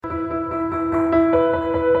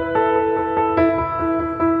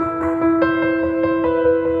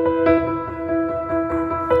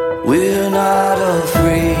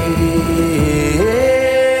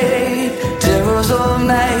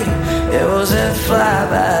to fly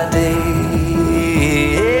by day.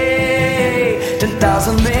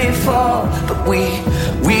 10,000 may fall, but we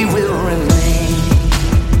will remain.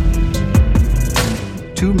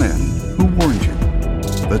 Two men who warned you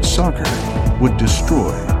that soccer would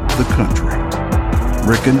destroy the country.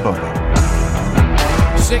 Rick and Bubba.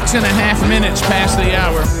 6.5 minutes past the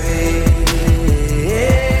hour.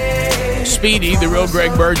 Speedy, the real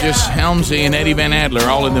Greg Burgess, Helmsy, and Eddie Van Adler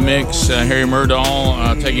all in the mix. Harry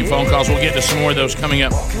Murdahl taking phone calls. We'll get to some more of those coming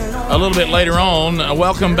up a little bit later on.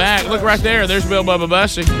 Welcome back. Look right there. There's Bill Bubba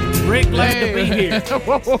Bussey. Rick, glad to be here.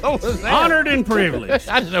 What was that? Honored and privileged.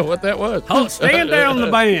 I didn't know what that was. Stand down, the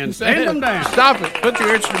band. Stand them down. Stop it. Put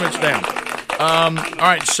your instruments down. All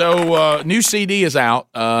right, so new CD is out,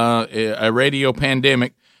 A Radio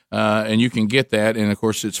Pandemic, and you can get that. And, of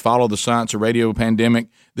course, it's Follow the Science of Radio Pandemic,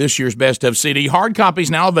 this year's Best of CD. Hard copies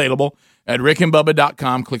now available at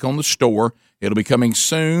rickandbubba.com. Click on the store. It'll be coming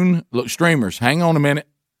soon. Look, streamers, hang on a minute.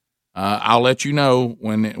 I'll let you know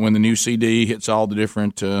when the new CD hits all the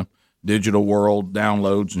different digital world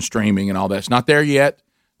downloads and streaming and all that. It's not there yet.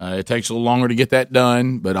 It takes a little longer to get that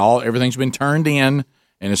done, but everything's been turned in.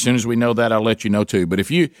 And as soon as we know that, I'll let you know too. But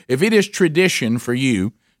if it is tradition for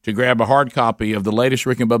you to grab a hard copy of the latest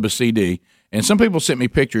Rick and Bubba CD, and some people sent me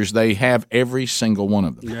pictures, they have every single one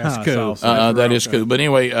of them. Yeah, that's cool. That is cool. But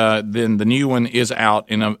anyway, then the new one is out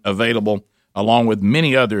and available, along with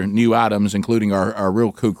many other new items, including our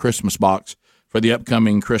real cool Christmas box for the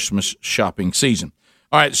upcoming Christmas shopping season.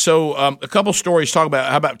 All right, so a couple stories talk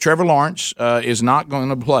about how about Trevor Lawrence is not going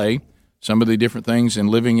to play. Some of the different things in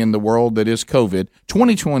living in the world that is COVID.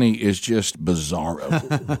 2020 is just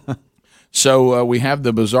bizarro. So we have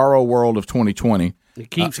the bizarro world of 2020.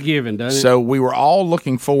 It keeps giving, doesn't it? So we were all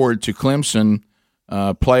looking forward to Clemson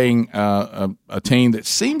playing a team that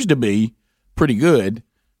seems to be pretty good,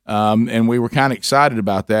 and we were kind of excited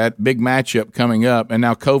about that. Big matchup coming up, and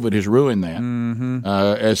now COVID has ruined that. Mm-hmm.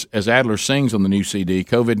 As Adler sings on the new CD,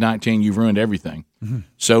 COVID-19, you've ruined everything. Mm-hmm.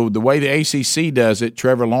 So the way the ACC does it,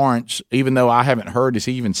 Trevor Lawrence, even though I haven't heard, is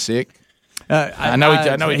he even sick? I know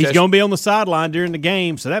he's going to be on the sideline during the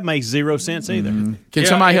game, so that makes zero sense either. Mm-hmm. Can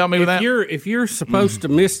somebody help me with that? If you're supposed to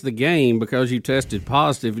miss the game because you tested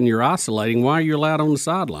positive and you're isolating, why are you allowed on the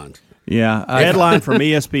sidelines? Yeah, headline from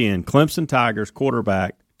ESPN: Clemson Tigers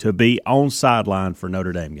quarterback to be on sideline for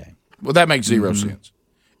Notre Dame game. Well, that makes zero sense.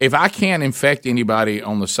 If I can't infect anybody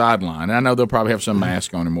on the sideline, and I know they'll probably have some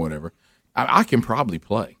mask on and whatever, I can probably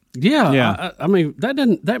play. Yeah. I mean,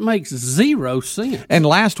 that makes zero sense. And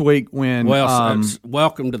last week when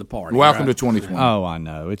welcome to the party. Welcome to 2020. Oh, I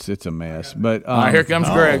know. It's a mess. But all right, here comes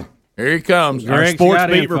Greg. Here he comes. Our sports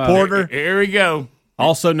beat reporter. Here we go.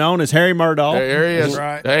 Also known as Harry Murdahl. There he is.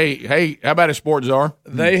 Right. Hey, how about a sports czar?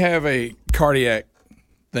 They have a cardiac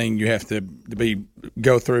thing you have to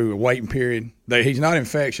go through a waiting period. He's not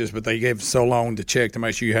infectious, but they give so long to check to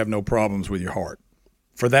make sure you have no problems with your heart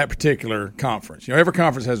for that particular conference. Every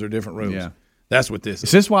conference has their different rules. Yeah. That's what this is.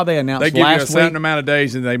 Is this why they announced last week? They give you a certain week? amount of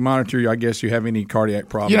days, and they monitor you. I guess you have any cardiac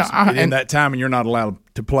problems in that time, and you're not allowed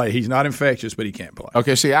to play. He's not infectious, but he can't play.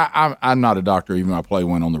 Okay, see, I'm not a doctor, even though I play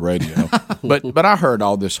one on the radio. but I heard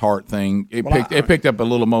all this heart thing. It picked up a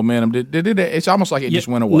little momentum. Did it? It's almost like it just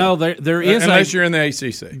went away. No, there is unless you're in the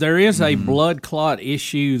ACC. There is a blood clot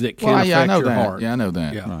issue that can affect your heart. Yeah, I know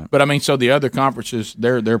that. Yeah. Right. But I mean, so the other conferences,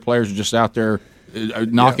 their players are just out there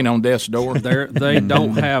knocking on death's door. They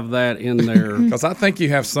don't have that in there. Because I think you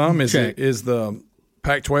have some is the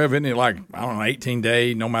Pac-12, isn't it, like, I don't know,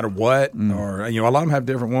 18-day no matter what? Or, a lot of them have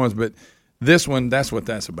different ones, but this one, that's what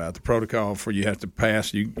that's about. The protocol for you have to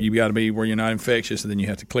pass, you got to be where you're not infectious, and then you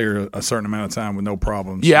have to clear a certain amount of time with no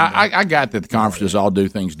problems. Yeah, I got that the conferences all do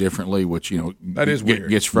things differently, which, that is weird.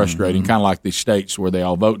 Gets frustrating, kind of like the states where they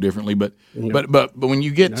all vote differently. But when you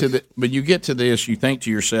get to this, you think to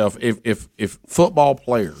yourself, if football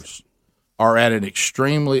players are at an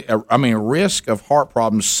extremely, risk of heart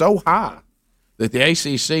problems so high that the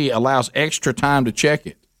ACC allows extra time to check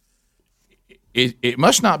it, it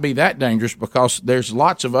must not be that dangerous, because there's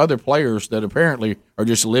lots of other players that apparently are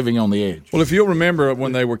just living on the edge. Well, if you'll remember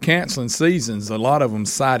when they were canceling seasons, a lot of them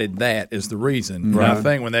cited that as the reason. Right. I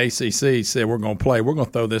think when the ACC said we're going to play, we're going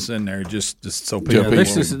to throw this in there just so people.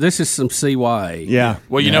 This is some CYA. Yeah.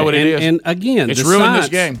 Well, you know what it is, and again, it's ruined this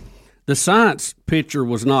game. The science picture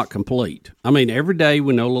was not complete. I mean, every day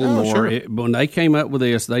we know a little more. Sure. When they came up with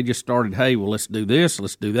this, they just started, hey, well, let's do this,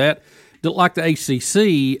 let's do that. Like the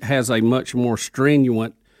ACC has a much more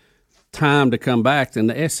strenuous time to come back than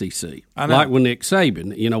the SEC. Like when Nick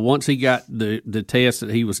Saban, once he got the test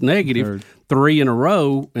that he was negative, 3 in a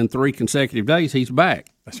row in 3 consecutive days, he's back.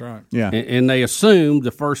 That's right. Yeah. And they assumed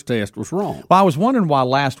the first test was wrong. Well, I was wondering why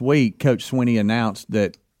last week Coach Swinney announced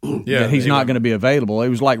that he's not going to be available. It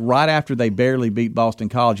was like right after they barely beat Boston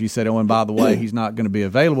College. He said, "Oh, and by the way, he's not going to be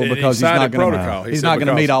available because he's not going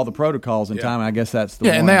to meet all the protocols in time." I guess that's the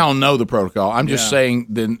one. And they all know the protocol. I'm just saying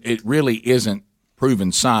that it really isn't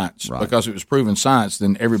proven science, because if it was proven science,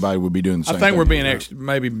 then everybody would be doing the same thing. I think we're being extra.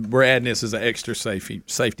 Maybe we're adding this as an extra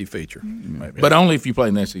safety feature. Maybe. But only if you play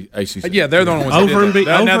in the ACC. Yeah, they're the only ones. Over and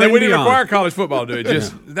beyond. Now we didn't require college football to do it.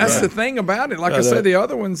 Just that's the thing about it. Like I said, the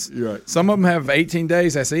other ones, some of them have 18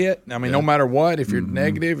 days. That's it. I mean, no matter what, if you're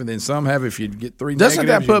negative, and then some have if you get 3. Doesn't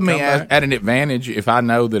that put me at an advantage if I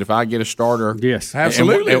know that if I get a starter? Yes,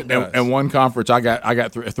 absolutely. In one conference, I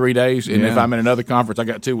got 3 days, and if I'm in another conference, I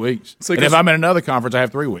got 2 weeks. And if I'm in another conference, I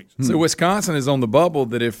have 3 weeks. So Wisconsin is on the bubble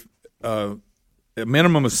that if a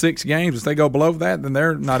minimum of 6 games, if they go below that, then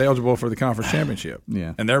they're not eligible for the conference championship.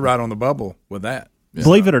 Yeah, and they're right on the bubble with that. Yeah.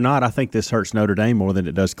 Believe it or not, I think this hurts Notre Dame more than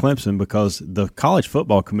it does Clemson, because the college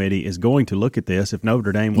football committee is going to look at this if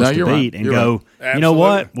Notre Dame was to beat and go, you know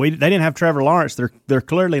what? They didn't have Trevor Lawrence. They're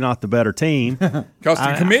clearly not the better team. Because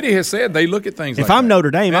the committee has said they look at things like that. If I'm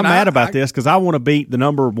Notre Dame, and I'm mad about this because I want to beat the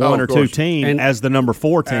number 1 or 2 team as the number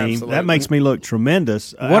 4 team. Absolutely. That makes me look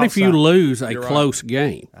tremendous. What if you lose a close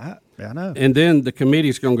game? I know. And then the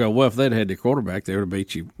committee's going to go, well, if they'd had the quarterback, they would have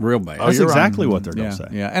beat you real bad. That's exactly what they're going to say.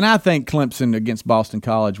 Yeah, and I think Clemson against Boston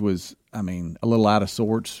College was, a little out of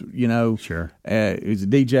sorts, Sure. It was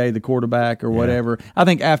DJ, the quarterback, or whatever. I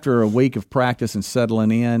think after a week of practice and settling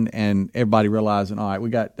in and everybody realizing, all right, we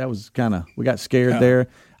got scared there.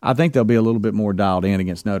 I think they'll be a little bit more dialed in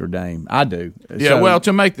against Notre Dame. I do. Yeah, well,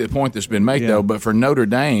 to make the point that's been made, though, but for Notre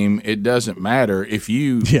Dame, it doesn't matter if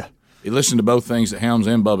you you listen to both things that Helms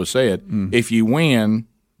and Bubba said. If you win,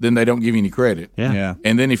 then they don't give you any credit. Yeah.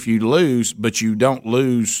 And then if you lose, but you don't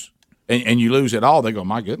lose, and you lose at all, they go,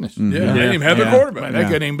 my goodness. They didn't even have their quarterback. They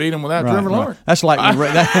couldn't even beat him without Trevor Lawrence. That's like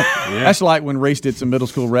when that's like when Reese did some middle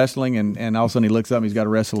school wrestling, and all of a sudden he looks up and he's got to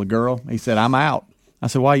wrestle a girl. He said, "I'm out." I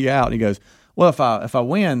said, "Why are you out?" And he goes, "Well, if I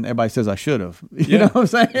win, everybody says I should have." You know what I'm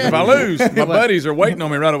saying? If I lose, my buddies are waiting on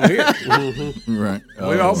me right over here. Right.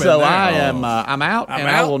 We've all been So there. I'm out, and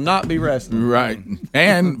I will not be wrestling. Right.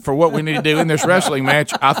 And for what we need to do in this wrestling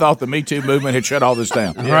match, I thought the Me Too movement had shut all this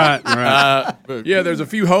down. Right. There's a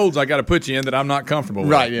few holds I got to put you in that I'm not comfortable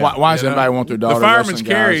with. Right, yeah. Why does anybody want their daughter The fireman's wrestling,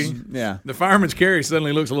 carry, guys? the fireman's carry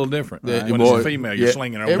suddenly looks a little different when it's a female. You're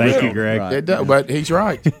slinging over. Thank you, Greg. It does, but he's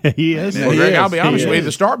right. He is. Well, Greg, I'll be honest with you,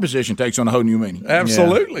 the start position takes on a whole new meaning.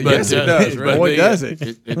 Absolutely. But, Yes, it does. Right? Boy, does it.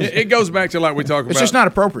 It goes back to like we talk about. It's just not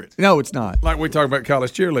appropriate. No, it's not. Like we talk about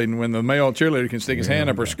college cheerleading, when the male cheerleader can stick his hand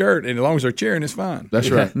up her skirt, and as long as they're cheering, it's fine. That's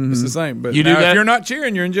right. It's the same. But You do now, that- if you're not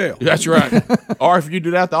cheering, you're in jail. That's right. Or if you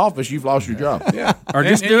do that at the office, you've lost your job. Yeah. Or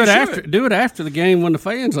just And do you it should. after the game when the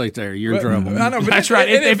fans ain't there. You're in trouble. I know, but That's right.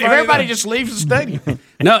 isn't it If funny everybody though? just leaves the stadium.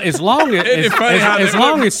 No, as long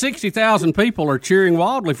funny as 60,000 people are cheering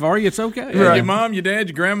wildly for you, it's okay. Your mom, your dad,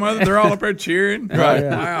 your grandmother, they're all up there cheering. Right.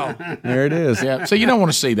 Wow. There it is. Yeah. So you don't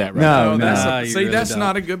want to see that, right? No, That's no. you really that's don't.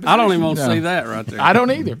 not a good I don't even position. want to see that right there. I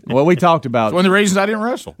don't either. Well, we talked about One of the reasons I didn't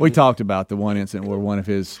wrestle. the one incident where one of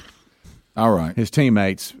his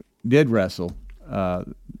teammates did wrestle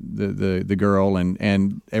the girl,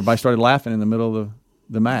 and everybody started laughing in the middle of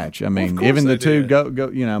the match. I mean, course even the they two did. go.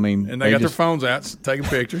 And they got their phones out, taking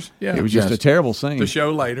pictures. Yeah. It was just a terrible scene. to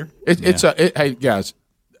show later Hey guys,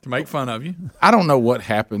 to make fun of you. I don't know what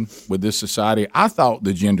happened with this society. I thought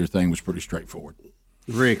the gender thing was pretty straightforward.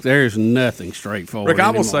 Rick, there's nothing straightforward. Rick, I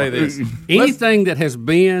will anymore. say this. Anything that has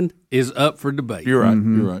been is up for debate. You're right.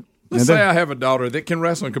 You're right. Let's say I have a daughter that can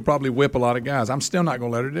wrestle and could probably whip a lot of guys. I'm still not going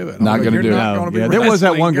to let her do it. Not gonna You're do it. not No, gonna be yeah, there was that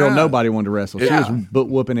wrestling one girl guys. nobody wanted to wrestle. She Yeah. was butt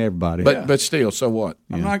whooping everybody. But still, so what?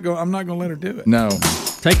 I'm not going to let her do it. No.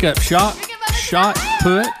 Take up shot,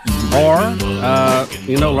 put, or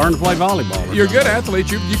learn to play volleyball. You're a good athlete.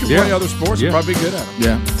 You can Yeah. play other sports Yeah. and probably be good at them.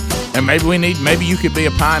 Yeah. And maybe you could be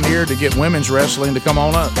a pioneer to get women's wrestling to come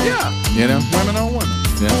on up. Yeah. You know? Women on women.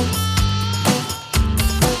 Yeah.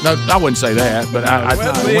 No, I wouldn't say that, but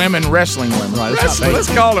women wrestling women. Right, Wrestling,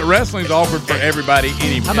 let's call it wrestling's offered for everybody,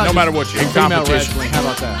 no matter what you're female competition. wrestling. How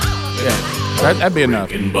about that? Yeah. That'd be enough.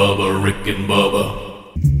 Rick and Bubba.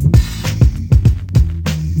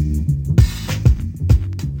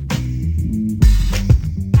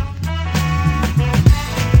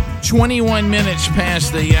 21 minutes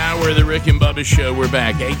past the hour of the Rick and Bubba Show. We're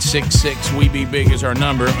back. 866-WE-BE-BIG is our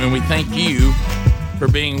number, and we thank you for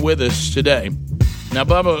being with us today. Now,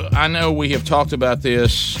 Bubba, I know we have talked about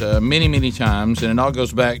this many, many times, and it all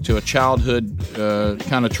goes back to a childhood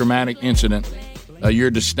kind of traumatic incident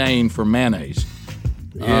your disdain for mayonnaise.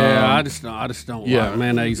 Yeah, I just don't like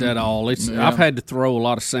mayonnaise at all. I've had to throw a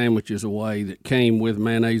lot of sandwiches away that came with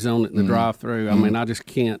mayonnaise on it in the drive-thru. I mean, I just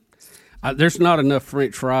can't. There's not enough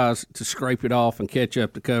French fries to scrape it off and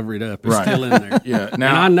ketchup to cover it up. It's still in there. Yeah, now,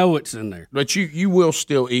 and I know it's in there. But you will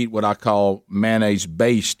still eat what I call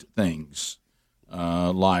mayonnaise-based things,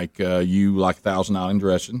 like you like Thousand Island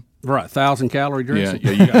dressing. Right, 1,000-calorie dressing.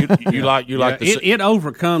 Yeah, you like the. It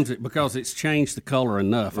overcomes it because it's changed the color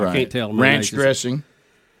enough. Right. I can't tell. Ranch dressing.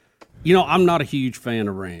 You know, I'm not a huge fan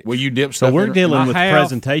of ranch. Will you dip stuff? So we're dealing with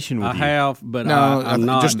presentation with I have, but no, I'm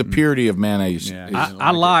not. Just the purity of mayonnaise. Yeah.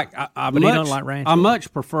 But you don't like ranch? I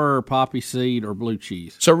much prefer poppy seed or blue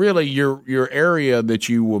cheese. So really, your area that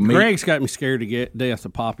you will meet. Greg's got me scared to death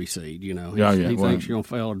of poppy seed. You know, he thinks you're gonna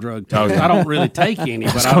fail a drug test. Oh, yeah. I don't really take any,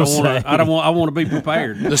 but I want to be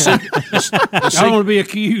prepared. I don't want to be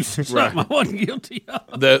accused of something I wasn't guilty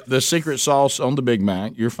of. The secret sauce on the Big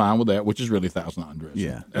Mac, you're fine with that, which is really Thousand Island dressing.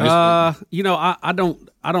 Yeah. You know, I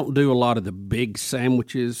don't do a lot of the big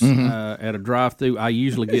sandwiches at a drive-thru. I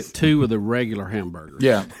usually get 2 of the regular hamburgers.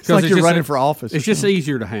 Yeah, it's like you're running for office. It's just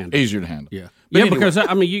easier to handle. Yeah, Anyway. Because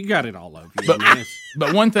I mean, you got it all over you.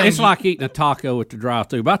 But one thing, it's like eating a taco at the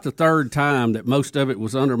drive-thru. About the third time that most of it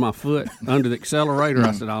was under my foot, under the accelerator,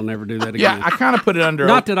 I said, I'll never do that again. Yeah, I kind of put it under.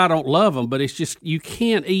 Not that I don't love them, but it's just you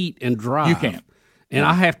can't eat and drive. You can't. And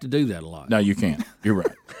I have to do that a lot. No, you can't. You're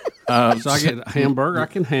right. So I get a hamburger I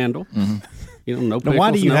can handle. Mm-hmm. You know, no pickles,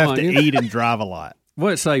 why do you have onion. to eat and drive a lot?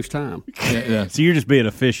 Well, it saves time. Yeah. So you're just being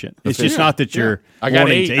efficient. It's just not that you're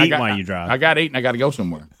wanting to eat while you drive. I got to eat and I got to go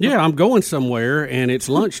somewhere. Yeah, I'm going somewhere and it's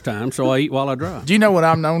lunchtime, so I eat while I drive. Do you know what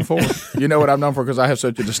I'm known for? You know what I'm known for? Because I have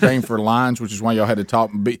such a disdain for lines, which is why y'all had to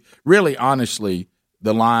talk. Really, honestly,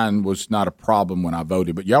 the line was not a problem when I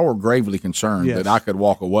voted, but y'all were gravely concerned that I could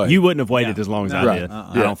walk away. You wouldn't have waited as long as I did.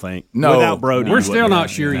 I don't think. No. Without Brody. We're still not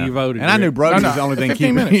sure you voted. And I knew Brody was the only thing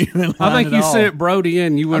keeping me in line. I think you sent Brody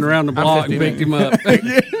in, you went around the block and picked him up.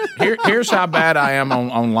 Here's how bad I am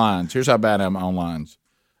on lines. Here's how bad I am on lines.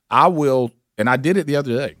 I will, and I did it the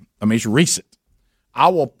other day. I mean, it's recent. I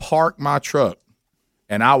will park my truck,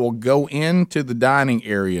 and I will go into the dining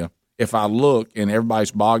area. If I look and everybody's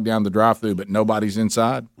bogged down the drive-thru, but nobody's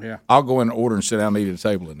inside, I'll go in and order and sit down and eat at a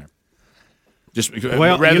table in there. Just because,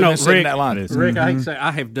 rather than sitting in that line. Rick, I hate to say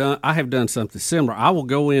I have done something similar. I will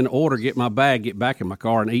go in, order, get my bag, get back in my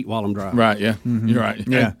car, and eat while I'm driving. Right? Yeah, you're right.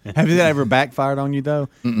 Yeah. Have that ever backfired on you though?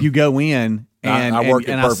 You go in and I work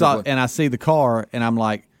it perfectly. I see the car and I'm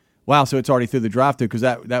like, wow, so it's already through the drive-thru because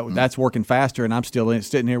that's working faster, and I'm still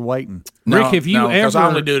sitting here waiting. Rick, have you ever? Because I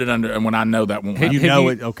only do it when I know that won't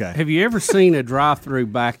happen. Okay. Have you ever seen a drive-thru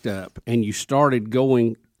backed up and you started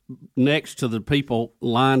going next to the people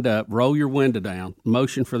lined up, roll your window down,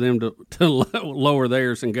 motion for them to lower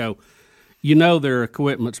theirs, and go, you know their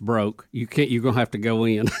equipment's broke. You can't. You're gonna have to go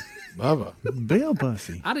in. Bubba. Bill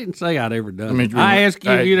Bussy. I didn't say I'd ever done it. I asked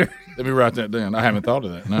you either. Let me write that down. I haven't thought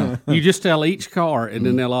of that. No. You just tell each car, and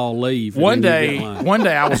then they'll all leave. One day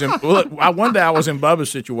I was in Bubba's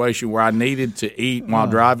situation where I needed to eat while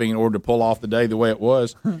driving in order to pull off the day the way it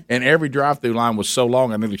was, and every drive-through line was so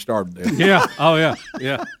long I nearly starved to death. Yeah. Oh yeah.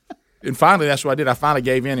 Yeah. And finally, that's what I did. I finally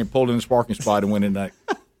gave in and pulled in this parking spot and went in there.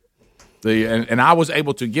 And I was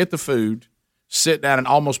able to get the food, sit down, and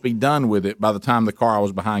almost be done with it by the time the car I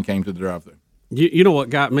was behind came to the drive-thru. You know what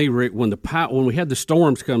got me, Rick? When we had the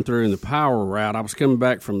storms come through and the power were out, I was coming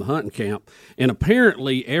back from the hunting camp, and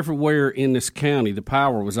apparently everywhere in this county the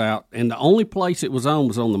power was out, and the only place it was on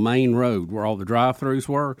the main road where all the drive-thrus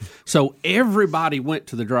were. So everybody went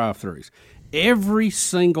to the drive-thrus. Every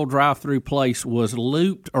single drive-through place was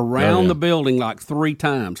looped around the building like 3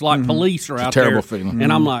 times, like police are out there. Terrible feeling.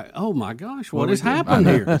 And I'm like, oh my gosh, what has happened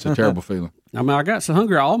here? It's a terrible feeling. I mean, I got so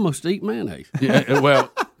hungry I almost eat mayonnaise. Yeah,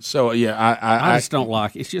 well, so yeah, I just don't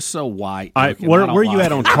like it. It's just so white. Where are you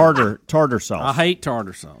at on tartar sauce? I hate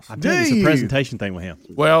tartar sauce. I think it's a presentation thing with him.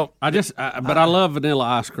 Well, but I love vanilla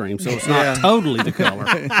ice cream, so it's not totally the color.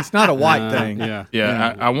 It's not a white thing.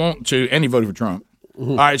 Yeah. I want to, and he voted for Trump.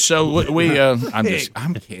 All right, so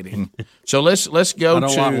I'm kidding. So let's go to. I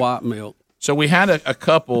don't like white milk. So we had a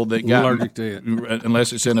couple that got allergic to it,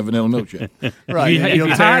 unless it's in a vanilla milkshake. Right?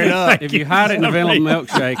 If you hide it in a vanilla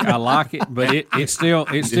milkshake, I like it, but it still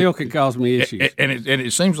can cause me issues. And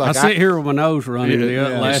it seems like I sit here with my nose running.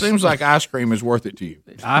 It seems like ice cream is worth it to you.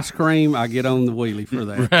 Ice cream, I get on the wheelie for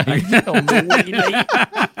that. Right. Get on the wheelie.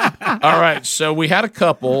 All right, so we had a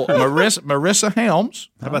couple. Marissa Helms.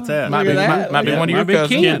 How about that? Might be one of your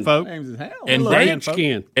cousins, folks.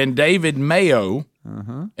 And David Mayo.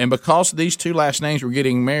 And because these 2 last names were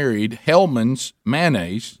getting married, Hellman's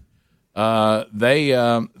Mayonnaise,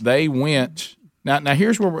 they went Now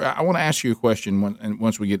here's where I want to ask you a question.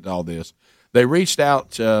 Once we get to all this, they reached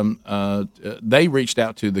out. They reached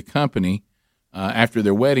out to the company after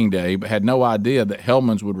their wedding day, but had no idea that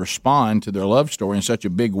Hellman's would respond to their love story in such a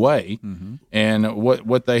big way. Mm-hmm. And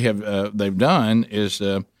what they have they've done is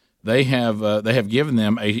they have given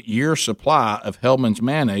them a year's supply of Hellman's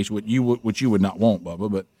mayonnaise, which you would not want,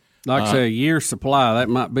 Bubba, but. Like I say, a year's supply, that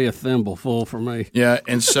might be a thimble full for me. Yeah,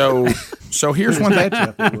 and so here's one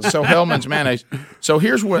so Hellman's mayonnaise. So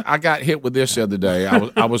here's what I got hit with this the other day.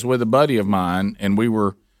 I was with a buddy of mine, and we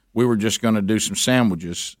were just going to do some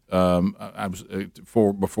sandwiches. I was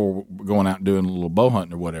before going out and doing a little bow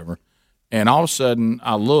hunting or whatever, and all of a sudden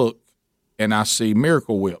I look and I see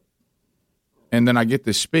Miracle Whip, and then I get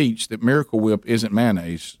this speech that Miracle Whip isn't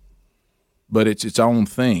mayonnaise, but it's its own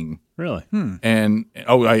thing. Really? And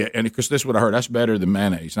because this is what I heard, that's better than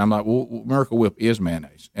mayonnaise. And I'm like, well, Miracle Whip is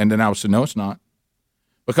mayonnaise. And then I was saying, no, it's not.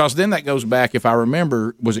 Because then that goes back, if I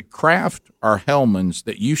remember, was it Kraft or Hellman's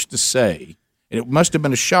that used to say, and it must have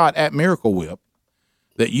been a shot at Miracle Whip,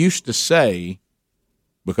 that used to say,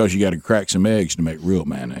 because you got to crack some eggs to make real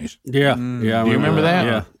mayonnaise. Yeah. Yeah. Do you remember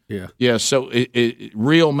that? Yeah. Yeah, so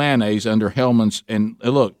real mayonnaise under Hellman's. And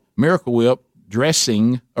look, Miracle Whip,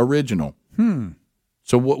 dressing original.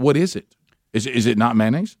 So what is it? Is it not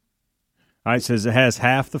mayonnaise? All right, it says it has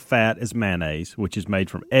half the fat as mayonnaise, which is made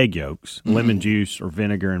from egg yolks, lemon juice, or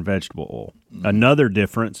vinegar and vegetable oil. Another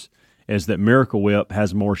difference is that Miracle Whip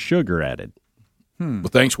has more sugar added. Well,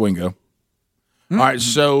 thanks, Wingo. All right,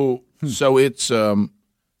 so it's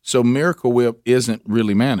so Miracle Whip isn't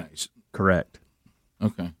really mayonnaise. Correct.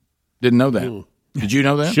 Okay, didn't know that. Did you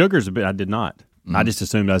know that? Sugar's a bit. I did not. I just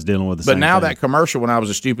assumed I was dealing with the same But now thing. that commercial when I was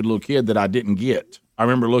a stupid little kid that I didn't get, I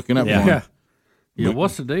remember looking up Yeah,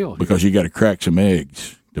 what's the deal? Because you got to crack some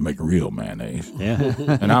eggs to make a real mayonnaise. Yeah.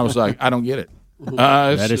 And I was like, I don't get it.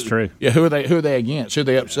 That is true. Yeah, who are they against? Who are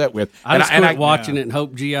they upset with? I just quit watching it and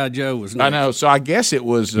hope G.I. Joe was next. I know, so I guess it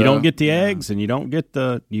was... You don't get the eggs and you don't get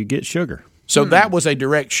you get sugar. So that was a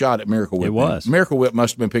direct shot at Miracle Whip. It was. Miracle Whip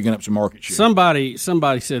must have been picking up some market share. Somebody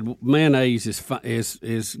said mayonnaise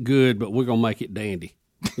is good, but we're going to make it dandy.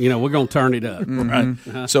 We're going to turn it up. Right.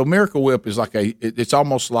 Uh-huh. So Miracle Whip is like it's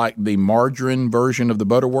almost like the margarine version of the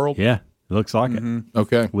Butter World. Yeah, it looks like it.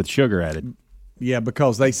 Okay. With sugar added. Yeah,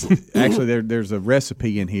 because they actually there's a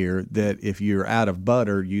recipe in here that if you're out of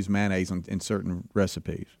butter, use mayonnaise in certain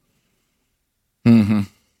recipes. Mm-hmm.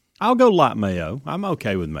 I'll go light mayo. I'm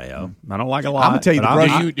okay with mayo. I don't like a lot. I'm gonna tell you,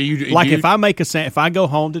 if I make if I go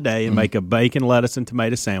home today and make a bacon, lettuce, and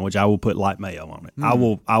tomato sandwich, I will put light mayo on it.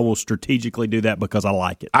 I will strategically do that because I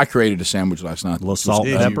like it. I created a sandwich last night. A little salt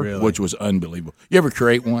and pepper, which was unbelievable. You ever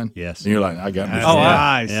create one? Yes. And you're like, I got this. Oh,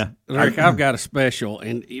 nice. Yeah. Rick, I've got a special,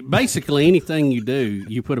 and basically anything you do,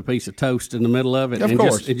 you put a piece of toast in the middle of it, Of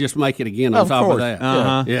course. Just make it again on top of course. that.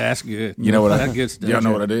 Uh-huh. Yeah, that's good. You know what? That's good stuff. You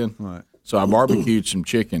know what I did? Right. So I barbecued some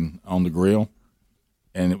chicken on the grill,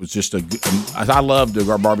 and it was just I love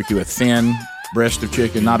to barbecue a thin breast of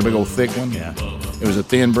chicken, not a big old thick one. Yeah. It was a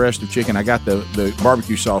thin breast of chicken. I got the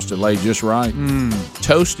barbecue sauce to lay just right.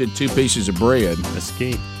 Toasted 2 pieces of bread. That's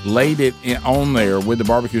key. Laid it on there with the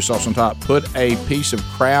barbecue sauce on top. Put a piece of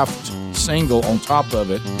Kraft single on top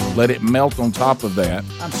of it. Let it melt on top of that.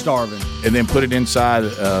 I'm starving. And then put it inside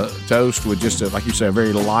toast with just, like you say, a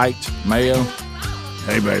very light mayo.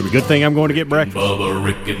 Hey, baby. Good thing I'm going to get breakfast. Bubba,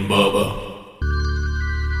 Rick and Bubba.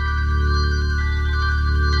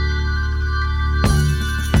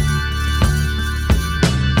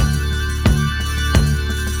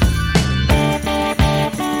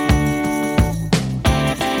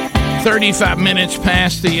 $35 minutes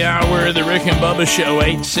past the hour of the Rick and Bubba Show.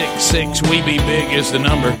 866-WE-BE-BIG is the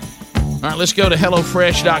number. All right, let's go to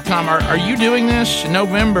HelloFresh.com. Are you doing this?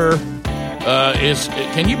 November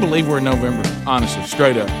can you believe we're in November? Honestly,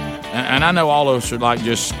 straight up. And I know all of us are like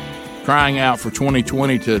just crying out for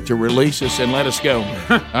 2020 to release us and let us go.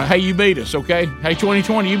 Hey, you beat us, okay? Hey,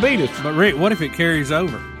 2020, you beat us. But, Rick, what if it carries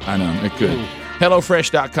over? I know, it could.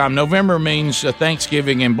 HelloFresh.com. November means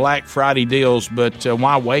Thanksgiving and Black Friday deals, but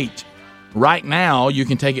why wait? Right now, you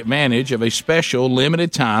can take advantage of a special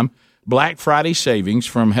limited-time Black Friday savings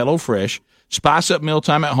from HelloFresh. Spice up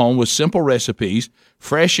mealtime at home with simple recipes,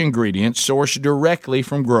 fresh ingredients sourced directly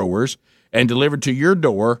from growers, and delivered to your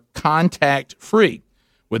door contact-free.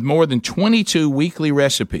 With more than 22 weekly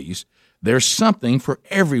recipes, there's something for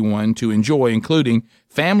everyone to enjoy, including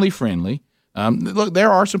family-friendly. Look,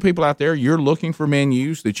 there are some people out there, you're looking for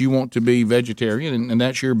menus that you want to be vegetarian, and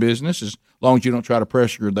that's your business as long as you don't try to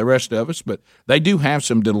pressure the rest of us. But they do have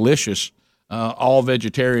some delicious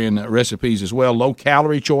all-vegetarian recipes as well.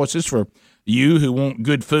 Low-calorie choices for You who want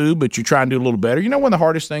good food, but you're trying to do a little better. You know, one of the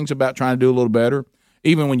hardest things about trying to do a little better,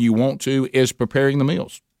 even when you want to, is preparing the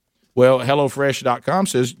meals. Well, HelloFresh.com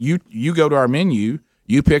says you go to our menu,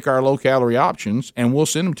 you pick our low-calorie options, and we'll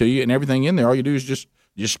send them to you, and everything in there, all you do is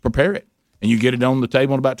just prepare it, and you get it on the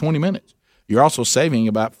table in about 20 minutes. You're also saving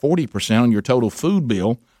about 40% on your total food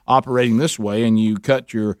bill operating this way, and you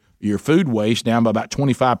cut your food waste down by about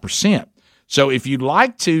 25%. So if you'd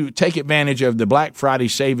like to take advantage of the Black Friday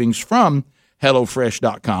savings from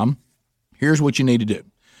HelloFresh.com, here's what you need to do.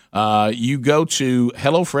 You go to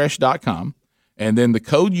HelloFresh.com, and then the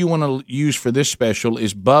code you want to use for this special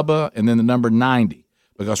is Bubba and then the number 90,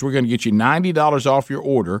 because we're going to get you $90 off your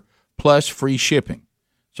order plus free shipping.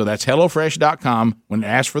 So that's HelloFresh.com. When it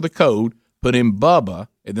asks for the code, put in Bubba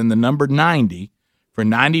and then the number 90 for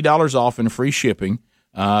 $90 off and free shipping.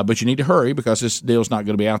 But you need to hurry because this deal's not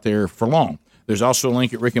going to be out there for long. There's also a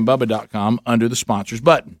link at rickandbubba.com under the sponsors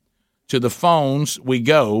button. To the phones we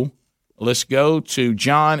go. Let's go to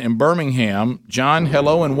John in Birmingham. John,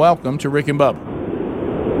 hello and welcome to Rick and Bubba.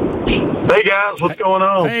 Hey, guys. What's going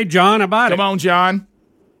on? Hey, John. Come on, John.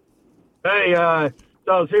 Hey, so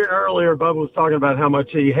I was here earlier. Bubba was talking about how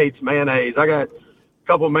much he hates mayonnaise. I got a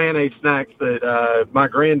couple of mayonnaise snacks that my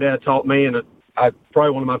granddad taught me, and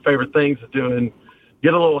probably one of my favorite things is doing.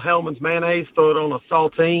 Get a little Hellman's mayonnaise, throw it on a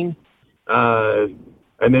saltine,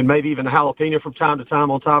 and then maybe even a jalapeno from time to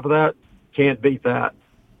time on top of that. Can't beat that.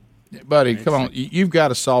 Buddy, come on. You've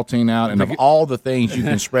got a saltine out, and of all the things you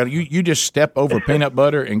can spread, you just step over peanut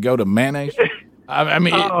butter and go to mayonnaise? I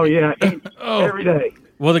mean, every day.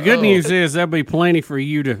 Well, the good news is there'll be plenty for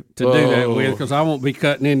you to do that with, because I won't be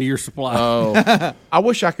cutting into your supply. I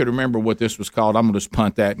wish I could remember what this was called. I'm going to just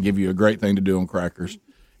punt that and give you a great thing to do on crackers.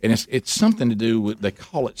 And it's something to do with, they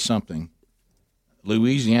call it something,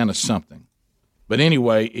 Louisiana something. But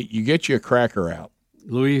anyway, you get your cracker out.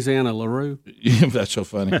 Louisiana LaRue. That's so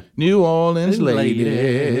funny. New Orleans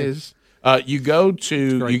ladies. You go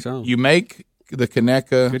to, you make the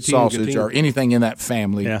Conecuh sausage or anything in that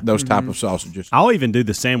family, those type of sausages. I'll even do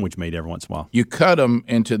the sandwich meat every once in a while. You cut them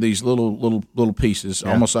into these little pieces,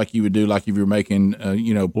 almost like you would do like if you're making,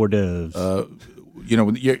 hors d'oeuvres. I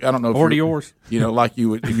don't know. Or yours. Like you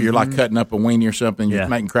would, if you're like cutting up a weenie or something, you're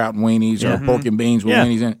making kraut and weenies or pork and beans with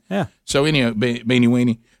weenies in it. Yeah. So anyway, beanie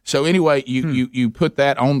weenie. So anyway, you put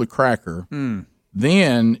that on the cracker.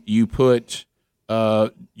 Then you put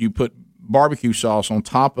barbecue sauce on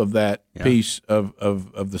top of that piece of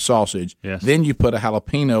the sausage. Yes. Then you put a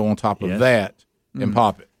jalapeno on top of that and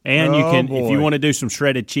pop it. And you can, if you want to do some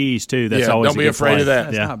shredded cheese too, that's always don't be afraid of that.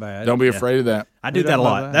 That's not bad. Don't be afraid of that. I do that a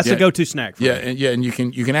lot. That's a go-to snack for me. And you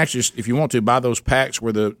can actually, if you want to, buy those packs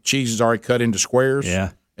where the cheese is already cut into squares.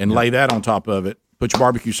 And lay that on top of it. Put your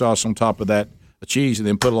barbecue sauce on top of that cheese, and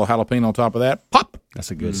then put a little jalapeno on top of that. Pop. That's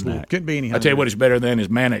a good snack. Couldn't be any. I tell you what, it's better than is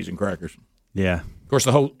mayonnaise and crackers. Yeah. Of course,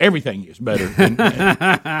 everything is better.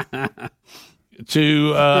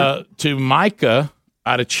 To Micah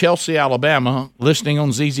out of Chelsea, Alabama, listening on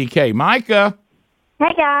ZZK. Micah.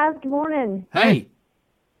 Hey, guys. Good morning. Hey.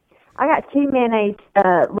 I got two mayonnaise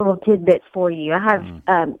little tidbits for you. I have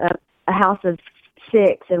a house of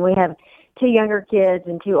 6, and we have 2 younger kids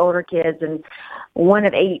and 2 older kids, and one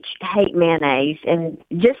of each hate mayonnaise. And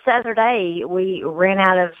just the other day, we ran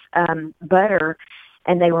out of butter,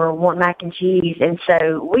 and they were wanting mac and cheese. And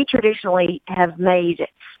so we traditionally have made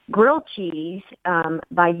grilled cheese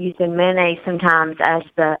by using mayonnaise sometimes as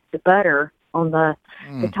the butter on the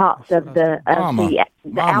tops of the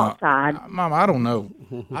outside. Mama, I don't know.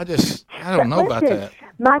 I don't know about that.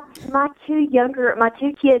 My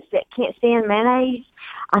two kids that can't stand mayonnaise,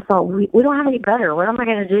 I thought, we don't have any butter. What am I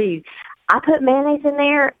going to do? I put mayonnaise in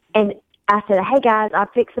there, and I said, hey, guys, I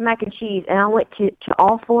fixed some mac and cheese. And I went to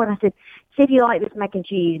all 4, and I said, see if you like this mac and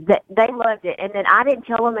cheese. They loved it. And then I didn't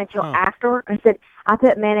tell them until after. I said, I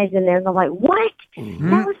put mayonnaise in there. And they're like, what?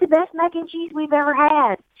 That was the best mac and cheese we've ever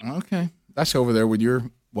had. Okay. That's over there with your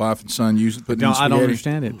wife and son putting in spaghetti. I don't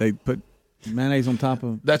understand it. They put mayonnaise on top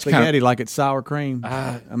of spaghetti like it's sour cream.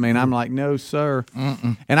 I'm like, no, sir.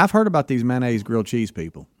 And I've heard about these mayonnaise grilled cheese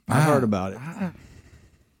people. I've heard about it.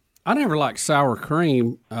 I never liked sour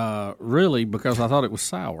cream, really, because I thought it was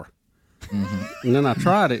sour. And then I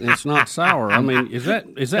tried it, and it's not sour. I mean, is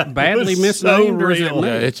that badly misnamed, or is it me?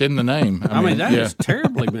 Yeah, it's in the name. I mean, that is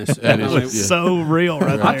terribly misnamed. That is so real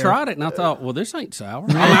right there. I tried it, and I thought, well, this ain't sour. I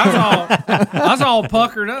mean, I was all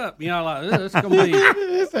puckered up, like, it's going to be...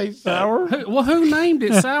 This ain't sour. Who named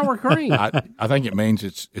it sour cream? I think it means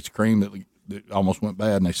it's cream that almost went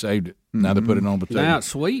bad, and they saved it. Now they put it on potato. Now it's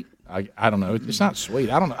sweet? I don't know. It's not sweet.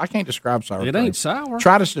 I can't describe sour. It ain't sour.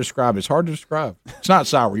 Try to describe it. It's hard to describe. It's not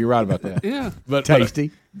sour. You're right about that. Yeah, but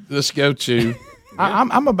tasty. Let's go to.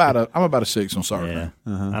 I'm about a 6 on sour. Yeah,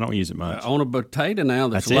 I don't use it much. On a potato now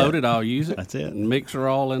that's loaded, I'll use it. That's it. And mix her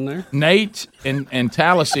all in there. Nate and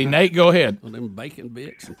Tallahassee. Nate, go ahead. With them bacon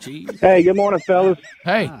bits and cheese. Hey, good morning, fellas.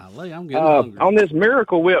 Hey. Golly, I'm getting hungry. On this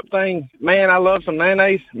Miracle Whip thing, man, I love some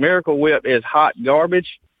mayonnaise. Miracle Whip is hot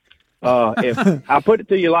garbage. If I put it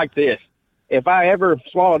to you like this, if I ever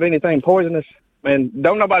swallowed anything poisonous, man,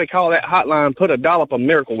 don't nobody call that hotline. Put a dollop of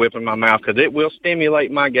Miracle Whip in my mouth because it will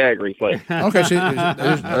stimulate my gag reflex. Okay, so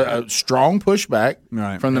there's a strong pushback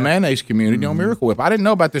from the mayonnaise community on Miracle Whip. I didn't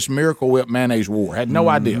know about this Miracle Whip mayonnaise war. I had no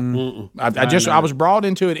idea. I was brought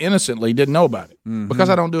into it innocently. Didn't know about it because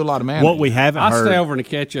I don't do a lot of mayonnaise. What we haven't heard. I stay over in the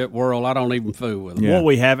ketchup world. I don't even fool with them. What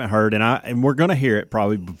we haven't heard, and we're going to hear it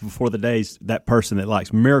probably before the days. That person that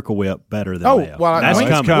likes Miracle Whip better than Mayo. Well, that's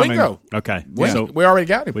coming. Wingo. Okay, so we already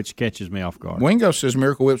got him, which catches me off guard. Wingo says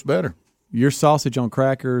Miracle Whip's better. Your sausage on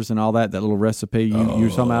crackers and all that little recipe you're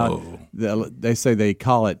talking about, they say they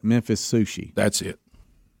call it Memphis sushi. That's it.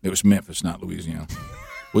 It was Memphis, not Louisiana.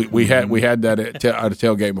 We had that at a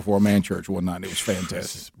tailgate before a man church one night. And it was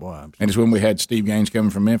fantastic. And it's when we had Steve Gaines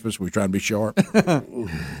coming from Memphis. We were trying to be sharp.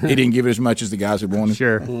 He didn't give it as much as the guys had wanted.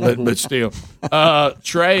 Sure, but still.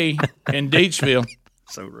 Trey in Deatsville.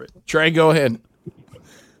 So rich. Trey, go ahead.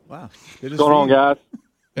 Wow, what's going on, guys?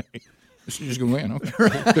 This is just gonna win.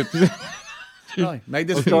 Okay. Made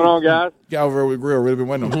this what's going on, guys? Get over with grill. We've been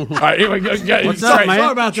waiting on. All right, here we go. What's up, man?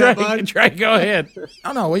 Sorry about that, bud. Trey, go ahead.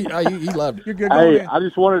 Oh no, he loved it. You're good. Hey, I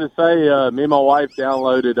just wanted to say, me and my wife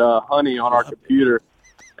downloaded Honey on our computer,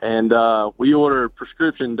 and we order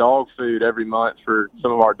prescription dog food every month for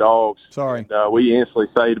some of our dogs. Sorry, and, we instantly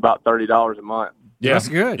saved about $30 a month. Yeah, that's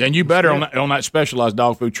good. And you better on that specialized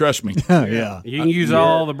dog food. Trust me. Yeah, you can use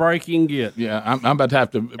all the break you can get. Yeah, I'm about to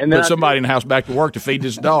have to put somebody in the house back to work to feed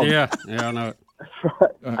this dog. Yeah, I know it.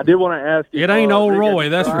 I did want to ask you. It ain't old Roy,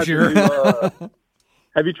 that's for sure.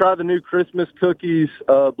 Have you tried the new Christmas cookies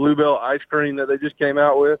Bluebell ice cream that they just came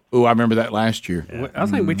out with? Oh, I remember that last year. I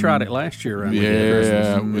think we tried it last year.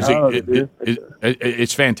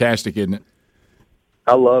 It's fantastic, isn't it?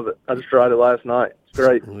 I love it. I just tried it last night. It's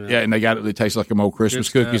great. Yeah, and they got it. They taste like them old Christmas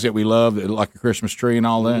cookies that we love, like a Christmas tree and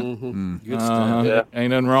all that. Good stuff. Yeah.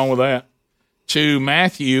 Ain't nothing wrong with that. To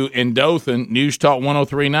Matthew in Dothan, News Talk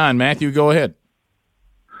 103.9. Matthew, go ahead.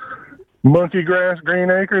 Monkey grass, green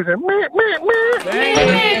acres, and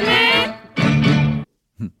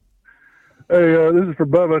Hey, this is for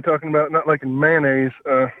Bubba talking about not liking mayonnaise.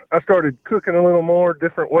 I started cooking a little more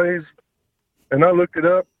different ways, and I looked it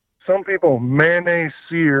up. Some people mayonnaise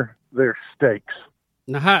sear their steaks.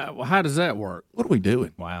 Now, how does that work? What are we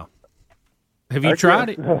doing? Wow. Have you tried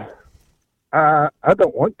it? I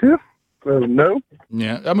don't want to. No.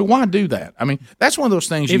 Yeah, I mean, why do that? I mean, that's one of those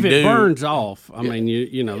things if you do. If it burns off, I mean,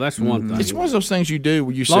 you know, that's one thing. It's one of those things you do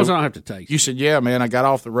where you as long as I don't have to taste. You said, yeah, man, I got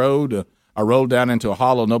off the road. I rolled down into a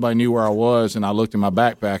hollow. Nobody knew where I was, and I looked in my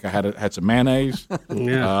backpack. I had some mayonnaise.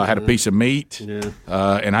 I had a piece of meat,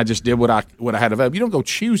 and I just did what I had available. You don't go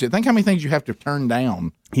choose it. Think how many things you have to turn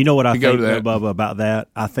down. You know what I think, Bubba, about that?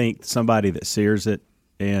 I think somebody that sears it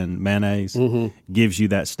in mayonnaise gives you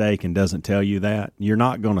that steak and doesn't tell you that, you're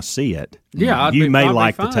not going to see it. Yeah, you may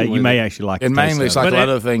like the taste. You may actually like. And the taste mainly, it's like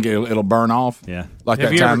another thing. It'll burn off. Yeah. Like have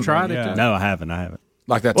that you time. ever tried it? No, I haven't.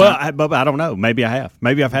 Like that. Well, Bubba, I don't know. Maybe I have.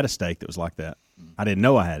 Maybe I've had a steak that was like that. I didn't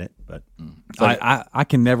know I had it, but I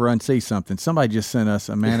can never unsee something. Somebody just sent us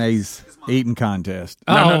a mayonnaise eating contest.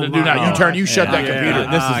 No, do not. You shut that computer.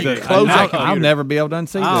 This is close that computer. I'll never be able to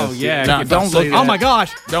unsee this. No, don't look. Oh my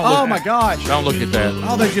gosh! My gosh! Don't look at that.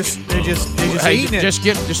 Oh, they're just eating it.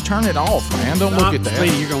 Just turn it off, man. Don't look at that.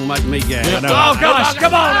 Speedy, you're gonna make me gag. Oh gosh!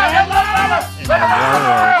 Come on!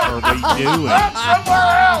 What are we doing?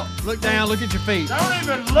 Somewhere else. Look down. Look at your feet. Don't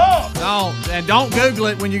even look. No, and don't Google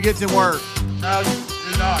it when you get to work. No,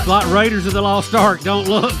 you're not. Like Raiders of the Lost Ark. Don't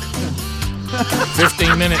look.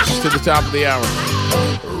 15 minutes to the top of the hour.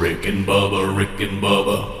 Rick and Bubba, Rick and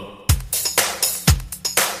Bubba.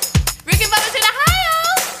 Rick and Bubba's in Ohio.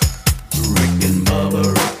 Rick and Bubba,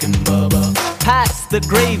 Rick and Bubba. Pass the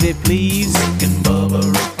gravy, please. Rick and Bubba,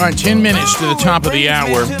 Rick. All right, 10 minutes to the top of the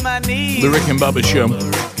hour. The Rick and Bubba Show.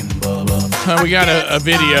 We got a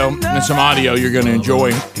video and some audio you're going to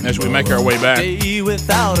enjoy as we make our way back.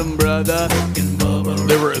 Without him, brother.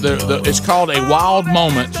 It's called A Wild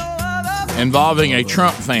Moment, involving a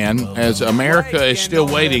Trump fan, as America is still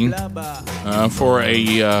waiting for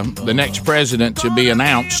the next president to be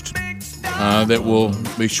announced that will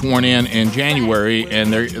be sworn in January,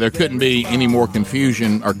 and there couldn't be any more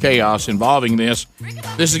confusion or chaos involving this.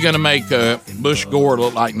 this is going to make Bush Gore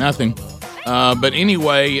look like nothing. But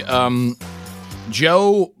anyway,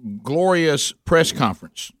 Joe Gloria's press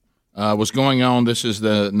conference was going on. This is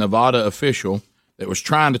the Nevada official that was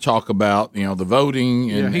trying to talk about, the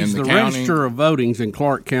voting and, he's and the counting. Register of Votings in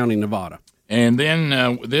Clark County, Nevada. And then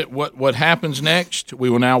what happens next, we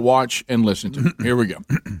will now watch and listen to. Here we go.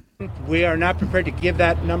 We are not prepared to give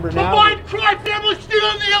that number now. The Biden crime family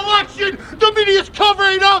stealing the election. The media's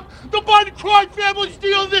covering up. The Biden crime family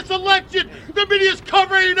stealing this election. The media's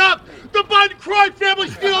covering up. The Biden crime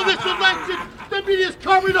family stealing this election. The media's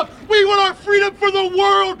covering up. We want our freedom for the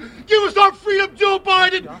world. Give us our freedom, Joe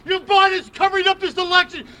Biden. Joe Biden's covering up this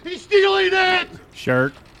election. He's stealing it.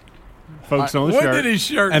 Shirt. Focus on the shirt. What did his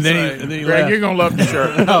shirt and say? Then he Greg, you're going to love the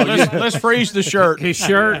shirt. Let's freeze the shirt. His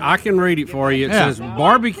shirt, I can read it for you. It says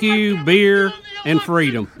barbecue, beer, and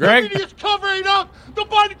freedom. Greg? The media's covering up. The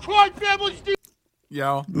Biden crime family stealing.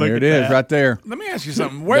 Y'all, there it is, right there. Let me ask you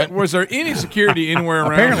something. Was there any security anywhere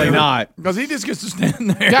around? Apparently there? not, because he just gets to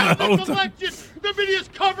stand there. This election, the media's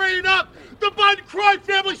covering up. The Biden crime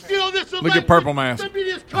family stealing this election. Look at Purple Mask. The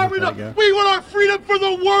media's covering up. We want our freedom for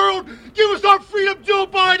the world. Give us our freedom, Joe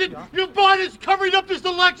Biden. Joe Biden's covering up this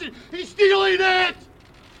election. He's stealing it.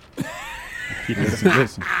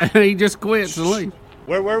 Listen. He just quits and leaves.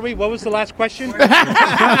 Where were we? What was the last question? He's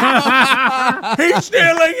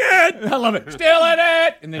stealing it. I love it. Stealing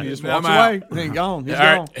it. And then he just walks away. Then he's gone. He's All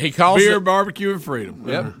gone. right, he calls beer, it barbecue, and freedom.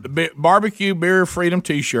 Yep. the barbecue, beer, freedom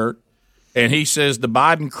T-shirt, and he says the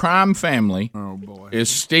Biden crime family is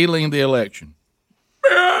stealing the election.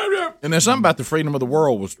 And there's something about the freedom of the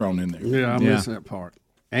world was thrown in there. Yeah, I missed that part.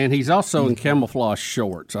 And he's also in camouflage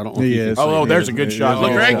shorts. I don't know. He if you is. can see Oh, that. there's a good shot.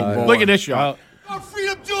 Look, Greg, look at this shot. Our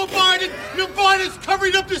freedom, Joe Biden. Joe Biden's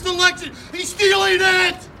covering up this election. He's stealing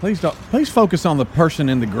it. Please focus on the person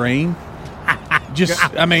in the green. Did you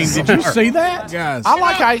see that? Guys. I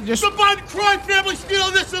like how just the Biden crime family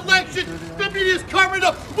stealing this election. The media's covering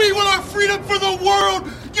up. We want our freedom for the world.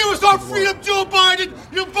 Give us our freedom, Joe Biden.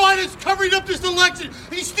 Joe Biden's covering up this election.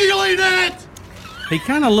 He's stealing it. He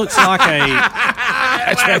kind of looks like a.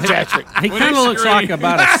 That's fantastic. He kind of looks like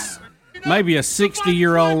about maybe a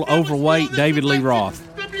 60-year-old overweight David Lee Roth.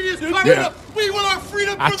 The media's covering up. We want our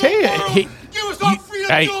freedom for I tell you, the world. Give us our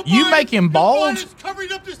freedom, hey, Joe you Biden. make him bald. Joe Biden's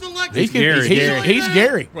covering up this election. He's Gary. He's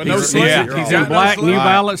Gary. Well, He's in black New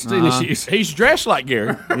Balance tennis shoes. He's dressed like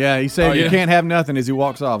Gary. Yeah, he said you can't have nothing as he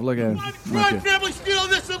walks off. Look at him. Crime family stealing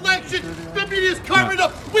this election. The media's covering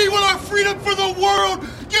up. We want our freedom for the world.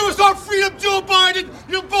 Give us our freedom, Joe Biden.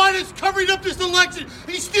 Joe Biden's covering up this election.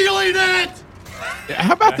 He's stealing it.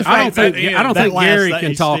 How about the I fact don't think Gary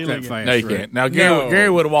can talk that fast. No, he can't. Now, Gary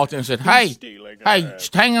would have walked in and said, hey,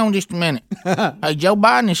 hang on just a minute. Hey, Joe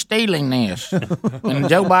Biden is stealing this. And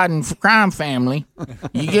Joe Biden crime family,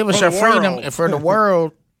 you give us our freedom for the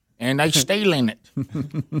world, and they stealing it.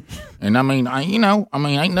 And I mean,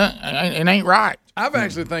 it ain't right. I've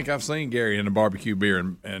actually think I've seen Gary in a barbecue, beer,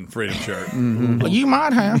 and freedom shirt. Mm-hmm. Well, you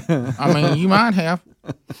might have. You might have.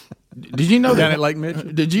 Did you know down that at Lake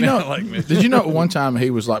Mitchell? Did you know? Did you know at one time he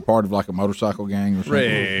was like part of like a motorcycle gang or something?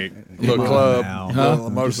 Rick, little club,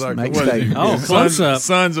 motorcycle. Close up.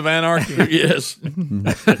 Sons of Anarchy. Yes.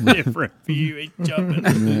 Different view. He's jumping.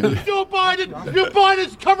 Joe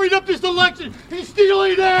Biden's covering up this election. He's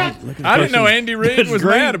stealing it. I didn't know Andy Reid was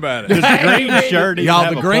mad about it. His green shirt.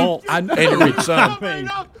 Y'all, the green. Andy Reid's son.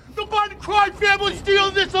 The Biden crime family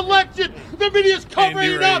stealing this election. The media's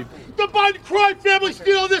covering it up. The Biden crime family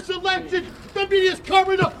stealing this election. The media's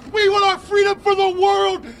covering it up. We want our freedom for the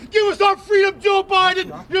world. Give us our freedom, Joe Biden.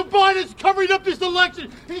 Joe Biden's covering up this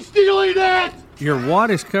election. He's stealing it. Your what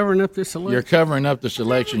is covering up this election? You're covering up this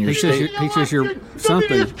election. He says you're something.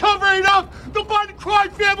 The media's covering up. The Biden crime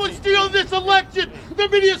family stealing this election. The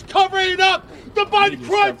media's covering it up. The Biden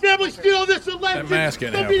crime family stealing this election.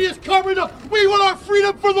 The media's covering up. We want our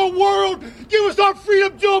freedom for the world. Give us our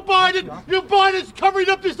freedom, Joe Biden. Joe Biden's covering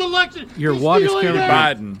up this election. Your what is covering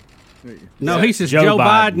Biden? No, he says Joe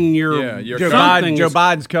Biden. You're something. Joe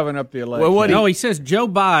Biden's covering up the election. Well, no, he says Joe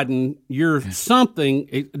Biden. You're something.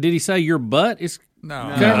 Did he say your butt is?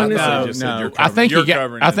 No. I think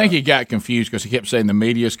he got confused because he kept saying the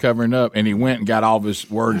media's covering up, and he went and got all of his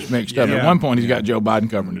words mixed up. At one point, he's got Joe Biden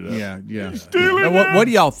covering it up. Yeah. Now, what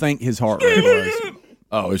do y'all think his heart rate was?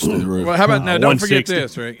 Oh, it's through the roof. Well, how about now? Don't forget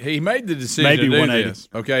this, Rick. He made the decision to do this.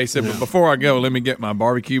 Okay, he said, but before I go, let me get my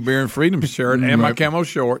barbecue, beer, and freedom shirt and my camo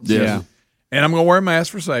shorts. Yeah. And I'm going to wear a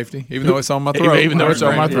mask for safety, even though it's on my throat. Even though it's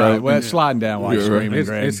on my throat. Well, it's sliding down while you're screaming.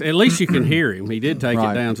 At least you can hear him. He did take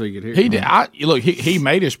it down so you could hear him. He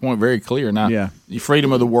made his point very clear. Now, the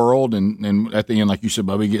freedom of the world, and at the end, like you said,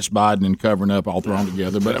 Bubby gets Biden and covering up all thrown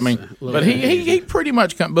together. But, I mean, he pretty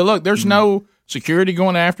much come. But, look, there's no security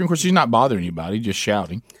going after him. Of course, he's not bothering anybody, just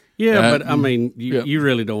shouting. Yeah, but I mean, you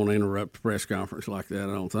really don't want to interrupt a press conference like that.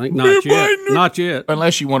 I don't think. Not yet. Not yet.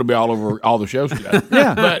 Unless you want to be all over all the shows today.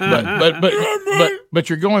 But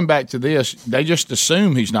you're going back to this. They just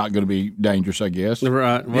assume he's not going to be dangerous, I guess.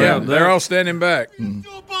 Right. Well, they're all standing back. Joe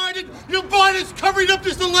Biden's covering up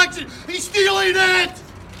this election. He's stealing it.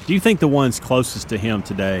 Do you think the ones closest to him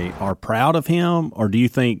today are proud of him, or do you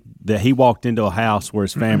think that he walked into a house where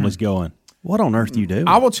his family's going, what on earth do you do?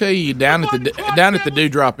 I will tell you, down at the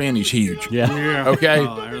Dewdrop Inn, he's huge. Yeah. Okay.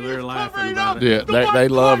 They're laughing about it. Yeah, they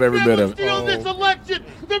love every bit of it. Steal this election.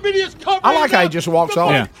 The media's covering I like how he just walks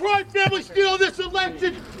off. The crime family steal this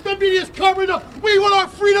election. The media's covering up. We want our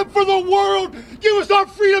freedom for the world. Give us our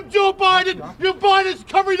freedom, Joe Biden. Joe Biden's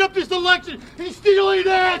covering up this election. He's stealing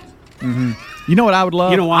it. Mm-hmm. You know what I would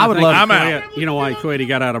love? You know why? I'm out. You know why he quit? He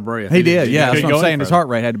got out of breath. He did. Yeah, that's what I'm saying. His heart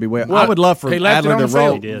rate had to be well. I would love for Adler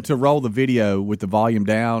to roll the video with the volume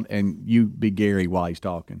down, and you be Gary while he's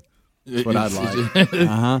talking. That's what I'd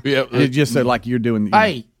like. Yeah, it's just so like you're doing.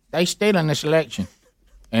 Hey, they stealing this election,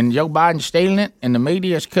 and Joe Biden's stealing it, and the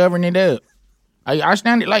media's covering it up. I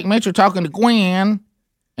stand at Lake Mitchell talking to Gwen,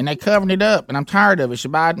 and they covering it up, and I'm tired of it. So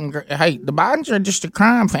Biden, hey, the Bidens are just a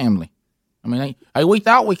crime family. I mean, hey, we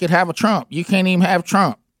thought we could have a Trump. You can't even have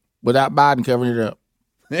Trump without Biden covering it up.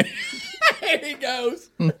 There he goes.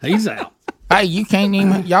 He's out. Hey, you can't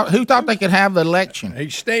even. Y'all, who thought they could have the election?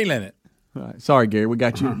 He's stealing it. Right. Sorry, Gary. We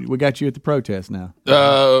got you. We got you at the protest now.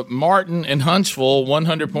 Martin in Huntsville,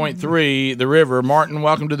 100.3 The River. Martin,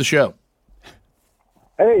 welcome to the show.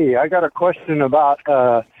 Hey, I got a question about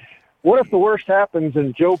what if the worst happens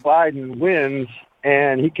and Joe Biden wins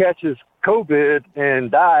and he catches COVID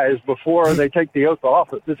and dies before they take the oath of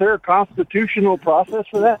office? Is there a constitutional process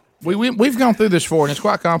for that? We've gone through this before, and it's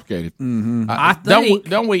quite complicated. Mm-hmm. I think,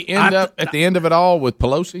 don't we end up at the end of it all with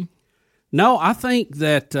Pelosi? No, I think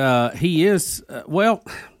that he is.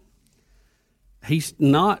 He's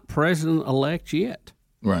not president-elect yet.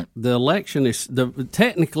 Right. The election is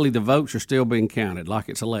technically the votes are still being counted like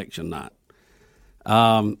it's election night.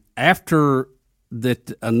 After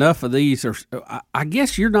that, enough of these are. I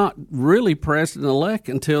guess you're not really president-elect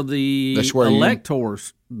until the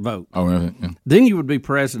electors vote. Oh, really? Yeah. Then you would be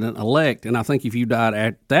president-elect, and I think if you died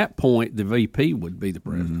at that point, the VP would be the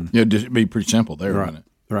president. Mm-hmm. Yeah, it'd be pretty simple there, right? Wouldn't it?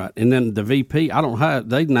 Right, and then the VP. I don't have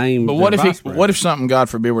they named. But what if something, God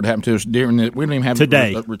forbid, were to happen to us during the? We don't even have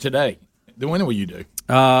today. Today, then when will you do?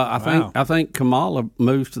 I think Kamala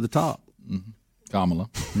moves to the top. Mm-hmm. Kamala.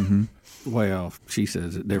 Mm-hmm. Well, she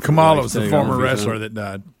says it different. Kamala was the former wrestler that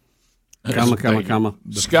died. Kamala.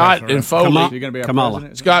 Scott and Foley. You're going to be our Kamala.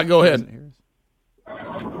 president? Scott, go ahead.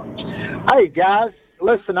 Hey, guys.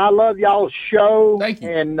 Listen, I love y'all's show. Thank you.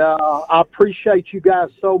 And I appreciate you guys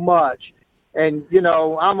so much. And, you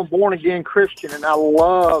know, I'm a born-again Christian, and I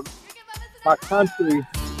love my country.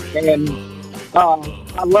 And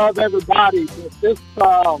I love everybody.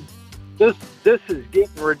 But this is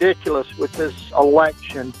getting ridiculous with this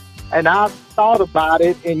election. And I've thought about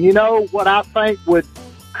it, and you know what I think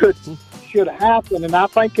should happen, and I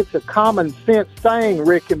think it's a common sense thing,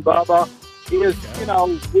 Rick and Bubba, is, you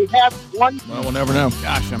know, we have one. Well, we'll never know.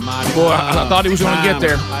 Gosh almighty. Boy, I thought he was going to get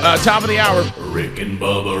there. Top of the hour. Rick and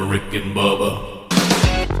Bubba, Rick and Bubba.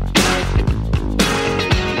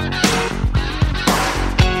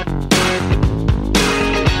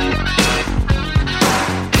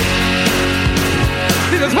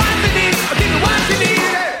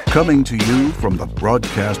 Coming to you from the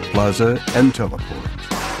Broadcast Plaza and Teleport,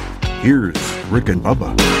 here's Rick and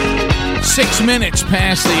Bubba. 6 minutes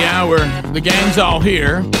past the hour. The gang's all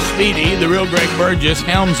here. Speedy, the real Greg Burgess,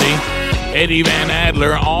 Helmsy, Eddie Van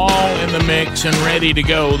Adler, all in the mix and ready to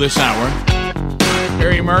go this hour.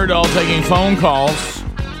 Harry Murdahl taking phone calls.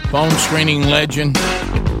 Phone screening legend.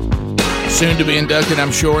 Soon to be inducted,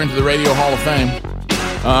 I'm sure, into the Radio Hall of Fame.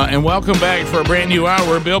 And welcome back for a brand new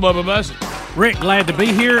hour, Bill Bubba Bussett. Rick, glad to be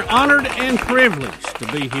here. Honored and privileged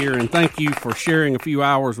to be here, and thank you for sharing a few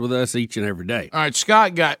hours with us each and every day. All right,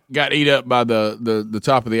 Scott got eat up by the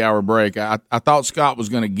top of the hour break. I thought Scott was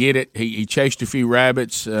going to get it. He chased a few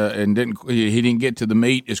rabbits and he didn't get to the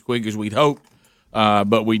meat as quick as we'd hoped,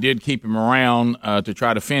 but we did keep him around to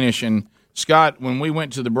try to finish. And Scott, when we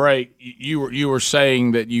went to the break, you were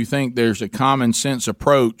saying that you think there's a common sense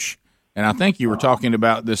approach, and I think you were talking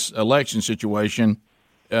about this election situation.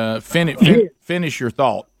 Finish your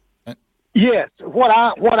thought. Yes, what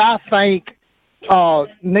I think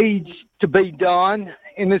needs to be done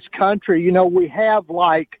in this country, we have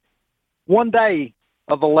like 1 day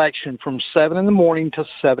of election from 7 in the morning to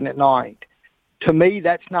 7 at night. To me,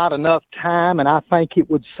 that's not enough time, and I think it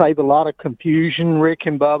would save a lot of confusion, Rick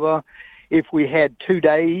and Bubba, if we had 2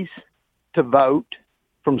 days to vote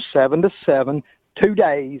from 7 to 7, 2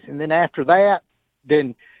 days, and then after that,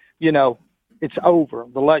 then, it's over.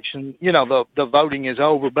 The election, the voting is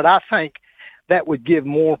over. But I think that would give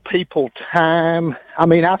more people time. I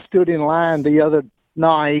mean, I stood in line the other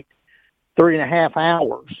night 3.5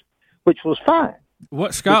 hours, which was fine.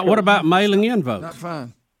 What about mailing in votes? Not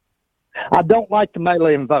fine. I don't like the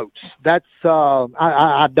mail-in votes. That's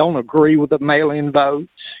I don't agree with the mail-in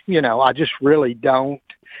votes. I just really don't.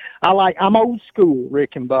 I'm old school,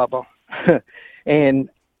 Rick and Bubba, and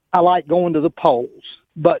I like going to the polls.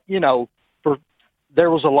 But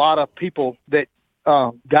there was a lot of people that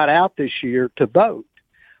got out this year to vote,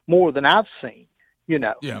 more than I've seen.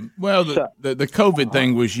 Yeah. Well, the COVID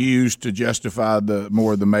thing was used to justify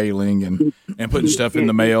more of the mailing and putting stuff in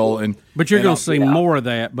the mail. But you're going to see more of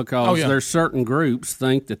that because there's certain groups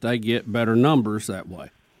think that they get better numbers that way.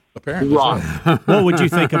 Apparently, right. What would you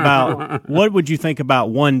think about? What would you think about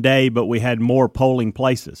 1 day, but we had more polling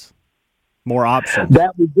places, more options?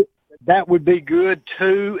 That would be good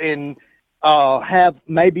too, and have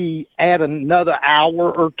maybe add another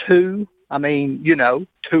hour or two. I mean,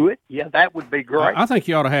 to it. Yeah, that would be great. I think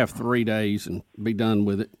you ought to have 3 days and be done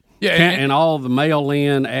with it. Yeah, and all the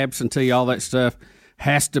mail-in, absentee, all that stuff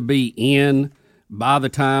has to be in by the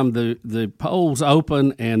time the polls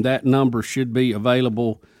open, and that number should be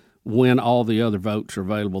available when all the other votes are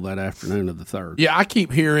available that afternoon of the 3rd. Yeah, I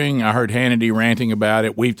heard Hannity ranting about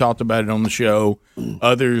it. We've talked about it on the show.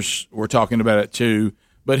 Others were talking about it too.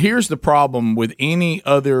 But here's the problem with any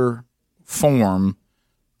other form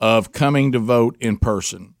of coming to vote in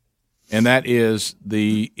person, and that is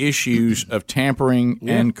the issues of tampering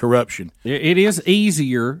and corruption. It is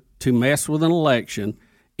easier to mess with an election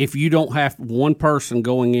if you don't have one person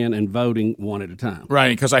going in and voting one at a time. Right,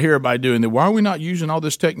 because I hear everybody doing that. Why are we not using all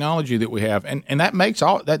this technology that we have? And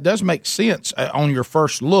that does make sense on your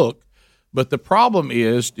first look. But the problem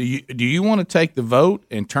is, do you want to take the vote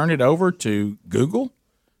and turn it over to Google?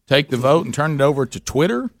 Take the vote and turn it over to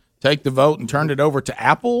Twitter? Take the vote and turn it over to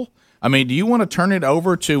Apple? I mean, do you want to turn it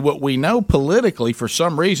over to what we know politically, for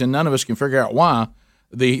some reason, none of us can figure out why,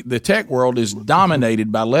 the tech world is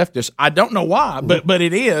dominated by leftists? I don't know why, but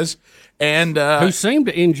it is. And who seem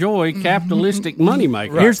to enjoy capitalistic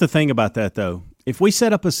moneymaking. Here's the thing about that, though. If we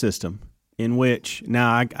set up a system in which,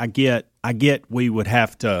 now I get we would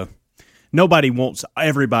have to, nobody wants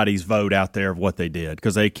everybody's vote out there of what they did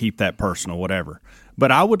because they keep that personal, whatever. But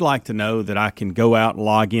I would like to know that I can go out and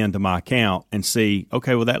log into my account and see,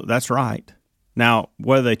 okay, well, that's right. Now,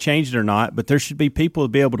 whether they changed it or not, but there should be people to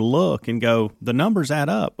be able to look and go, the numbers add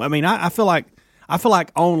up. I mean, I feel like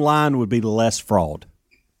online would be less fraud.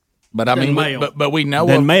 But I mean, but we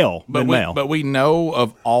know mail. But we know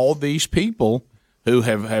of all these people who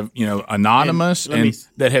have anonymous and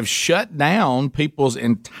that have shut down people's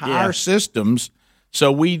entire systems. So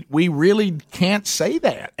we really can't say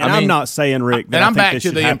that. And I'm not saying, Rick, that I'm back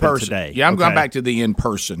to the in person today. Yeah, I'm going back to the in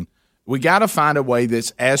person. We got to find a way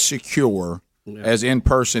that's as secure as in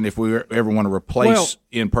person if we ever want to replace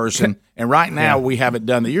in person. And right now we haven't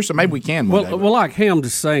done that. So maybe we can. Well, like Helms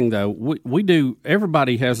is saying, though, we do.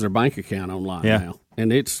 Everybody has their bank account online now,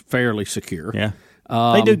 and it's fairly secure. Yeah,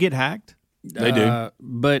 they do get hacked. They do,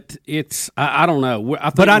 but it's I don't know.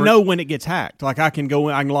 I know when it gets hacked. Like I can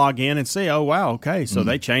log in and see. Oh wow, okay, so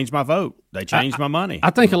they changed my vote. They changed my money. I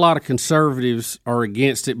think a lot of conservatives are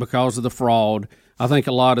against it because of the fraud. I think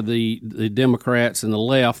a lot of the Democrats and the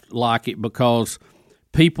left like it because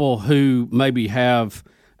people who maybe have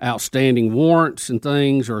outstanding warrants and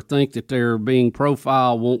things or think that they're being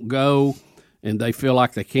profiled won't go. And they feel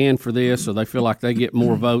like they can for this, or they feel like they get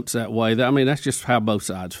more votes that way. I mean, that's just how both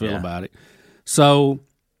sides feel about it. So,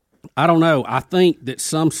 I don't know. I think that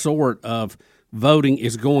some sort of voting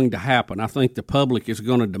is going to happen. I think the public is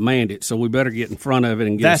going to demand it, so we better get in front of it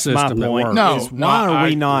and get a system that works. Why are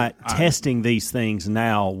we not testing these things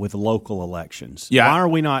now with local elections? Yeah. Why are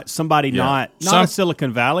we not not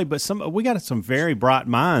Silicon Valley, but we got some very bright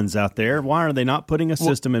minds out there. Why are they not putting a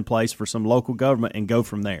system in place for some local government and go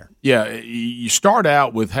from there? Yeah, you start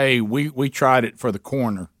out with, hey, we tried it for the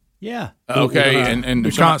coroner. Yeah. Okay, and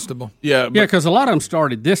the constable. Yeah, because a lot of them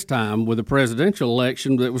started this time with a presidential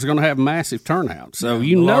election that was going to have massive turnout. So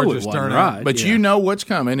it wasn't right. But you know what's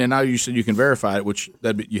coming, and now you said you can verify it, which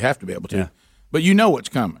you have to be able to. Yeah. But you know what's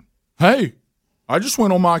coming. Hey, I just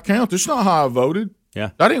went on my account. This is not how I voted.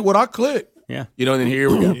 Yeah. That ain't what I clicked. Yeah. And then here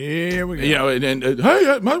we go. Here we go. And then, hey,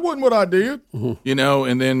 that wasn't what I did.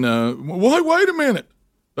 And then, wait a minute.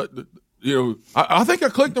 I think I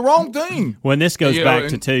clicked the wrong thing. When this goes back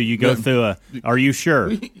to 2, you go through are you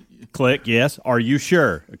sure? Click yes. Are you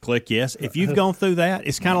sure? Click yes. If you've gone through that,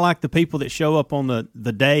 it's kind of like the people that show up on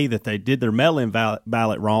the day that they did their mail-in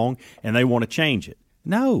ballot wrong and they want to change it.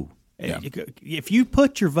 No. Yeah. If you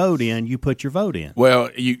put your vote in, you put your vote in. Well,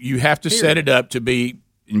 you have to set it up to be,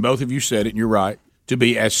 and both of you said it, and you're right, to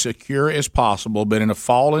be as secure as possible, but in a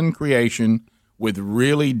fallen creation with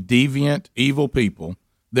really deviant, evil people,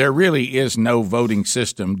 there really is no voting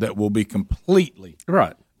system that will be completely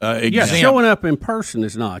right. Showing up in person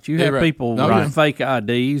is not. You have people with fake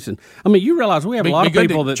IDs, and you realize we have a lot of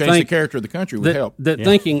people that change the character of the country would help.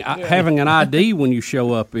 Thinking having an ID when you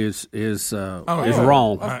show up is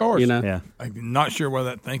wrong. Of course, Yeah. I'm not sure where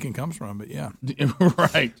that thinking comes from, but yeah,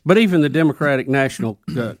 right. But even the Democratic National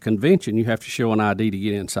Convention, you have to show an ID to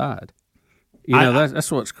get inside.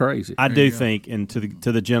 That's what's crazy. I do think, and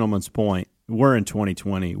to the gentleman's point, we're in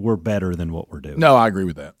 2020. We're better than what we're doing. No, I agree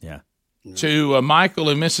with that. Yeah. To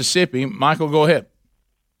Michael in Mississippi. Michael, go ahead.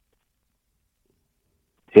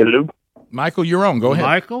 Hello? Michael, you're on. Go ahead.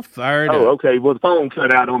 Michael, fired up. Oh, okay. Well, the phone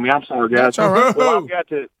cut out on me. I'm sorry, guys. That's all right. Well,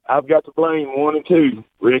 I've got to blame 1 and 2,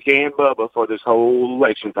 Rick and Bubba, for this whole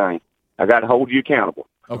election thing. I got to hold you accountable.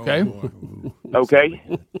 Okay.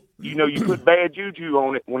 Okay? You put bad juju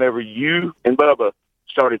on it whenever you and Bubba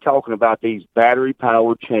started talking about these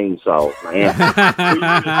battery-powered chainsaws, man.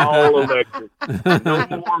 All electric. No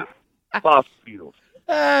more fossil fuels.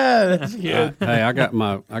 That's good. Hey, I got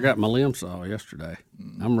my limb saw yesterday.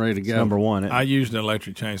 I'm ready to go. Number one. I used an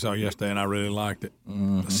electric chainsaw yesterday, and I really liked it.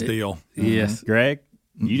 Steel. Yes, Greg.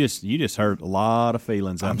 You just hurt a lot of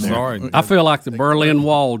feelings. I'm there. sorry. I feel like the Berlin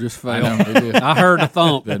Wall just fell. I heard a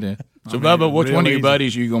thump. So, Bubba, which one of your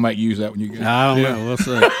buddies are you going to make use of that when you get? I don't know. We'll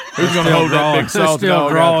see. Who's going to hold that big salt Still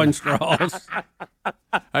dog drawing straws.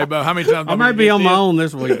 Hey, Bubba, how many times? I may be on my own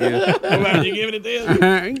this weekend. Why are you giving it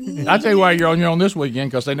this? I'll tell you why you're on your own this weekend,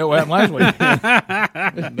 because they know what happened last week.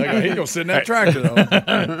 He's going to sit in that tractor, though.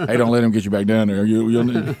 Hey, don't let him get you back down there. He'll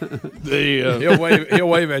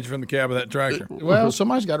wave at you from the cab of that tractor. Well,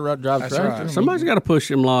 somebody's got to drive the tractor. Right. Somebody's got to push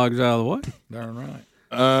them logs out of the way. Darn right.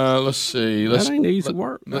 Let's see. That ain't easy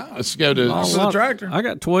work. Let's go to the tractor. I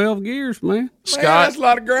got 12 gears, man. Scott, that's a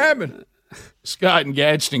lot of grabbing. Scott in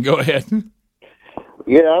Gadsden, go ahead.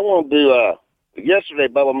 Yeah, I want to do. Yesterday,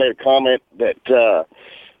 Bubba made a comment that the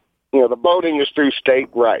voting is through state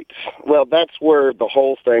rights. Well, that's where the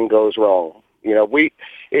whole thing goes wrong.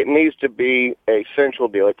 It needs to be a central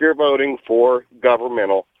deal. If you're voting for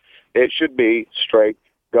governmental, it should be straight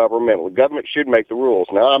governmental. The government should make the rules.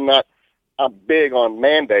 Now, I'm big on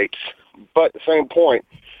mandates, but at the same point,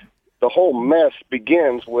 the whole mess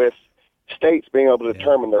begins with states being able to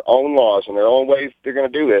determine their own laws and their own ways they're going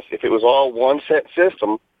to do this. If it was all one set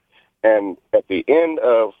system, and at the end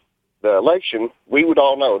of the election, we would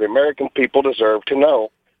all know the American people deserve to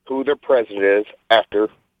know who their president is after,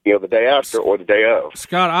 the day after or the day of.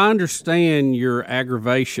 Scott, I understand your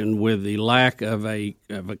aggravation with the lack of a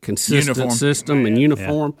consistent system and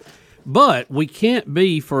uniform. Yeah. But we can't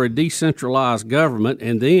be for a decentralized government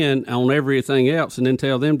and then on everything else and then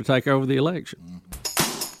tell them to take over the election.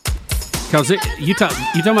 Because you're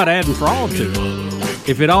talking about adding fraud to it.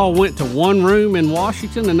 If it all went to one room in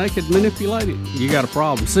Washington and they could manipulate it, you got a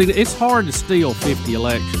problem. See, it's hard to steal 50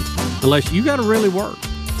 elections unless you got to really work.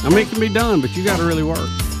 It can be done, but you got to really work.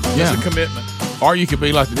 Yeah. It's a commitment. Or you could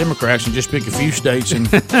be like the Democrats and just pick a few states and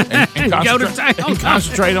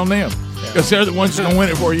concentrate on them. Because they're the ones that's going to win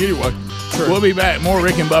it for you anyway. Sure. We'll be back. More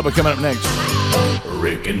Rick and Bubba coming up next.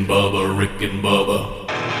 Rick and Bubba, Rick and Bubba.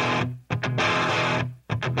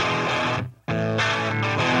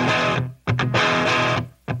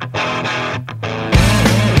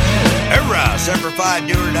 Semper Fi,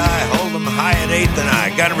 do or die, hold them high at 8th and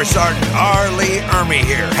I. Gunnery Sergeant R. Lee Ermey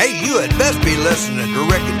here. Hey, you had best be listening to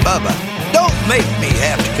Rick and Bubba. Don't make me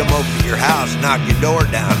have to come over to your house, knock your door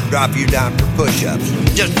down, and drop you down for push-ups.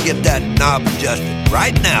 Just get that knob adjusted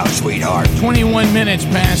right now, sweetheart. 21 minutes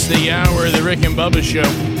past the hour of the Rick and Bubba Show.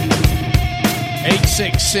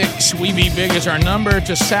 866 We Be Big is our number.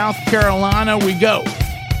 To South Carolina we go.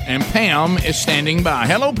 And Pam is standing by.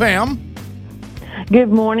 Hello, Pam. Good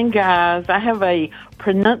morning, guys. I have a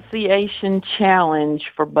pronunciation challenge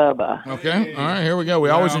for Bubba. Okay. All right, here we go. We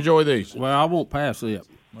always enjoy these. Well, I won't pass it.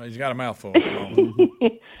 Well, he's got a mouthful.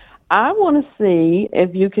 I want to see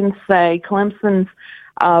if you can say Clemson's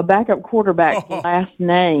backup quarterback's last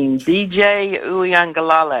name, DJ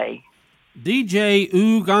Uiagalelei. DJ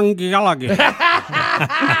Uiagalelei.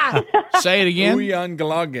 Say it again.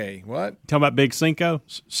 Uiagalelei. What? Talking about Big Cinco?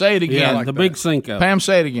 Say it again. Yeah, the Big Cinco. Pam,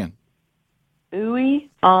 say it again.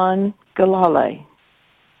 Uiagalelei.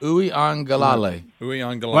 Uiagalelei. Uiagalelei. Wait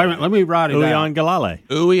a minute, let me write it down. Uiagalelei.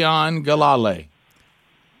 Uiagalelei.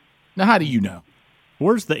 Now, how do you know?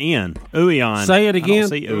 Where's the N? Uian. Say it again. I don't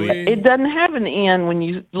see Uian. It doesn't have an N when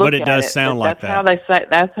you look at it. But it does sound like that.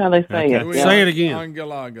 That's how they say it. Yeah. Say it again.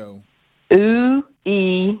 Uiagalelei.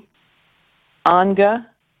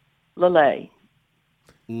 Uiagalelei.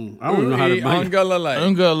 I don't know how to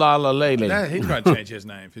Uiagalelei. He's going to change his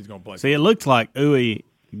name if he's going to play. See, it looks like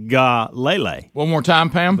Uiagalelei. One more time,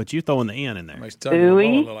 Pam. But you throwing the N in there. Makes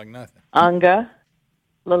look like nothing.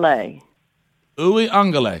 Uiagalelei.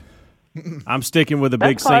 Uiagalelei. I'm sticking with the That's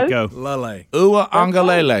Big close. Cinco. Lele.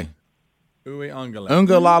 Uiagalelei. Uiagalelei.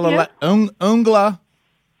 Ungalala. Ungla.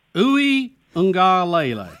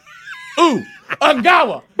 Uiagalelei. Ooh.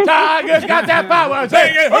 Ungawa. Tigers got that power.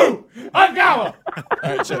 Sing it. Ooh. Ungawa. All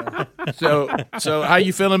right, so how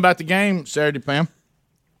you feeling about the game Saturday, Pam?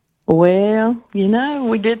 Well,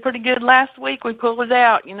 we did pretty good last week. We pulled it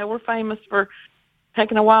out. We're famous for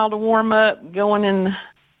taking a while to warm up, going in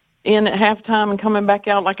at halftime and coming back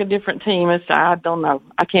out like a different team. I don't know.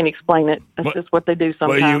 I can't explain it. That's just what they do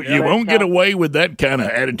sometimes. Well, you won't get away with that kind of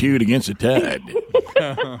attitude against the Tide.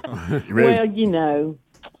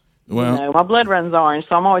 Well, my blood runs orange,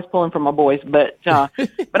 so I'm always pulling for my boys. But I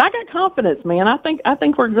got confidence, man. I think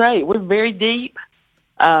we're great. We're very deep.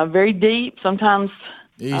 Sometimes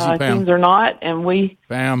teams are not, and we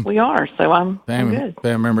are. So I'm good.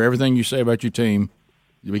 Pam, remember everything you say about your team.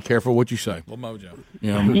 You be careful what you say. Little mojo.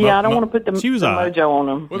 Yeah, I don't want to put the mojo on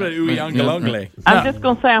them. What about Uiagalelei? I'm just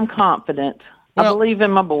going to say I'm confident. I believe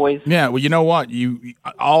in my boys. Yeah, well, you know what? You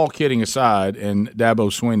all kidding aside, and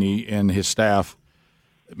Dabo Swinney and his staff,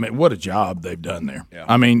 man, what a job they've done there. Yeah.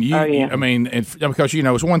 I mean, because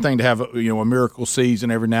it's one thing to have a miracle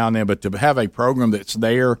season every now and then, but to have a program that's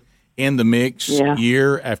there in the mix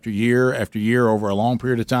year after year after year over a long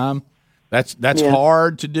period of time. That's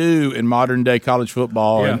hard to do in modern day college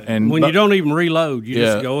football, and when you don't even reload, you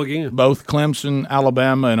just go again. Both Clemson,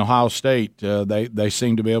 Alabama, and Ohio State, they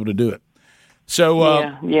seem to be able to do it. So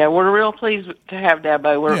we're real pleased to have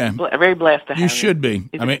Dabo. We're very blessed to have him. You should be.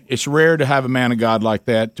 I mean, it's rare to have a man of God like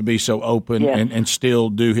that to be so open and still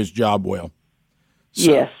do his job well. So,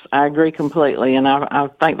 yes, I agree completely, and I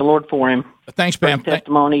thank the Lord for him. Thanks, Pam.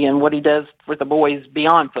 Testimony and what he does with the boys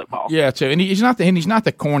beyond football. Yeah, too. And he's not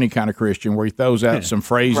the corny kind of Christian where he throws out some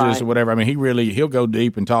phrases or whatever. I mean, he'll go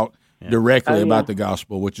deep and talk directly about the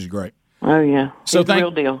gospel, which is great. Oh yeah, so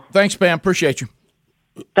real deal. Thanks, Pam. Appreciate you.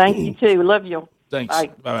 Thank you too. Love you. Thanks.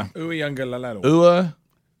 Bye. Bye. Uiagalelei.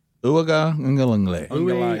 Uiagalelei.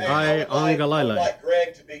 Uiagalelei. Like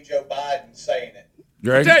Greg to be Joe Biden saying it.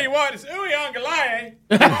 Greg? I tell you what, it's Uiagalelei.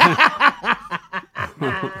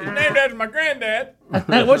 He's named after my granddad.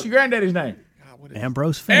 What's your granddaddy's name?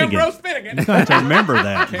 Ambrose Finnegan. Ambrose Finnegan. You got to remember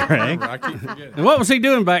that, Greg. I keep forgetting. And what was he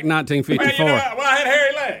doing back in 1954? Well, I had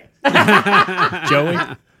hairy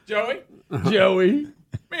legs. Joey.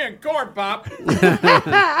 Me and Corn Pop.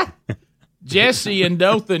 Jesse and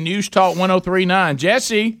Dothan, News Talk 103.9.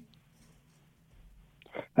 Jesse.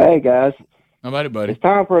 Hey, guys. How about it, buddy? It's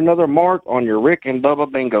time for another mark on your Rick and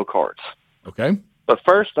Bubba bingo cards. Okay. But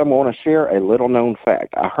first, I want to share a little-known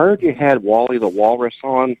fact. I heard you had Wally the Walrus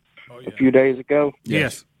on a few days ago.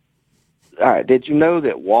 Yes. All right. Did you know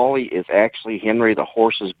that Wally is actually Henry the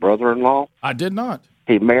Horse's brother-in-law? I did not.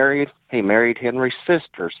 He married Henry's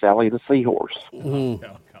sister, Sally the Seahorse. Mm-hmm.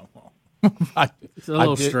 It's a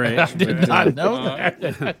little stretch. I did not know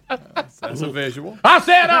that. That's a visual. I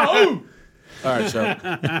said, ooh! All right, so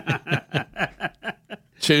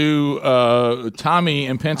to Tommy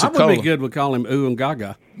in Pensacola. I would be good with calling him Ooh and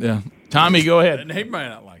Gaga. Yeah. Tommy, go ahead. And he may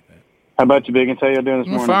not like that. How about you, Big and Tail? Doing this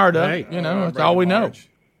morning? Fired up. Hey, that's all we know.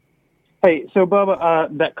 Hey, so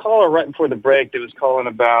Bubba, that caller right before the break that was calling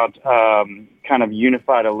about kind of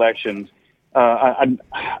unified elections,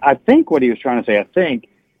 I think what he was trying to say,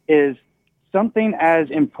 is something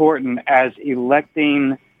as important as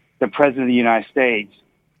electing the President of the United States.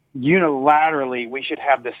 Unilaterally, we should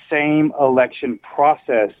have the same election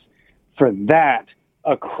process for that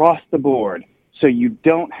across the board. So you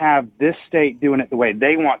don't have this state doing it the way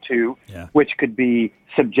they want to, which could be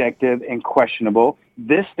subjective and questionable.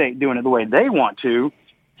 This state doing it the way they want to.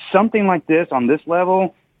 Something like this on this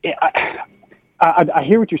level, I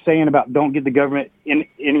hear what you're saying about don't get the government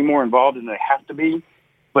any more involved than they have to be.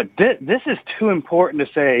 But this is too important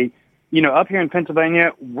to say, up here in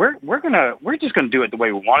Pennsylvania, we're just gonna do it the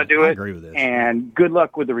way we want to do it. I agree with this. And good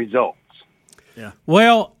luck with the results. Yeah.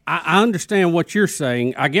 Well, I understand what you're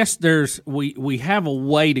saying. I guess we have a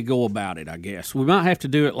way to go about it, I guess. We might have to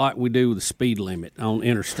do it like we do with the speed limit on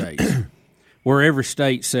interstates, where every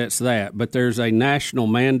state sets that. But there's a national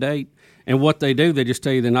mandate. And what they do, they just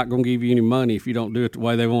tell you they're not going to give you any money if you don't do it the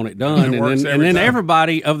way they want it done. And then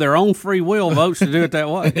everybody of their own free will votes to do it that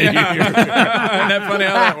way. Isn't that funny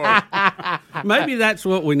how that works? Maybe that's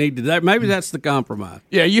what we need to do. Maybe that's the compromise.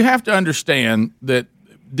 Yeah, you have to understand that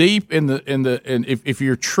deep if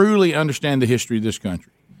you truly understand the history of this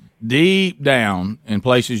country, deep down in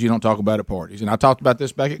places you don't talk about at parties, and I talked about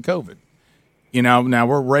this back at COVID. Now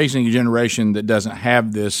we're raising a generation that doesn't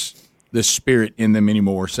have this spirit in them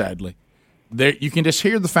anymore, sadly. You can just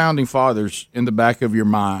hear the founding fathers in the back of your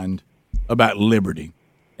mind about liberty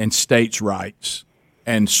and states' rights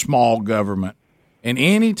and small government. And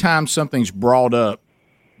any time something's brought up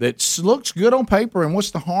that looks good on paper and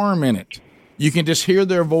what's the harm in it, you can just hear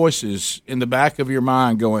their voices in the back of your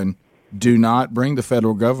mind going, do not bring the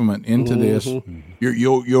federal government into this.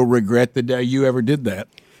 You'll regret the day you ever did that.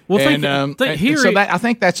 Well, I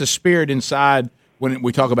think that's a spirit inside when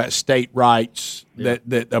we talk about state rights,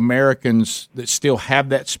 that Americans that still have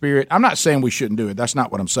that spirit. I'm not saying we shouldn't do it. That's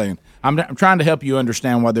not what I'm saying. I'm trying to help you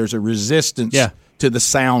understand why there's a resistance to the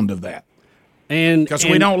sound of that. Because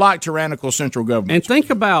we don't like tyrannical central government. And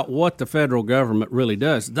think about what the federal government really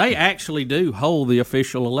does. They actually do hold the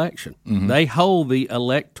official election. Mm-hmm. They hold the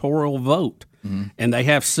electoral vote. Mm-hmm. And they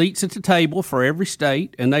have seats at the table for every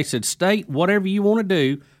state. And they said, state, whatever you want to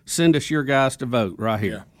do, send us your guys to vote right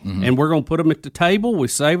here. Mm-hmm. And we're going to put them at the table. We're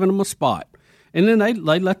saving them a spot. And then they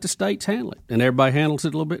let the states handle it. And everybody handles it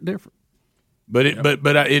a little bit different. But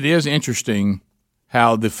it is interesting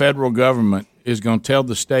how the federal government is going to tell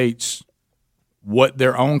the states what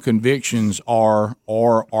their own convictions are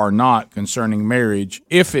or are not concerning marriage,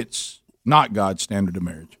 if it's not God's standard of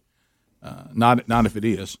marriage, not if it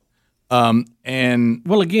is. And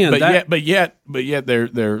well, again, but yet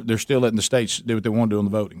they're still letting the states do what they want to do on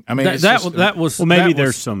the voting. I mean, that was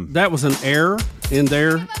an error in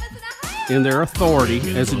their authority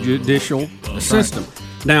as a judicial system.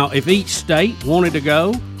 Now, if each state wanted to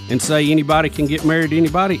go and say anybody can get married to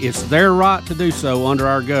anybody, it's their right to do so under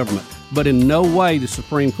our government. But in no way the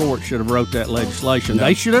Supreme Court should have wrote that legislation. No.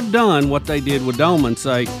 They should have done what they did with Doma and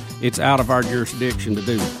say it's out of our jurisdiction to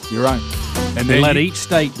do it. You're right. And then let each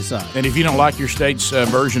state decide. And if you don't like your state's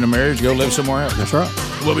version of marriage, go live somewhere else. That's right.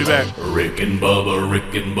 We'll be back. Rick and Bubba,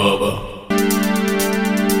 Rick and Bubba.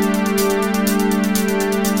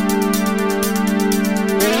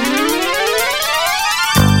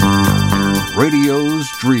 Radio's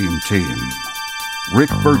Dream Team. Rick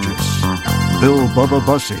Burgess, Bill Bubba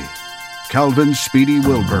Bussey, Calvin Speedy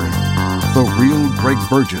Wilburn, The Real Greg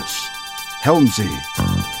Burgess, Helmsy,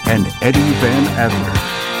 and Eddie Van Adler.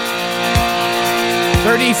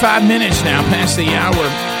 35 minutes now past the hour.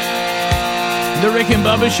 The Rick and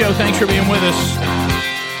Bubba Show. Thanks for being with us.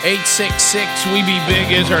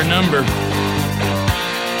 866-WE-BE-BIG is our number.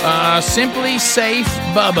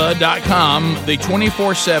 SimplySafeBubba.com, the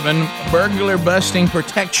 24/7 burglar busting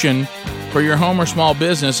protection for your home or small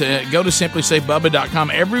business. Go to SimplySafeBubba.com.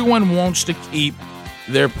 Everyone wants to keep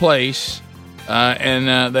their place,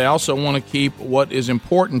 and they also want to keep what is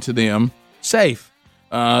important to them safe.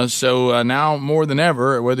 So now more than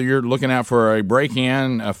ever, whether you're looking out for a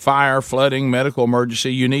break-in, a fire, flooding, medical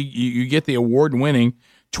emergency, you get the award-winning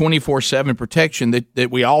 24/7 protection that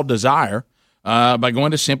we all desire by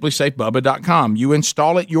going to SimplySafeBubba.com. You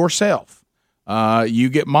install it yourself. You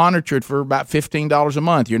get monitored for about $15 a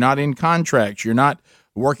month. You're not in contracts. You're not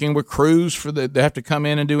working with crews they have to come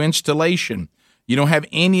in and do installation. You don't have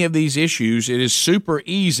any of these issues. It is super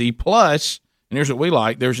easy. Plus, and here's what we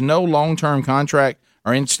like, there's no long-term contract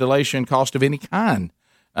or installation cost of any kind.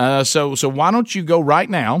 So why don't you go right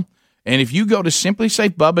now, and if you go to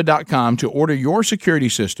SimplySafeBubba.com to order your security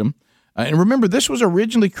system, and remember, this was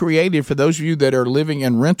originally created for those of you that are living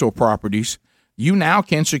in rental properties. You now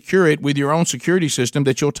can secure it with your own security system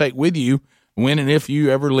that you'll take with you when and if you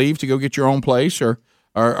ever leave to go get your own place or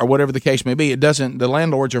whatever the case may be. The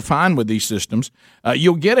landlords are fine with these systems.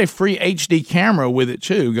 You'll get a free HD camera with it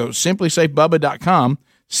too. Go to SimplySafeBubba.com,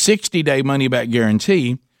 60-day money-back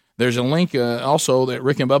guarantee. There's a link also at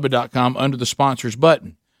rickandbubba.com under the sponsors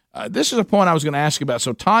button. This is a point I was going to ask you about.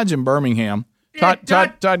 So Todd's in Birmingham.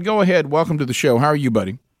 Todd, go ahead. Welcome to the show. How are you,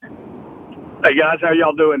 buddy? Hey, guys. How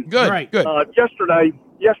y'all doing? Good. Right. Good. Yesterday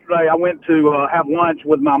I went to have lunch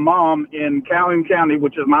with my mom in Calhoun County,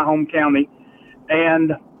 which is my home county,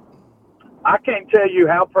 and I can't tell you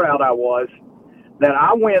how proud I was that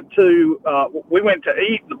we went to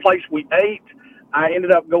eat. The place we ate I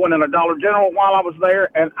ended up going in a Dollar General while I was there,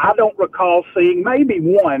 and I don't recall seeing maybe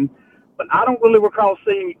one, but I don't really recall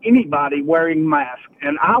seeing anybody wearing masks,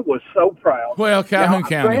 and I was so proud. Well, Calhoun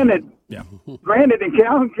County. Granted, in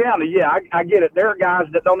Calhoun County, I get it. There are guys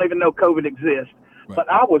that don't even know COVID exists, but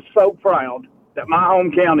I was so proud that my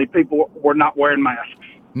home county people were not wearing masks.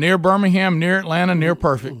 Near Birmingham, near Atlanta, near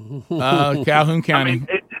perfect. Calhoun County,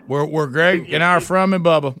 where Greg and I are from, and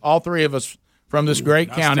Bubba, all three of us from this great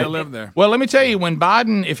county. I still live there. Well, let me tell you, when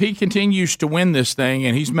Biden, if he continues to win this thing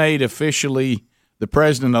and he's made officially the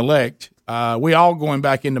president-elect, we all going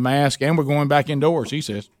back into mask and we're going back indoors, he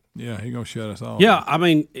says. Yeah, he's going to shut us off. Yeah, I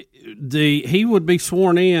mean, he would be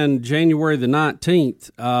sworn in January the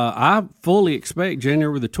 19th. I fully expect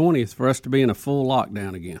January the 20th for us to be in a full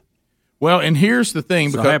lockdown again. Well, and here's the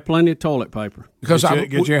thing. Because I have plenty of toilet paper. Because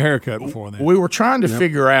get your hair cut before then. We were trying to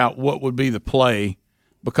figure out what would be the play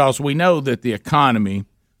because we know that the economy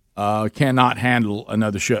cannot handle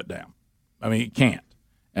another shutdown. I mean, it can't.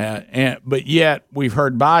 But yet we've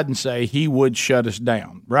heard Biden say he would shut us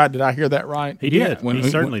down. Right? Did I hear that right? He did. When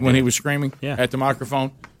he was screaming at the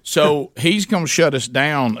microphone. So he's going to shut us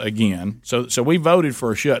down again. So we voted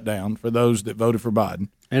for a shutdown for those that voted for Biden.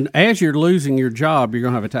 And as you're losing your job, you're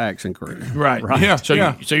going to have a tax increase. Right. Yeah. So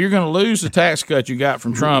you're going to lose the tax cut you got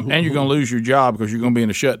from Trump, and you're going to lose your job because you're going to be in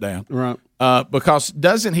a shutdown. Right. Because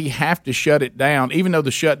doesn't he have to shut it down, even though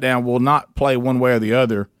the shutdown will not play one way or the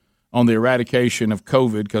other on the eradication of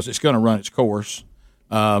COVID because it's going to run its course,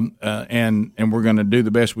 and we're going to do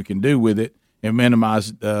the best we can do with it and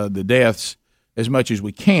minimize the deaths as much as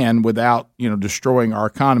we can without destroying our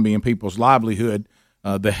economy and people's livelihood.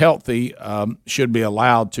 The healthy should be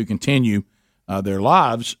allowed to continue their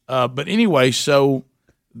lives. But anyway, so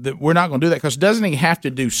we're not going to do that because doesn't he have to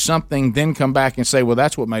do something, then come back and say, well,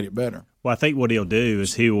 that's what made it better? Well, I think what he'll do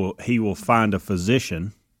is he will find a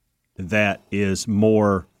physician that is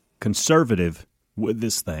more conservative with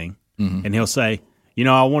this thing, and he'll say,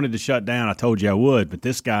 I wanted to shut down. I told you I would, but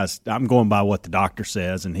this I'm going by what the doctor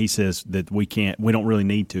says, and he says that we don't really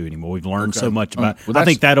need to anymore. We've learned so much about. I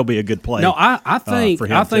think that'll be a good play. No, I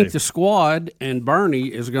think the squad and Bernie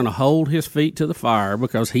is going to hold his feet to the fire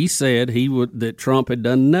because he said that Trump had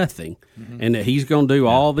done nothing, and that he's going to do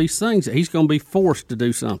all these things. That he's going to be forced to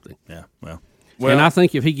do something. Yeah, well, and I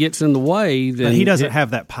think if he gets in the way, then he doesn't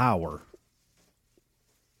have that power.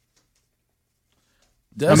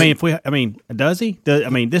 Does he?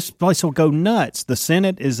 This place will go nuts. The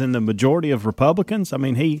Senate is in the majority of Republicans. I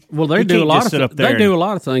mean, they do a lot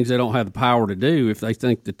of things they don't have the power to do if they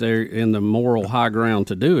think that they're in the moral high ground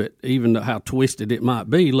to do it, even how twisted it might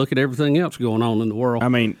be. Look at everything else going on in the world. I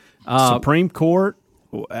mean, Supreme Court.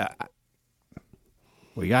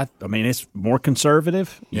 It's more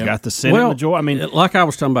conservative. You got the Senate majority. Like I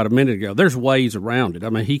was talking about a minute ago, there's ways around it. I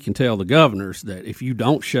mean, he can tell the governors that if you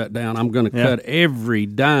don't shut down, I'm going to cut every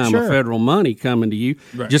dime of federal money coming to you.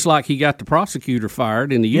 Right. Just like he got the prosecutor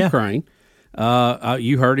fired in the Ukraine.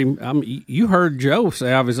 You heard him. You heard Joe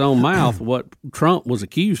say out of his own mouth what Trump was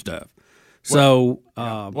accused of. So,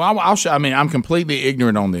 I'm completely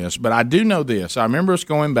ignorant on this, but I do know this. I remember us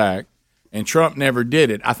going back. And Trump never did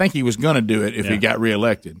it. I think he was going to do it if he got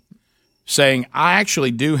reelected, saying, I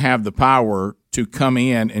actually do have the power to come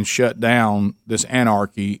in and shut down this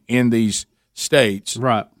anarchy in these states.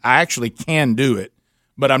 Right. I actually can do it,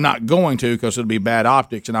 but I'm not going to because it'll be bad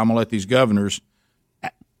optics, and I'm going to let these governors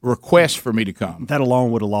request for me to come. That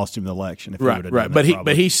alone would have lost him the election. If he would have done that,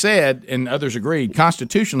 but he said, and others agreed,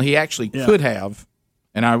 constitutionally he actually could have.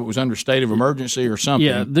 And it was under state of emergency or something.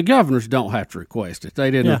 Yeah, the governors don't have to request it.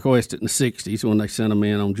 They didn't request it in the 60s when they sent them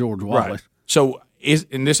in on George Wallace. Right. So,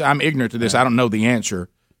 I'm ignorant to this. I don't know the answer.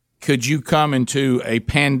 Could you come into a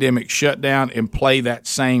pandemic shutdown and play that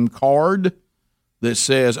same card that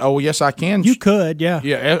says, oh, yes, I can? You could, yeah.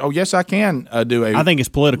 Yeah. Oh, yes, I can do a. I think it's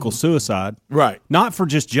political suicide. Right. Not for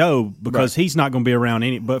just Joe, because he's not going to be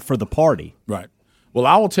around but for the party. Right. Well,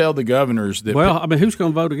 I will tell the governors that. Well, who's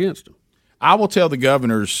going to vote against him? I will tell the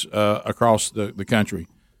governors across the country,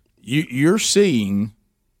 you're seeing,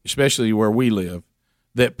 especially where we live,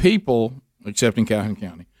 that people, except in Calhoun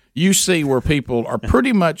County, you see where people are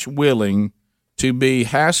pretty much willing to be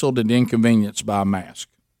hassled and inconvenienced by a mask.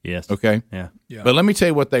 Yes. Okay? Yeah. But let me tell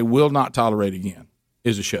you what they will not tolerate again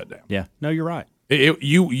is a shutdown. Yeah. No, you're right.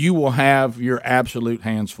 You will have your absolute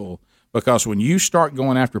hands full because when you start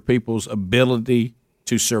going after people's ability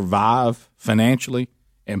to survive financially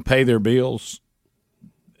and pay their bills.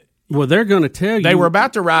 Well, they're going to tell you. They were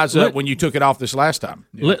about to rise up when you took it off this last time.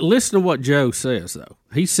 Listen to what Joe says, though.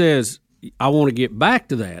 He says, I want to get back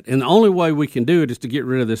to that. And the only way we can do it is to get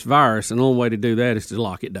rid of this virus. And the only way to do that is to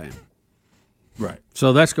lock it down. Right.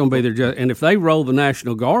 So that's going to be their and if they roll the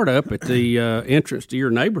National Guard up at the entrance to your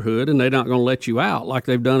neighborhood and they're not going to let you out like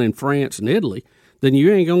they've done in France and Italy, then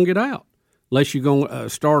you ain't going to get out unless you're going to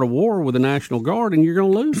start a war with the National Guard, and you're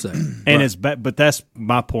going to lose that. And but that's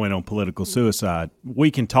my point on political suicide.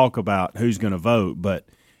 We can talk about who's going to vote, but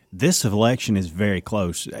this election is very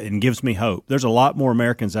close and gives me hope. There's a lot more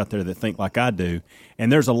Americans out there that think like I do,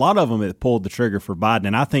 and there's a lot of them that pulled the trigger for Biden.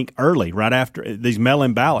 And I think early, right after these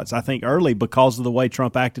mail-in ballots, I think early because of the way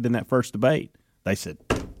Trump acted in that first debate, they said,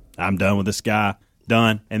 I'm done with this guy,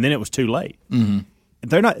 done. And then it was too late. Mm-hmm.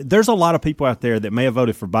 There's a lot of people out there that may have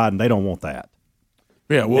voted for Biden. They don't want that.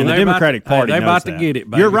 Yeah, well, and the Democratic Party they're knows about to that. get it,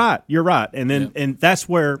 baby. You're right. And then and that's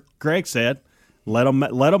where Greg said, let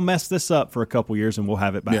them mess this up for a couple years, and we'll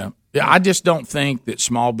have it back. Yeah. I just don't think that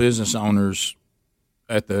small business owners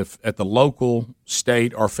at the local,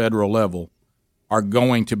 state, or federal level are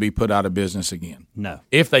going to be put out of business again. No.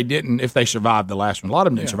 If they survived the last one. A lot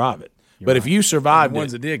of them didn't survive it. But if you survived the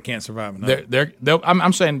ones it, that did can't survive it.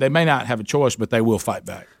 I'm saying they may not have a choice, but they will fight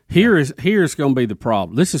back. Here's going to be the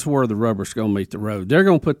problem. This is where the rubber's going to meet the road. They're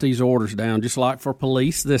going to put these orders down, just like for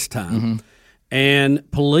police this time. Mm-hmm.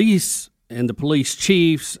 And police and the police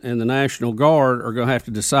chiefs and the National Guard are going to have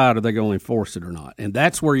to decide are they going to enforce it or not. And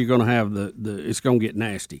that's where you're going to have it's going to get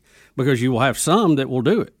nasty, because you will have some that will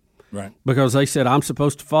do it. Right. Because they said, I'm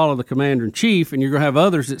supposed to follow the commander-in-chief, and you're going to have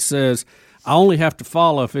others that says, I only have to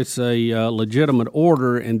follow if it's a legitimate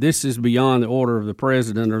order, and this is beyond the order of the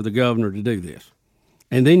president or the governor to do this.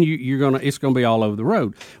 And then it's going to be all over the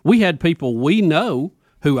road. We had people we know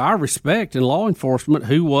who I respect in law enforcement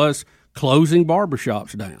who was closing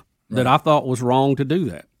barbershops down that I thought was wrong to do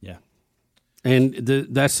that. Yeah. And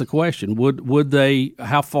that's the question. Would they?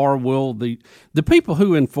 How far will the people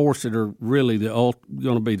who enforce it are really going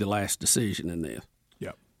to be the last decision in this?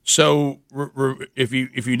 Yeah. So if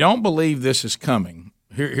you don't believe this is coming,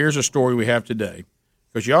 here's a story we have today,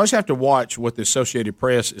 because you always have to watch what the Associated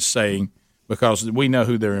Press is saying, because we know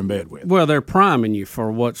who they're in bed with. Well, they're priming you for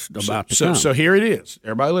what's about to come. So here it is.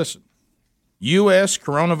 Everybody listen. U.S.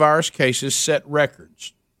 coronavirus cases set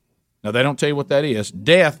records. Now, they don't tell you what that is.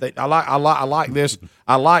 Death. I like this.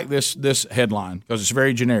 I like this headline because it's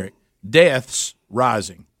very generic. Deaths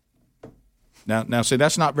rising. Now, see,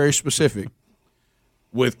 that's not very specific.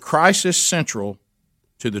 With crisis central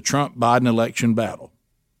to the Trump-Biden election battle.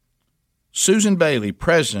 Susan Bailey,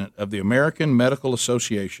 president of the American Medical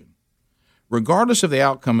Association. Regardless of the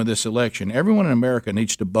outcome of this election, everyone in America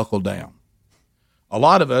needs to buckle down. A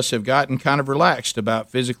lot of us have gotten kind of relaxed about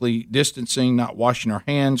physically distancing, not washing our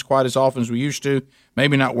hands quite as often as we used to,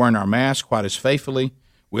 maybe not wearing our masks quite as faithfully.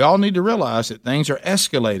 We all need to realize that things are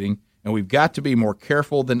escalating, and we've got to be more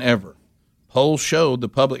careful than ever. Polls showed the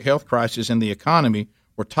public health crisis and the economy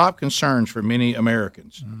were top concerns for many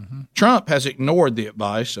Americans. Mm-hmm. Trump has ignored the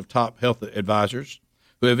advice of top health advisors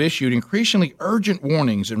who have issued increasingly urgent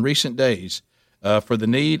warnings in recent days for the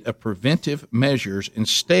need of preventive measures,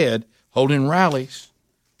 instead holding rallies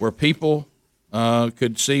where people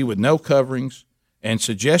could see with no coverings and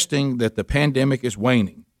suggesting that the pandemic is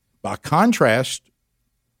waning. By contrast,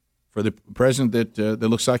 for the president that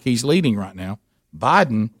looks like he's leading right now,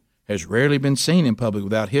 Biden has rarely been seen in public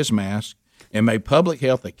without his mask and made public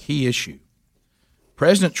health a key issue.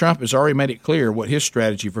 President Trump has already made it clear what his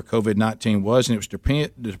strategy for COVID-19 was, and it was to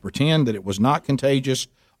pretend that it was not contagious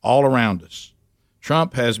all around us.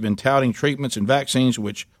 Trump has been touting treatments and vaccines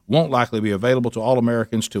which won't likely be available to all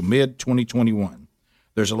Americans till mid-2021.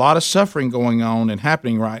 There's a lot of suffering going on and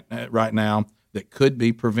happening right now that could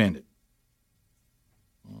be prevented.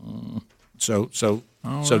 So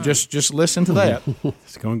just listen to that.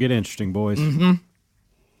 It's going to get interesting, boys. Mm-hmm.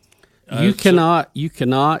 You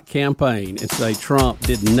cannot campaign and say Trump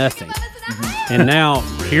did nothing. Mm-hmm. And now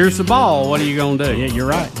here's the ball. What are you going to do? Yeah, you're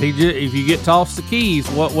right. If you get tossed the keys,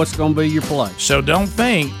 what's going to be your play? So don't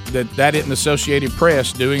think that isn't the Associated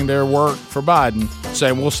Press doing their work for Biden,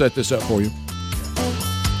 saying we'll set this up for you.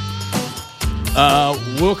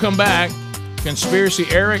 We'll come back. Conspiracy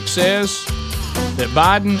Eric says that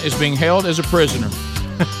Biden is being held as a prisoner.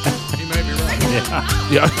 He may be right.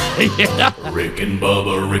 Yeah. Rick and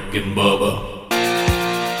Bubba.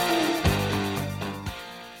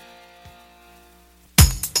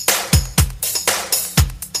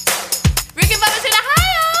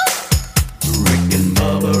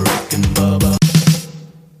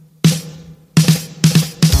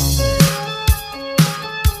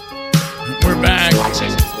 We're back.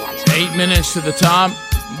 8 minutes to the top.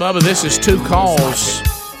 Bubba, this is 2 calls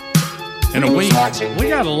in a week. We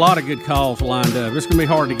got a lot of good calls lined up. It's going to be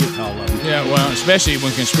hard to get to all of them. Yeah, well, especially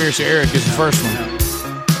when Conspiracy Eric is the first one.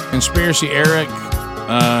 Conspiracy Eric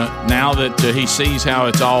now that he sees how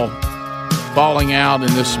it's all falling out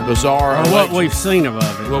in this bizarre election. What we've seen of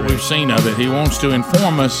it. What we've seen of it. He wants to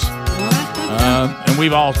inform us, and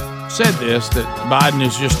we've all said this, that Biden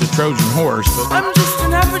is just a Trojan horse. But I'm just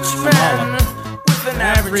an average man with an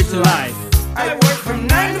average life. I work from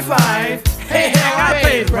 9 to 5. Hey, hell, I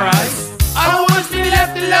pay the price. I don't want to be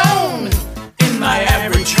left alone in my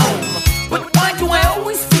average home. But why do I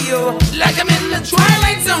always feel like I'm in the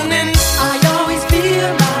twilight zone? And I always feel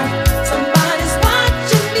like somebody's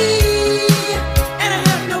watching me, and I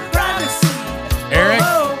have no privacy.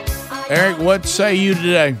 Eric, what say you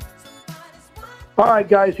today? All right,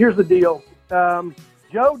 guys, here's the deal. Joe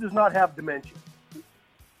does not have dementia.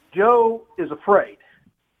 Joe is afraid.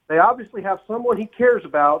 They obviously have someone he cares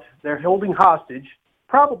about they're holding hostage,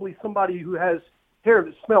 probably somebody who has hair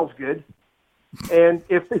that smells good. And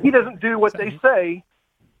if he doesn't do what they say,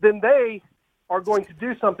 then they are going to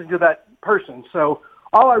do something to that person. So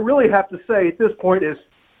all I really have to say at this point is,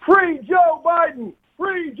 free Joe Biden!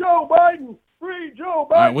 Free Joe Biden! Free Joe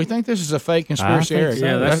Biden! We think this is a fake conspiracy, Eric. So.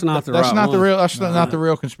 Yeah, that's not the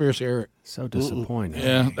real conspiracy, Eric. So disappointing.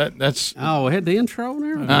 Yeah, that's. Oh, we had the intro and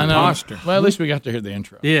everything. I know. Well, at least we got to hear the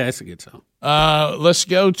intro. Yeah, it's a good song. Let's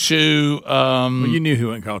go to. Well, you knew he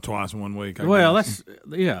wouldn't call twice in 1 week. That's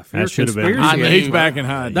That should have been. I knew he's back in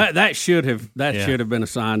hiding. That should have been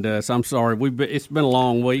assigned to us. I'm sorry. It's been a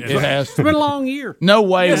long week. It has. It's been a long year. No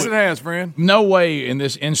way. Yes, it has, friend. No way in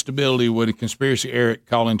this instability would a conspiracy Eric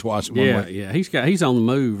call in twice in 1 week. Yeah. He's on the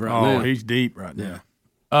move right now. Oh, he's deep right now.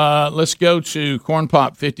 Let's go to Corn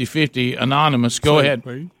Pop 5050 Anonymous. Go ahead.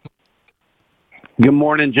 Good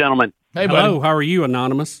morning, gentlemen. Hey, hello. buddy. How are you,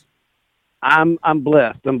 Anonymous? I'm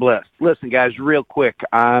blessed. Listen, guys, real quick.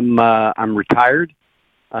 I'm retired.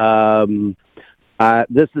 This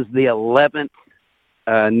is the 11th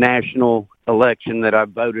national election that I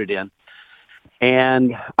voted in,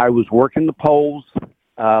 and I was working the polls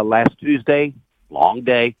last Tuesday. Long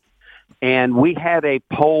day, and we had a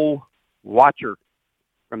poll watcher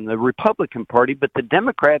from the Republican Party, but the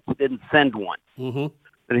Democrats didn't send one. Mm-hmm.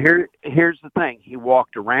 But here's the thing. He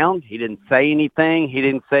walked around. He didn't say anything. He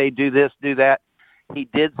didn't say, do this, do that. He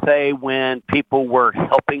did say when people were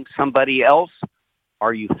helping somebody else,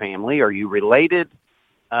 are you family? Are you related?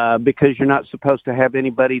 Because you're not supposed to have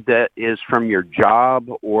anybody that is from your job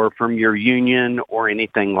or from your union or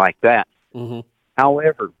anything like that. Mm-hmm.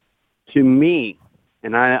 However, to me,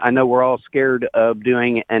 and I know we're all scared of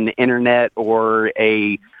doing an internet or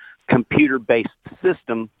a computer-based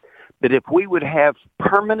system, but if we would have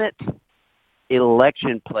permanent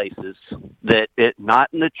election places, not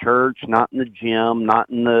in the church, not in the gym, not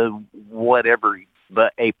in the whatever,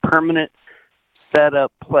 but a permanent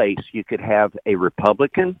set-up place, you could have a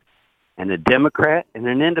Republican and a Democrat and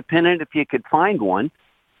an independent, if you could find one,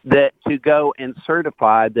 that to go and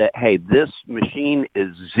certify that, hey, this machine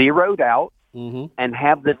is zeroed out, mm-hmm. and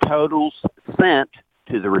have the totals sent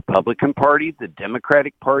to the Republican Party, the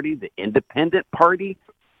Democratic Party, the Independent Party,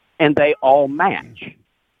 and they all match.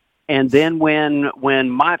 And then when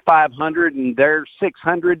my 500 and their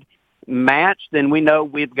 600 match, then we know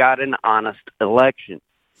we've got an honest election.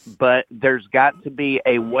 But there's got to be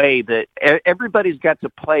a way that everybody's got to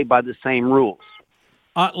play by the same rules.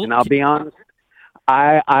 And I'll be honest,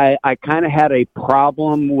 I kind of had a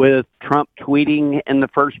problem with Trump tweeting in the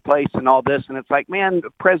first place and all this, and it's like, man,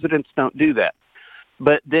 presidents don't do that.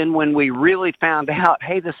 But then when we really found out,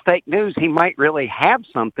 hey, this fake news, he might really have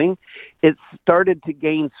something, it started to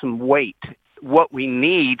gain some weight. What we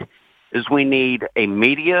need is we need a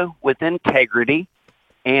media with integrity,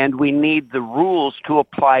 and we need the rules to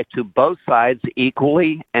apply to both sides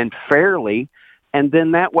equally and fairly. And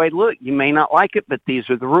then that way, look, you may not like it, but these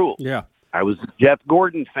are the rules. Yeah. I was a Jeff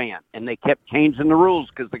Gordon fan, and they kept changing the rules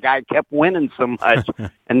because the guy kept winning so much,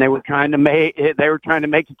 and they were trying to make it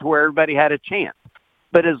to where everybody had a chance.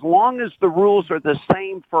 But as long as the rules are the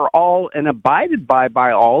same for all and abided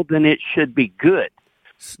by all, then it should be good.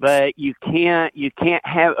 But you can't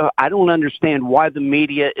have. I don't understand why the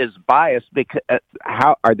media is biased. Because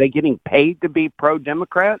how are they getting paid to be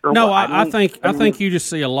pro-Democrat? Or no, what? I think you just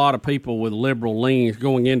see a lot of people with liberal leanings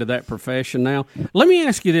going into that profession now. Let me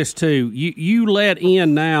ask you this too: you let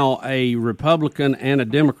in now a Republican and a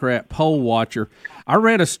Democrat poll watcher. I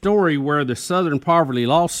read a story where the Southern Poverty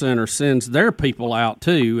Law Center sends their people out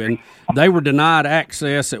too, and they were denied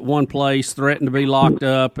access at one place, threatened to be locked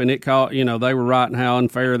up, and it called, they were writing how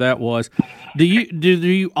unfair that was. Do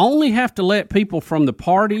you only have to let people from the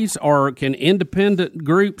parties, or can independent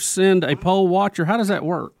groups send a poll watcher? How does that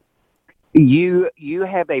work? You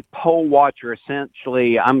have a poll watcher.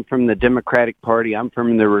 Essentially, I'm from the Democratic Party, I'm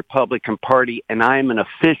from the Republican Party, and I'm an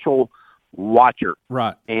official watcher.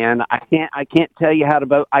 Right. And I can't tell you how to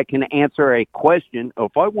vote. I can answer a question.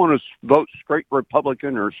 If I want to vote straight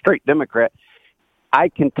Republican or straight Democrat, I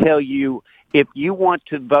can tell you, if you want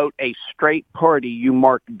to vote a straight party, you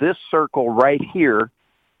mark this circle right here,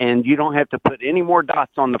 and you don't have to put any more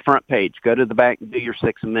dots on the front page. Go to the back and do your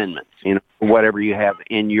 6 amendments, whatever you have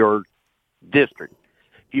in your district.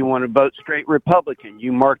 If you want to vote straight Republican,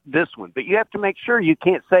 you mark this one. But you have to make sure you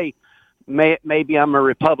can't say, maybe I'm a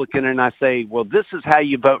Republican, and I say, well, this is how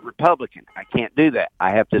you vote Republican. I can't do that.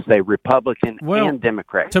 I have to say Republican and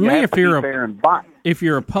Democrat. To me, if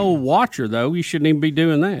you're a poll watcher, though, you shouldn't even be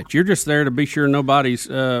doing that. You're just there to be sure nobody's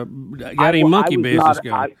got any monkey business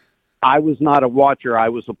going. I was not a watcher. I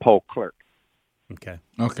was a poll clerk. Okay.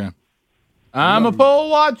 I'm a poll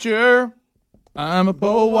watcher. I'm a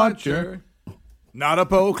poll watcher. Not a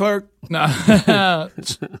poll clerk. No.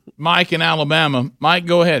 Mike in Alabama. Mike,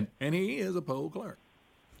 go ahead. And he is a poll clerk.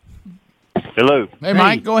 Hello. Hey,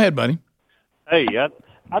 Mike, go ahead, buddy. Hey,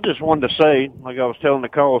 I just wanted to say, like I was telling the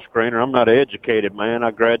call screener, I'm not an educated man.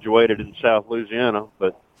 I graduated in South Louisiana,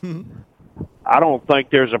 but I don't think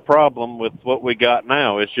there's a problem with what we got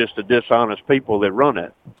now. It's just the dishonest people that run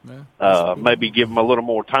it. Maybe give them a little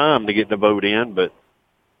more time to get the vote in, but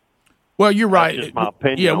well, you're right. That's just my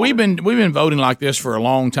opinion. Yeah, we've been voting like this for a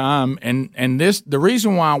long time, and the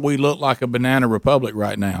reason why we look like a banana republic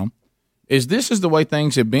right now is this is the way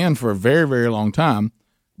things have been for a very, very long time.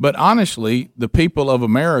 But honestly, the people of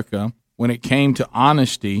America, when it came to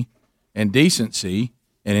honesty and decency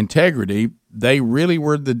and integrity, they really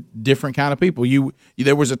were the different kind of people.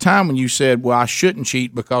 There was a time when you said, well, I shouldn't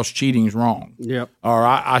cheat because cheating's wrong. Yep. Or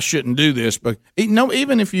I shouldn't do this. But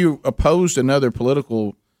even if you opposed another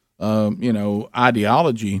political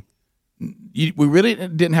ideology, we really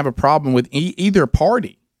didn't have a problem with either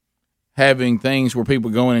party having things where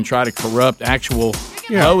people go in and try to corrupt actual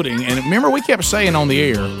voting. And remember, we kept saying on the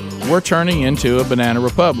air, we're turning into a banana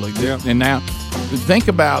republic. Yeah. And now, think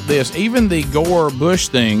about this. Even the Gore-Bush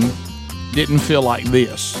thing didn't feel like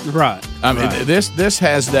this. Right. I mean, this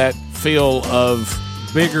has that feel of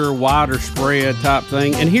bigger, wider spread type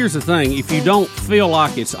thing. And here's the thing. If you don't feel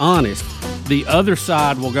like it's honest, the other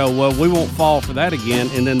side will go, well, we won't fall for that again,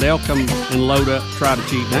 and then they'll come and load up, try to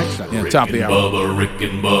cheat next time. Yeah, top of the hour. Bubba, Rick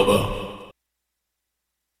and Bubba.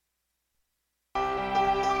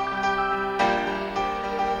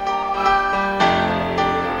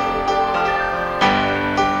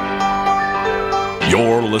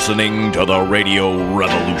 You're listening to the Radio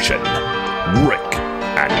Revolution. Rick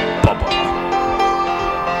and Bubba.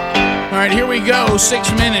 All right, here we go.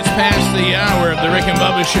 6 minutes past the hour of the Rick and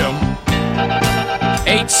Bubba Show.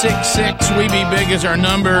 866-WE-BE-BIG is our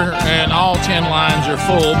number, and all 10 lines are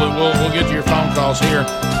full, but we'll get to your phone calls here.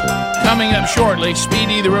 Coming up shortly,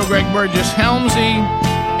 Speedy, the real Greg Burgess, Helmsy,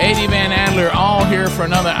 Eddie Van Adler, all here for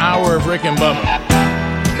another hour of Rick and Bubba.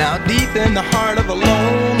 Now deep in the heart of a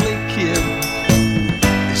lonely kid,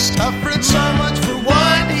 he suffered so much for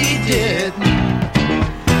what he did.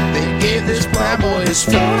 They gave this black boy his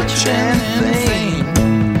fortune and fame.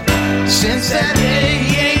 Since that day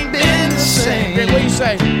he ain't been the same. Okay, what do you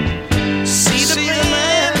say? See the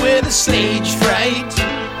man with a stage fright.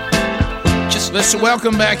 Let's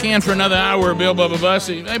welcome back in for another hour of Bill Bubba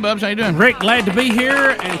Bussey. Hey, Bubs, how you doing? Rick, glad to be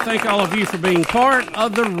here, and thank all of you for being part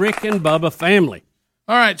of the Rick and Bubba family.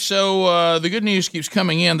 All right, so the good news keeps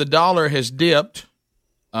coming in. The dollar has dipped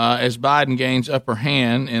as Biden gains upper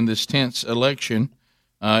hand in this tense election.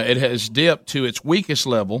 It has dipped to its weakest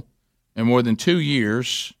level in more than 2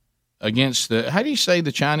 years against the, how do you say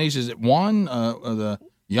the Chinese? Is it yuan? The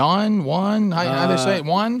yuan? Yuan? How do they say it?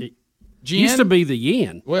 Yuan? Used to be the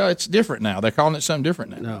yen. Well, it's different now. They're calling it something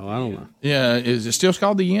different now. No, I don't know. Yeah, is it still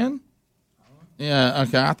called the yen? Yeah,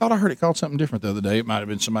 okay. I thought I heard it called something different the other day. It might have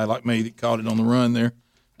been somebody like me that called it on the run there,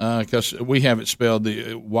 because we have it spelled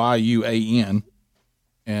the Y-U-A-N,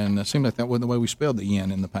 and it seemed like that wasn't the way we spelled the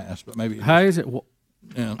yen in the past, but maybe. How is it?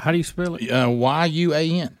 How do you spell it?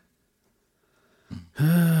 Y-U-A-N.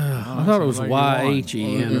 I thought it was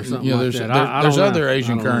Y-H-E-N or something like that. There's other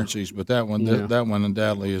Asian currencies, but that one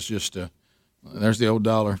undoubtedly is just there's the old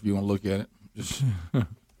dollar if you want to look at it. Just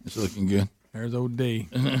it's looking good. There's old D.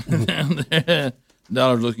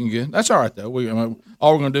 Dollar's looking good. That's all right though.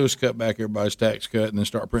 All we're going to do is cut back everybody's tax cut and then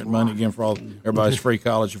start printing money again for everybody's free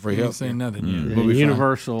college and free health. Saying nothing yet. We'll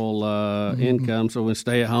universal income, so we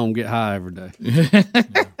stay at home, get high every day.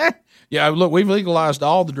 Yeah, look, we've legalized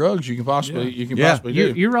all the drugs you can possibly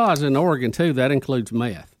do. You realize in Oregon too that includes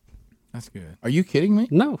meth. That's good. Are you kidding me?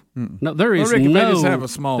 No, there is Rick, they just have a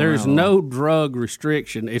small there's amount. no drug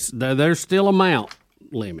restriction. There's still amount.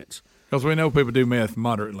 limits. Because we know people do meth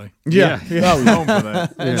moderately. Yeah. Oh, home for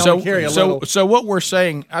that. Yeah. So what we're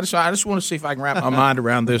saying, I just want to see if I can wrap my mind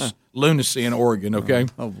around this lunacy in Oregon, okay?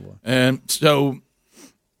 Oh, boy. And so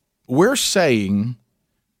we're saying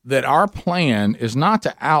that our plan is not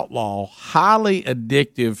to outlaw highly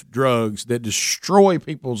addictive drugs that destroy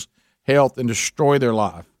people's health and destroy their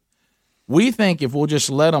life. We think if we'll just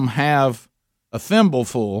let them have a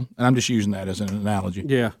thimbleful, and I'm just using that as an analogy.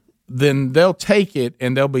 Yeah. Then they'll take it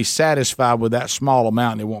and they'll be satisfied with that small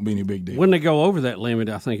amount and it won't be any big deal. When they go over that limit,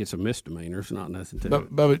 I think it's a misdemeanor. It's not nothing to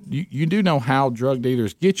it. But you do know how drug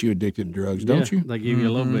dealers get you addicted to drugs, don't you? They give you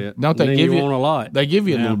a little bit. Don't they Then give you want a lot? They give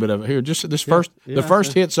you a little bit of it. Here, just this first, the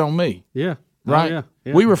first hit's on me. Yeah. Right? Oh,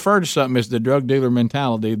 yeah. We refer to something as the drug dealer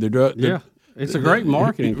mentality. It's a great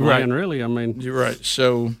marketing plan, right. really. I mean, you're right.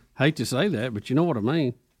 So hate to say that, but you know what I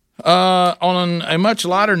mean. On a much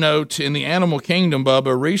lighter note, in the animal kingdom,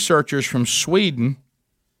 Bubba, researchers from Sweden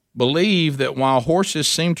believe that while horses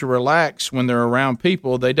seem to relax when they're around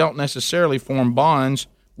people, they don't necessarily form bonds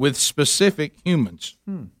with specific humans.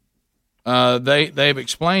 They've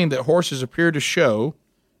explained that horses appear to show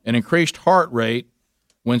an increased heart rate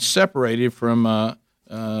when separated from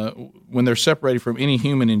when they're separated from any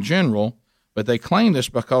human in general, but they claim this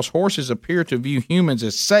because horses appear to view humans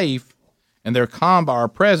as safe and they're calm by our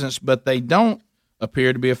presence, but they don't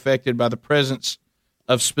appear to be affected by the presence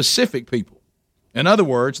of specific people. In other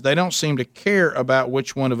words, they don't seem to care about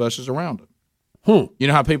which one of us is around them. You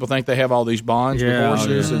know how people think they have all these bonds with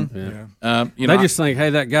horses? They just think, hey,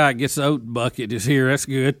 that guy gets the oat bucket is here. That's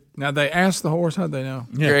good. Now, they asked the horse, how'd they know?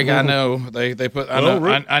 Greg, I know. They put.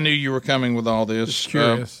 I knew you were coming with all this. Just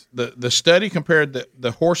curious. The study compared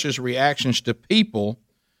the horse's reactions to people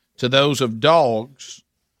to those of dogs.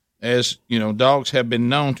 As you know, dogs have been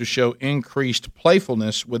known to show increased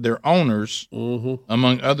playfulness with their owners,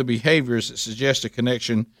 among other behaviors that suggest a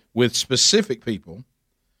connection with specific people.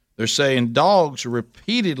 They're saying dogs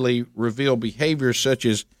repeatedly reveal behaviors such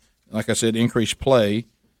as, like I said, increased play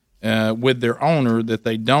with their owner that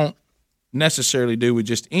they don't necessarily do with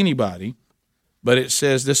just anybody. But it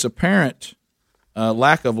says this apparent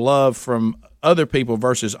lack of love from other people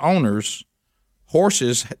versus owners.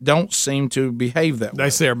 Horses don't seem to behave that way. They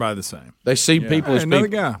see everybody the same. They see people as another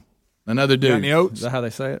people. guy. Another dude. Got any oats? Is that how they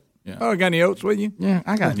say it? Yeah. Oh, got any oats with you? Yeah,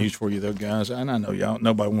 I got news for you, though, guys. And I know y'all.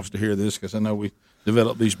 Nobody wants to hear this because I know we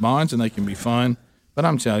develop these bonds and they can be fun. But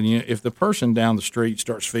I'm telling you, if the person down the street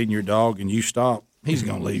starts feeding your dog and you stop, he's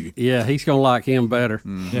going to leave you. Yeah, he's going to like him better.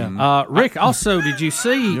 Yeah. Rick, also, did you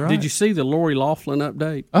see the Lori Loughlin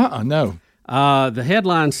update? No. The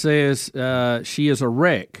headline says she is a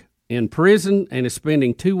wreck in prison and is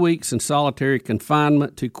spending 2 weeks in solitary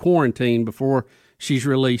confinement to quarantine before she's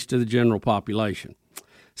released to the general population. It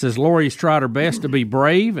says Lori's tried her best to be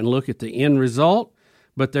brave and look at the end result,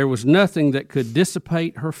 but there was nothing that could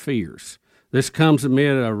dissipate her fears. This comes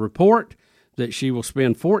amid a report that she will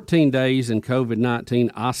spend 14 days in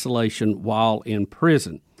COVID-19 isolation while in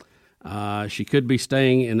prison. She could be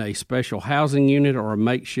staying in a special housing unit or a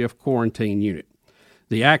makeshift quarantine unit.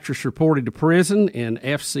 The actress reported to prison in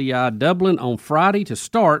FCI Dublin on Friday to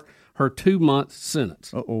start her 2-month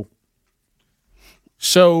sentence.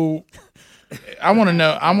 So I want to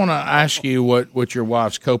ask you what your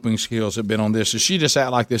wife's coping skills have been on this. Does she just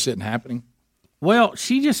act like this isn't happening? Well,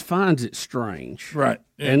 she just finds it strange. Right.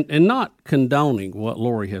 Yeah. And not condoning what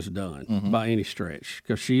Lori has done by any stretch,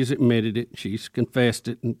 because she's admitted it, she's confessed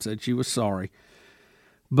it and said she was sorry.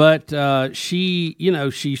 But she's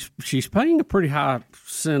paying a pretty high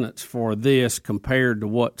sentence for this compared to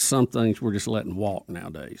what some things we're just letting walk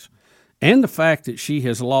nowadays. And the fact that she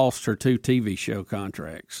has lost her 2 TV show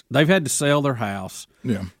contracts. They've had to sell their house.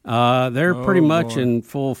 Yeah. They're pretty much in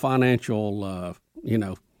full financial,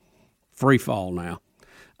 free fall now.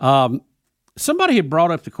 Somebody had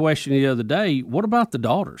brought up the question the other day, what about the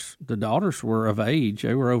daughters? The daughters were of age.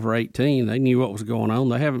 They were over 18. They knew what was going on.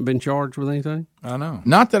 They haven't been charged with anything? I know.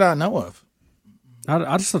 Not that I know of.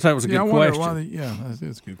 I just thought that was a good question.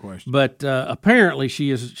 That's a good question. But apparently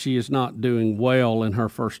she is not doing well in her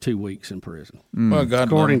first 2 weeks in prison. Well, God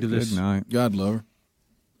according love to her. this. Good night. God love her.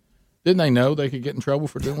 Didn't they know they could get in trouble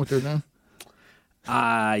for doing what they're doing?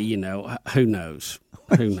 Who knows?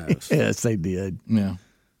 Who knows? Yes, they did. Yeah.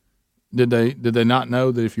 Did they not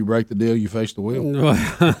know that if you break the deal, you face the wheel?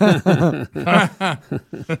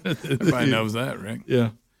 Everybody knows that, Rick. Yeah.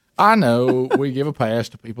 I know we give a pass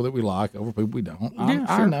to people that we like over people we don't.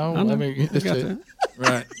 I know. I mean,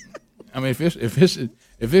 right. I mean, if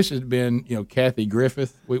this had been Kathy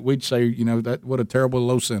Griffith, we'd say that what a terrible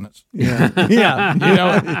low sentence. Yeah, yeah.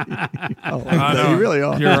 I know you really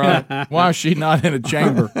are. You're right. Why is she not in a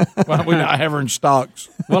chamber? Why don't we not have her in stocks?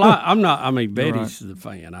 Well, I'm not. I mean, Betty's the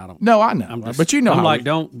fan. I don't. No, I know. But I'm like,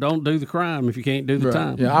 don't do the crime if you can't do the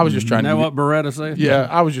time. Yeah, I was just trying. You know what Beretta said? Yeah,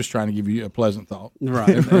 I was just trying to give you a pleasant thought. Right,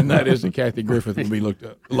 and that is that Kathy Griffith will be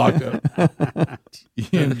locked up.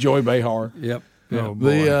 Joy Behar. Yep. Oh,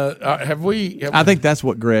 have we? I think that's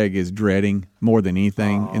what Greg is dreading more than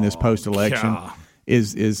anything in this post-election.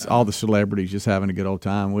 Is all the celebrities just having a good old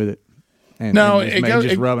time with it? And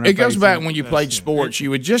it goes back when you played sports. You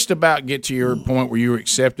would just about get to your point where you were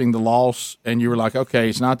accepting the loss, and you were like, "Okay,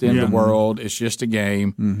 it's not the end of the world. It's just a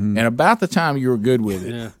game." Mm-hmm. And about the time you were good with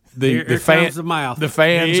it, Here comes the mouth. the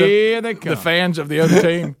fans, the fans of the other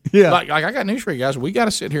team, like I got news for you guys. We got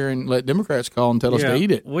to sit here and let Democrats call and tell us to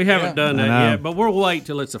eat it. We haven't done that yet, but we'll wait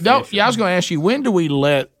till it's official. I was going to ask you, when do we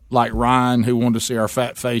let like Ryan, who wanted to see our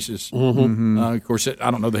fat faces? Of course,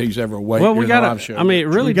 I don't know that he's ever awake. Well, we got live show. I mean, it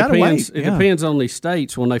really depends. It depends on these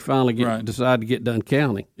states when they finally decide to get done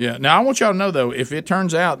counting. Yeah. Now, I want y'all to know though, if it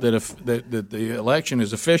turns out that that the election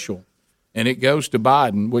is official and it goes to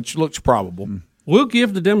Biden, which looks probable. We'll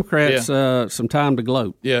give the Democrats some time to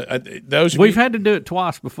gloat. Yeah, we've had to do it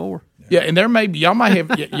twice before. Yeah, and there may be y'all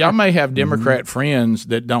may have Democrat friends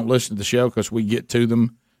that don't listen to the show because we get to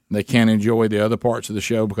them. They can't enjoy the other parts of the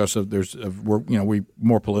show because we're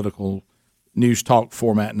more political news talk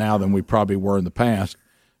format now than we probably were in the past.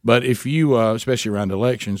 But if you, especially around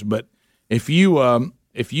elections, if you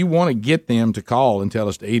want to get them to call and tell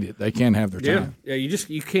us to eat it, they can have their time. Yeah.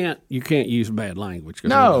 You can't use bad lanlanguage.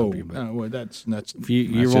 No, well, that's if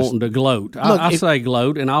you're wanting to gloat. I say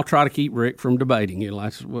gloat, and I'll try to keep Rick from debating you.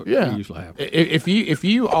 That's what usually happens. If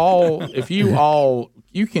you all.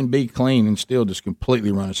 You can be clean and still just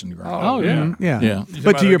completely run us in the ground. Oh, yeah. Yeah.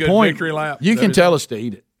 But to your point, you can tell us to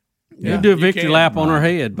eat it. You do a victory lap on our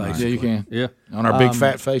head, basically. Yeah, you can. Yeah. On our big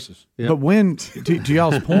fat faces. Yeah. But when, to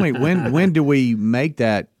y'all's point, when do we make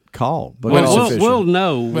that call? We'll know. We'll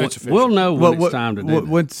know when it's time to do it.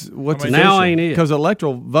 What's now ain't it? Because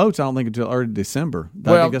electoral votes, I don't think until early December.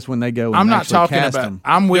 I think that's when they go. And I'm not talking cast about. them.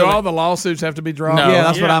 I'm will all the lawsuits have to be drawn? No. Yeah,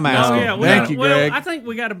 that's what I'm asking. Thank you, Greg. I think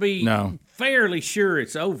we got to be fairly sure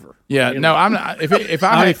it's over. Yeah, no, I'm not. If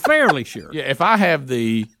I'm fairly sure. Yeah, if I have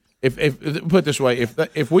if put it this way,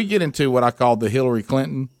 if we get into what I call the Hillary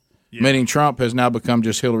Clinton. Yeah. Meaning Trump has now become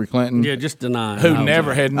just Hillary Clinton. Yeah, just denying. Who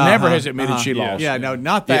never has admitted she lost. Yeah, no,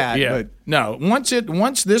 not that. Yeah. But no,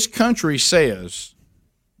 once this country says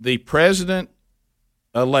the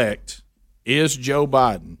president-elect is Joe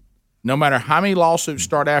Biden, no matter how many lawsuits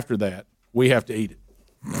start after that, we have to eat it.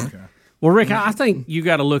 Okay. Well, Rick, I think you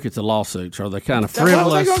got to look at the lawsuits. Are they kind of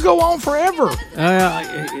frivolous? They're going to go on forever.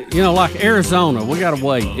 Like Arizona, we got to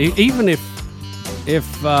wait. Even if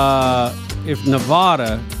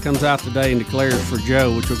Nevada comes out today and declares for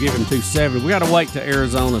Joe, which will give him 270, we got to wait till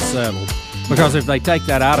Arizona settles. Because if they take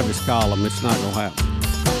that out of his column, it's not going to happen.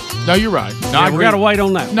 No, you're right. No, we got to wait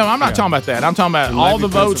on that. No, I'm not talking about that. I'm talking about all the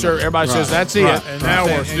votes are. Everybody says that's it. And now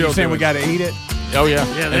we're still saying we got to eat it. Oh yeah.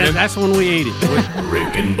 Yeah, that's when we eat it.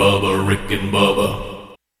 Rick and Bubba. Rick and Bubba's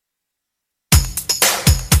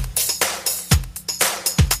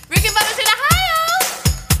in Ohio.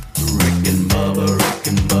 Rick and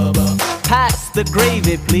Bubba. Pass the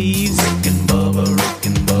gravy, please. Rick and Bubba.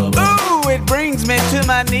 Ooh, it brings me to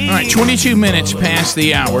my knees. All right, 22 minutes past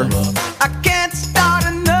the hour. I can't start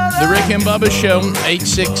another. The Rick and Bubba Show,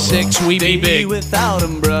 866 We Be Big. Without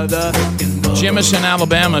him, brother. Jemison,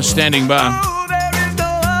 Alabama, standing by.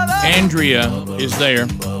 Andrea is there.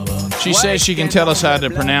 She says she can tell us how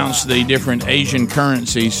to pronounce the different Asian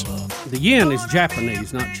currencies. The yen is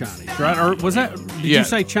Japanese, not Chinese, right? Or was that? Did you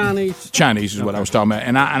say Chinese? Chinese is what I was talking about,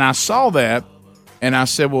 and I saw that, and I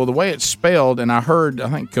said, well, the way it's spelled, and I heard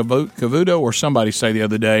I think Cavuto or somebody say the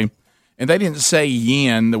other day, and they didn't say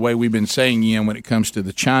yen the way we've been saying yen when it comes to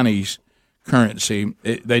the Chinese currency.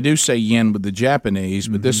 They do say yen with the Japanese,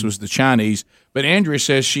 but this was the Chinese. But Andrea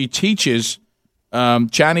says she teaches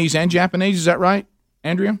Chinese and Japanese. Is that right,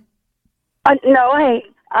 Andrea? No, I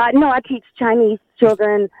teach Chinese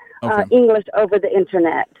children English over the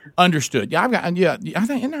internet. Understood. Yeah, I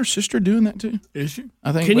think isn't our sister doing that too? Is she?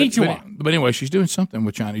 I think. Konnichiwa. But anyway, she's doing something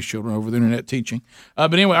with Chinese children over the internet teaching.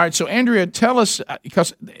 But anyway, all right. So Andrea, tell us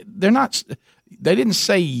because they're not. They didn't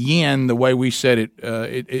say yen the way we said it.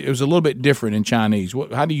 It was a little bit different in Chinese.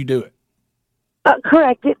 How do you do it?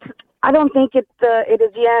 Correct. I don't think it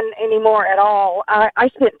is yen anymore at all. I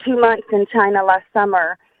spent 2 months in China last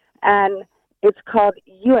summer, and it's called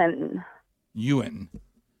yuan. Yuan.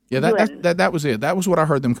 Yeah, that was it. That was what I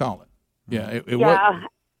heard them call it. Yeah, it yeah. was.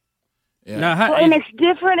 Yeah. Well, and it's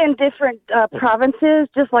different in different provinces,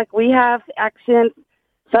 just like we have accents,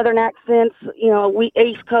 Southern accents, we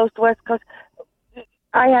East Coast, West Coast.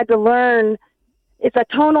 I had to learn, it's a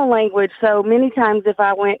tonal language, so many times if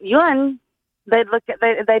I went yun, they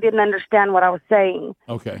didn't understand what I was saying.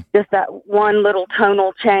 Okay. Just that one little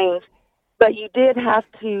tonal change. But you did have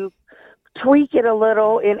to tweak it a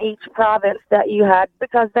little in each province that you had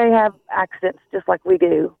because they have accents just like we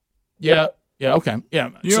do. Yeah. Yeah. Okay.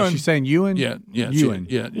 Yeah. So she's saying Ewan. Yeah. Yeah. Ewan.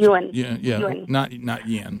 Yeah. Ewan. Yeah. Yeah. Ewan. Not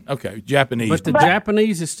yen. Okay. Japanese. But the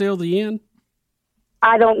Japanese is still the yen.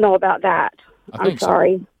 I don't know about that. I think I'm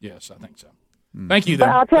sorry. So. Yes, I think so. Thank you. But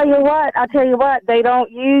Then. I'll tell you what. They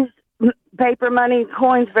don't use paper money,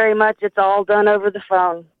 coins very much. It's all done over the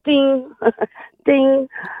phone. Ding, ding.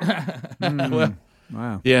 Well,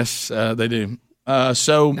 wow. Yes, they do.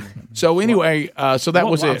 So anyway, so that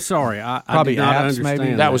was it. I'm sorry, I Probably did not apps, understand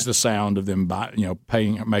maybe? That was the sound of them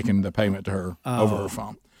making the payment to her over her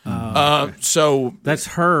phone. So that's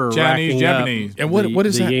her Chinese, Japanese, and what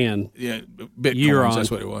is the that? yen? Yeah, Bitcoins. Euros, That's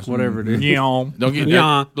what it was. Whatever it is. Yen. Don't get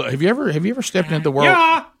Yeah. look, have you ever stepped into the world?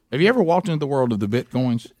 Yeah. Have you ever walked into the world of the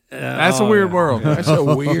Bitcoins? That's a weird world. That's a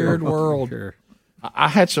weird world. Sure. I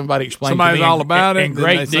had somebody explain Somebody's to me all about it, in then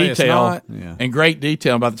great they say it's detail. not. Yeah. In great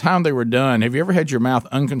detail. By the time they were done, have you ever had your mouth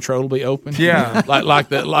uncontrollably open? Yeah.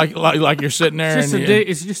 like you're sitting there,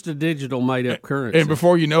 It's just a digital made up currency. and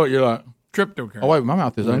before you know it, you're like, Cryptocurrency. oh wait, my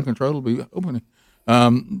mouth is uncontrollably opening.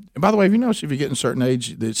 And by the way, have you noticed if you get a certain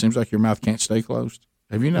age, that it seems like your mouth can't stay closed?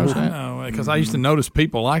 Have you noticed that? No, because I used to notice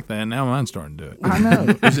people like that, and now mine's starting to do it. I know.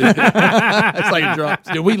 It's like it drops.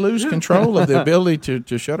 Did we lose control of the ability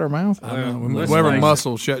to shut our mouth? Whatever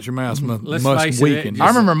muscle shuts your mouth Let's must face it, weaken. I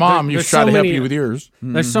remember Mom used to try to help many- you with yours.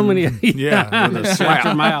 There's so many. Yeah, with a slap.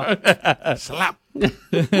 your mouth. Slap.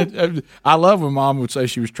 I love when Mom would say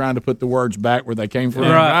she was trying to put the words back where they came from.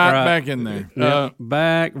 Right back in there.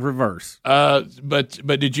 Back, reverse.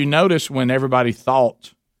 But did you notice when everybody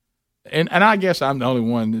thought, and I guess I'm the only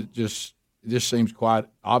one that just seems quite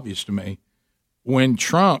obvious to me, when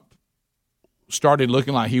Trump started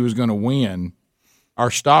looking like he was going to win, our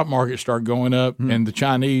stock market started going up and the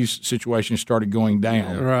Chinese situation started going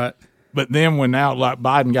down. Right. But then when now like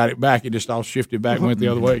Biden got it back, it just all shifted back and went the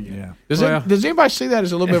other way again. Yeah. Does anybody see that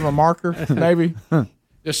as a little bit of a marker, maybe?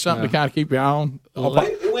 Just something to kind of keep your eye on?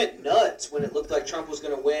 It went nuts when it looked like Trump was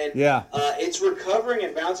going to win. Yeah. It's recovering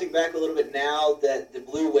and bouncing back a little bit now that the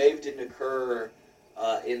blue wave didn't occur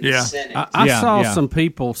in the Senate. I saw some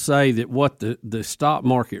people say that what the stock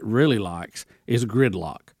market really likes is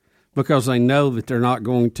gridlock, because they know that they're not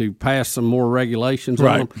going to pass some more regulations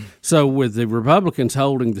on them. So with the Republicans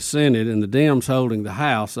holding the Senate and the Dems holding the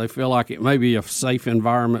House, they feel like it may be a safe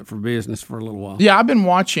environment for business for a little while. Yeah, I've been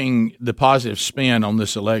watching the positive spin on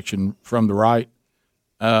this election from the right,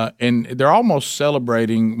 and they're almost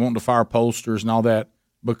celebrating wanting to fire pollsters and all that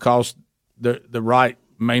because the right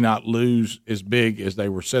may not lose as big as they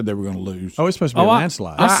said they were going to lose. Oh, it's supposed to be a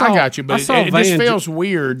landslide. I got you, but it just feels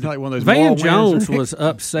weird. Like one of those Van Jones was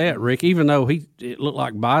upset, Rick, even though it looked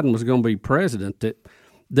like Biden was going to be president,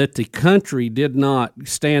 that the country did not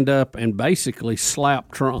stand up and basically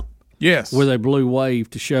slap Trump. Yes. With a blue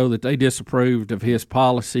wave to show that they disapproved of his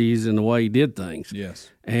policies and the way he did things.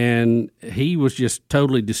 Yes. And he was just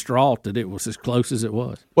totally distraught that it was as close as it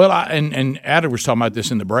was. Well, and Adam was talking about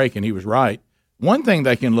this in the break, and he was right. One thing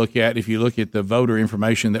they can look at, if you look at the voter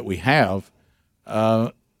information that we have,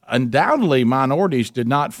 undoubtedly minorities did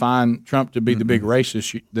not find Trump to be the big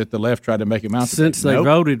racist that the left tried to make him out to be. Since they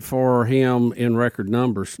voted for him in record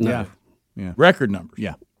numbers, no. Yeah. Record numbers.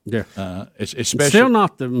 Yeah. Yeah, especially still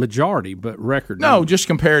not the majority, but record. No, numbers. just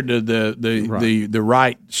compared to the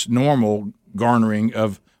right's normal garnering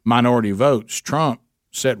of minority votes, Trump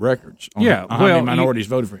set records on how many minorities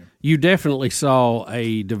voted for him. You definitely saw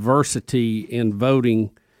a diversity in voting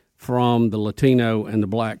from the Latino and the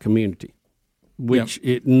black community, which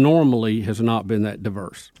it normally has not been that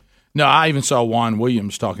diverse. No, I even saw Juan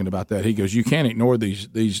Williams talking about that. He goes, "You can't ignore these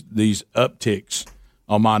upticks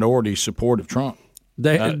on minority support of Trump."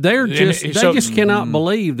 They just cannot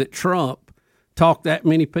believe that Trump talked that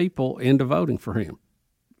many people into voting for him.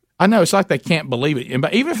 I know, it's like they can't believe it,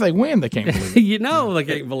 but even if they win, they can't believe it. You know, they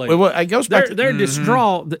can't believe it. Well, it goes back. They're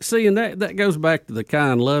distraught. See, and that goes back to the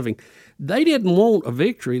kind, loving. They didn't want a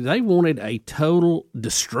victory; they wanted a total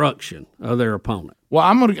destruction of their opponent. Well,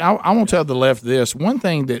 I'm gonna tell the left this one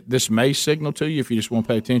thing that this may signal to you if you just want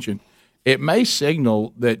to pay attention. It may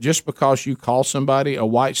signal that just because you call somebody a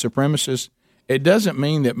white supremacist, it doesn't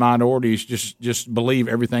mean that minorities just believe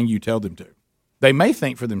everything you tell them to. They may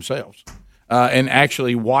think for themselves and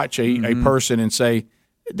actually watch a person and say,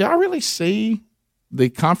 do I really see the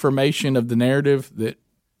confirmation of the narrative that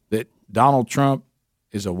Donald Trump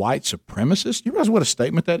is a white supremacist? You realize what a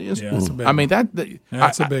statement that is? Yeah, that's a big I mean,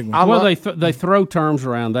 that's a big one. Well, they throw terms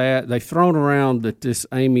around that. They've thrown around that this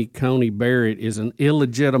Amy Coney Barrett is an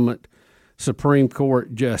illegitimate Supreme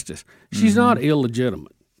Court justice. She's not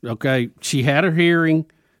illegitimate, okay? She had her hearing.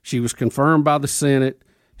 She was confirmed by the Senate.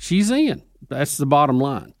 She's in. That's the bottom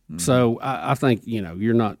line. So I think,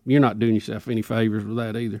 you're not doing yourself any favors with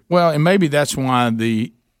that either. Well, and maybe that's why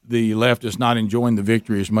the left is not enjoying the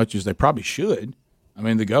victory as much as they probably should. I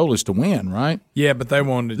mean, the goal is to win, right? Yeah, but they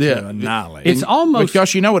wanted to annihilate. It's almost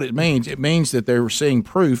because you know what it means. It means that they're seeing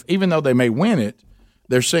proof, even though they may win it.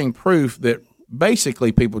 They're seeing proof that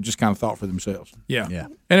basically people just kind of thought for themselves. Yeah.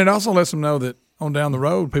 And it also lets them know that on down the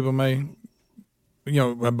road, people may,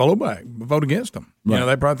 blow back, vote against them. Right.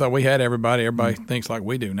 They probably thought we had everybody. Everybody thinks like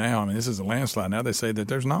we do now. I mean, this is a landslide. Now they say that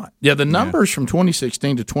there's not. Yeah, the numbers from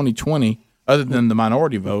 2016 to 2020, other than the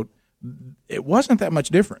minority vote, it wasn't that much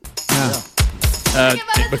different.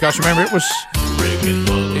 Because remember, it was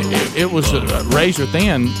razor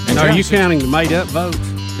thin. And are you counting the made-up votes?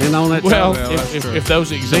 And on that well, if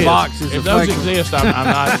those exist, I'm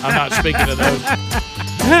not speaking of those.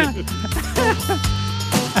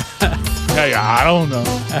 Hey, I don't know.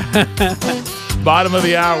 Bottom of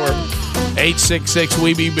the hour, 866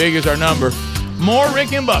 We Be Big is our number. More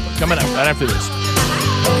Rick and Bubba coming up right after this.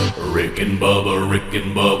 Rick and Bubba, Rick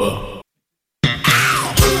and Bubba.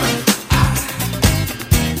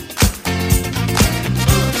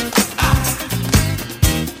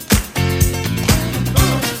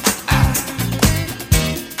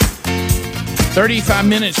 35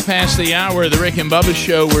 minutes past the hour of the Rick and Bubba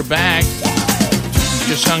Show. We're back.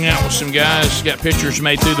 Just hung out with some guys, got pictures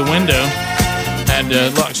made through the window.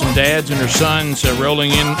 Had some dads and their sons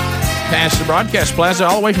rolling in past the broadcast plaza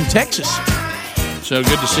all the way from Texas. So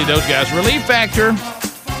good to see those guys. Relief Factor,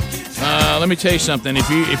 let me tell you something. If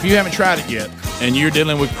you haven't tried it yet and you're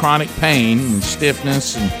dealing with chronic pain and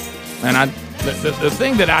stiffness, the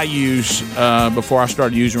thing that I use before I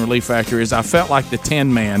started using Relief Factor is I felt like the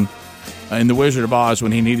Tin Man in The Wizard of Oz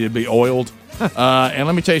when he needed to be oiled. And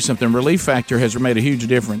let me tell you something. Relief Factor has made a huge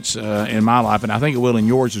difference in my life, and I think it will in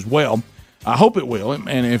yours as well. I hope it will,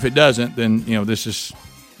 and if it doesn't, then you're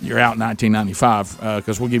out in 1995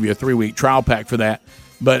 because we'll give you a 3-week trial pack for that.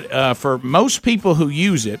 But for most people who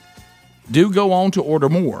use it, do go on to order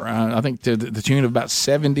more. I think to the tune of about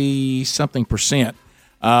 70-something%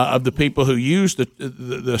 of the people who use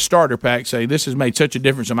the starter pack say, this has made such a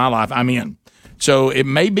difference in my life, I'm in. So it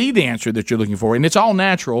may be the answer that you're looking for, and it's all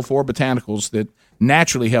natural for botanicals that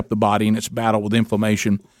naturally help the body in its battle with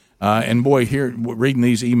inflammation. And boy, reading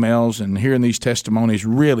these emails and hearing these testimonies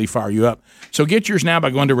really fire you up. So get yours now by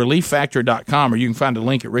going to ReliefFactor.com, or you can find a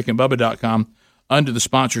link at RickandBubba.com under the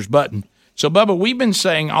sponsors button. So, Bubba, we've been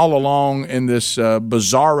saying all along in this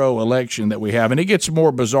bizarro election that we have, and it gets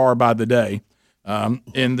more bizarre by the day. As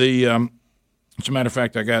a matter of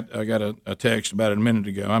fact, I got a text about it a minute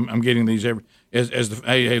ago. I'm getting these every.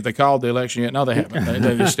 Hey, have they called the election yet? No, they haven't.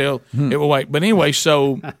 They still it will wait. But anyway,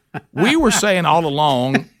 so we were saying all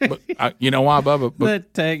along. But you know why, Bubba?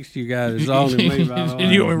 That text you got is on to me. By the way.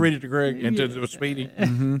 You want me to read it to Greg and to Speedy?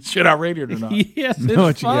 Mm-hmm. Should I read it or not? Yes,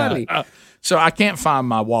 it's funny. So I can't find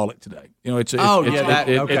my wallet today. Which is one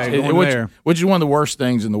of the worst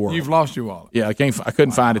things in the world. You've lost your wallet. Yeah, I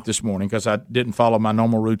couldn't find it this morning because I didn't follow my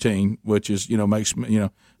normal routine, which is makes me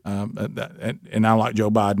and I like Joe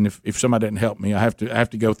Biden. If somebody didn't help me, I have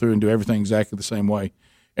to go through and do everything exactly the same way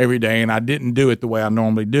every day, and I didn't do it the way I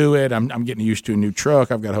normally do it. I'm getting used to a new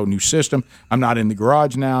truck. I've got a whole new system. I'm not in the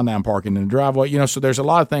garage now. Now I'm parking in the driveway. So there's a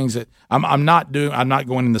lot of things that I'm not doing. I'm not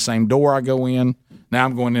going in the same door I go in. Now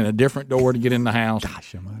I'm going in a different door to get in the house.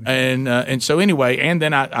 Gosh, and so anyway, and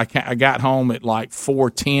then I got home at like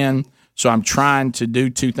 4:10. So I'm trying to do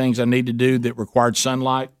two things I need to do that required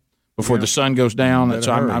sunlight before the sun goes down.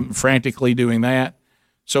 So I'm frantically doing that.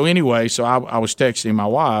 So anyway, I was texting my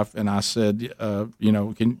wife and I said,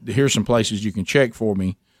 here's some places you can check for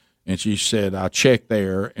me. And she said, I checked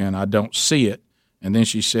there and I don't see it. And then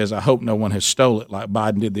she says, I hope no one has stole it like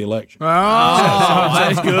Biden did the election. Oh,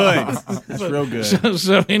 that's good. That's real good.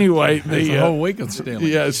 So anyway. The whole week of stealing.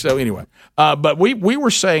 Yeah, so anyway. But we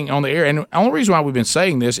were saying on the air, and the only reason why we've been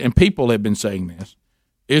saying this, and people have been saying this,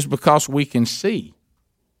 is because we can see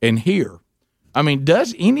and hear. I mean,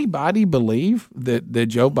 does anybody believe that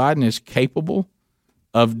Joe Biden is capable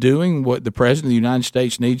of doing what the President of the United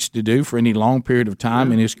States needs to do for any long period of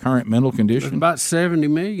time in his current mental condition? There's about 70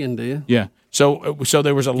 million, then. Yeah. So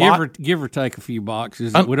there was a lot. Give or take a few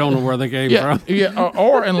boxes. We don't know where they came from. Yeah,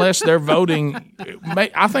 or unless they're voting.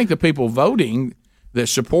 I think the people voting that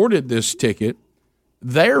supported this ticket,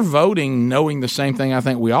 they're voting knowing the same thing I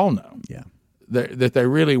think we all know. Yeah. That they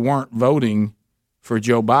really weren't voting for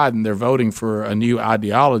Joe Biden. They're voting for a new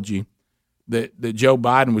ideology that Joe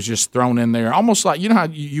Biden was just thrown in there. Almost like, you know how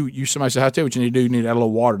you somebody said, I tell you what you need to do, you need to add a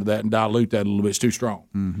little water to that and dilute that a little bit. It's too strong.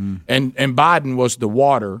 Mm-hmm. And Biden was the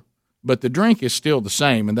water, but the drink is still the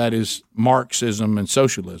same, and that is Marxism and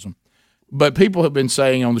socialism. But people have been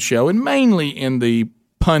saying on the show, and mainly in the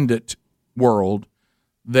pundit world,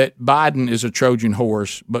 that Biden is a Trojan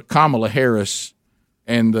horse, but Kamala Harris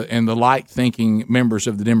and the like-thinking members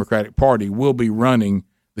of the Democratic Party will be running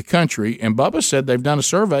the country. And Bubba said they've done a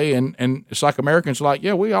survey, and it's like Americans are like,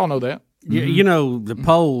 yeah, we all know that. Yeah, you know, the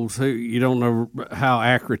polls, you don't know how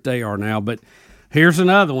accurate they are now, but here's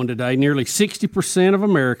another one today. Nearly 60% of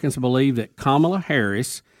Americans believe that Kamala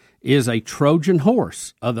Harris is a Trojan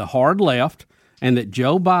horse of the hard left and that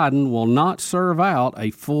Joe Biden will not serve out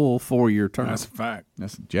a full 4-year term. That's a fact.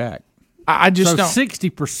 That's Jack. I just don't.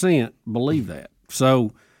 60% believe that.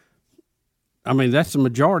 So, I mean, that's the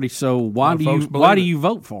majority. So why do you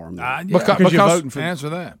vote for him? Because you're voting for answer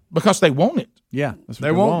that. Because they want it. Yeah, that's what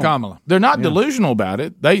they want Kamala. They're not delusional about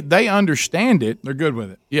it. They understand it. They're good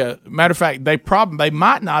with it. Yeah. Matter of fact, they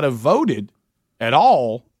might not have voted at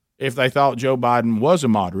all if they thought Joe Biden was a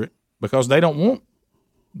moderate, because they don't want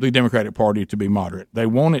the Democratic Party to be moderate. They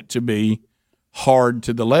want it to be hard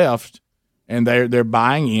to the left. And they're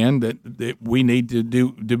buying in that we need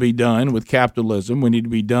to be done with capitalism. We need to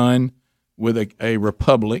be done with a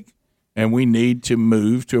republic, and we need to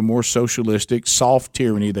move to a more socialistic, soft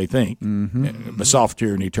tyranny. They think, but soft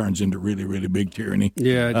tyranny turns into really, really big tyranny.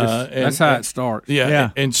 Yeah, that's how it starts. Yeah.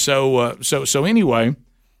 And so anyway,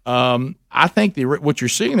 I think what you're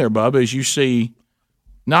seeing there, Bubba, is you see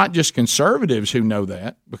not just conservatives who know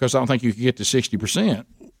that, because I don't think you can get to 60%.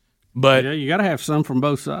 But you got to have some from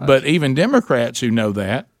both sides. But even Democrats who know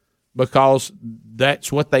that, because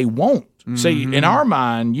that's what they want. Mm-hmm. See, in our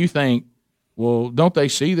mind, you think, well, don't they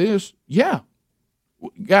see this? Yeah.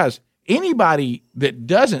 Guys, anybody that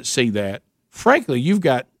doesn't see that, frankly, you've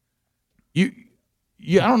got I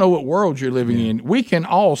don't know what world you're living in. We can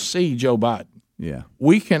all see Joe Biden. Yeah.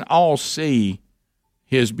 We can all see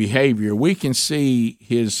his behavior. We can see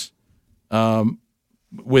his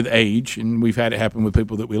with age, and we've had it happen with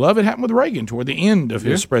people that we love. It happened with Reagan toward the end of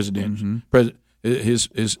his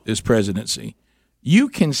his presidency. You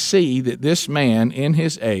can see that this man, in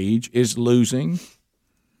his age, is losing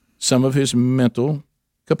some of his mental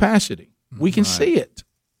capacity. We can see it.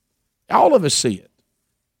 All of us see it.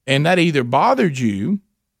 And that either bothered you,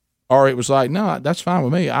 or it was like, no, that's fine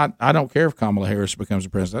with me. I don't care if Kamala Harris becomes the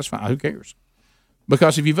president. That's fine. Who cares?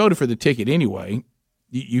 Because if you voted for the ticket anyway,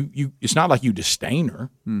 you it's not like you disdain her.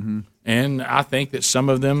 Mm-hmm. And I think that some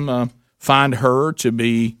of them find her to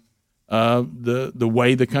be the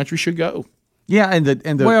way the country should go. Yeah,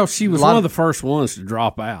 and well, she was one of the first ones to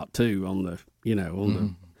drop out too on the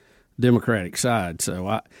the Democratic side.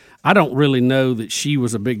 So I don't really know that she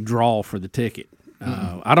was a big draw for the ticket.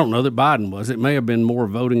 I don't know that Biden was. It may have been more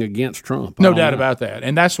voting against Trump. No doubt about that.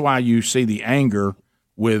 And that's why you see the anger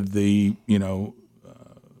with the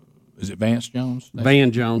is it Van Jones?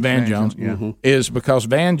 Van Jones. Yeah. Is because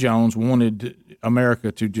Van Jones wanted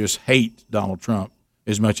America to just hate Donald Trump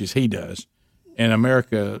as much as he does, and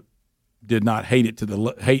America did not hate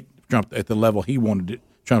Trump at the level he wanted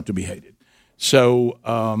Trump to be hated. So,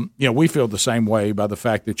 we feel the same way by the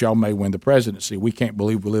fact that y'all may win the presidency. We can't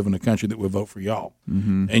believe we live in a country that will vote for y'all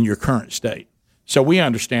in your current state. So we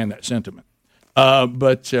understand that sentiment.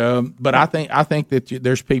 But I think that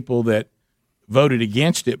there's people that voted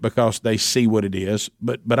against it because they see what it is.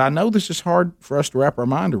 But I know this is hard for us to wrap our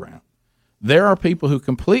mind around. There are people who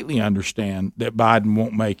completely understand that Biden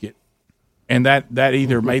won't make it, and that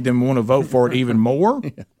either made them want to vote for it even more,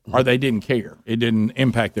 or they didn't care. It didn't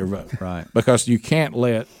impact their vote. Right. Because you can't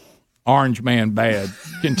let Orange Man Bad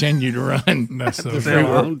continue to run. That's so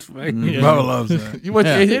Bubba loves that.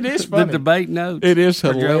 It is funny. The debate notes. It is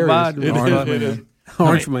Joe hilarious. Biden.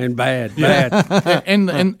 Orange Man Bad. and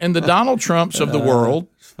the Donald Trumps of the world.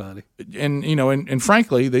 It's funny. And and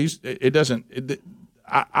frankly,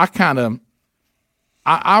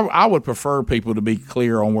 I would prefer people to be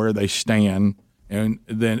clear on where they stand, and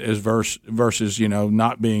then versus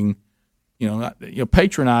not being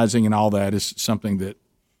patronizing and all that is something that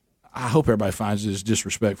I hope everybody finds as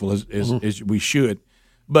disrespectful as we should.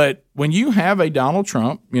 But when you have a Donald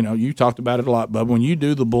Trump, you talked about it a lot, Bubba. When you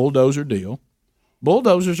do the bulldozer deal,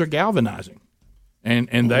 bulldozers are galvanizing, and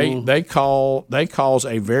they cause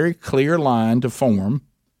a very clear line to form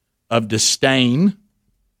of disdain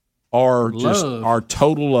or just our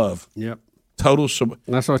total love. Yep. total.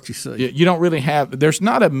 That's what you say. You don't really have. There's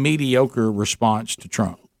not a mediocre response to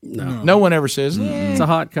Trump. No one ever says it's a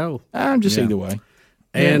hot cold. I'm just either way.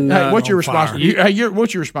 And what's your response?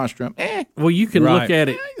 What's your response to Trump? Well, you can look at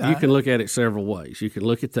it. You can look at it several ways. You can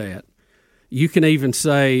look at that. You can even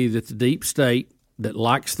say that the deep state that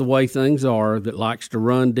likes the way things are, that likes to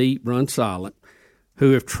run deep, run silent,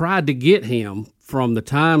 who have tried to get him from the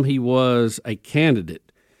time he was a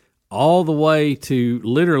candidate all the way to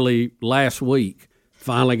literally last week,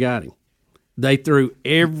 finally got him. They threw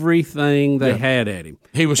everything they had at him.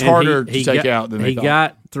 He was harder to take out than they thought. He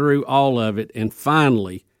got through all of it, and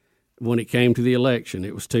finally, when it came to the election,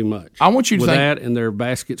 it was too much. I want you to with think, that, and their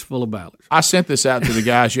baskets full of ballots. I sent this out to the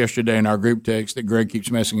guys yesterday in our group text that Greg keeps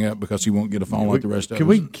messing up because he won't get a phone like the rest of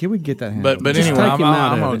us. Can we get that handled? But Just anyway, take him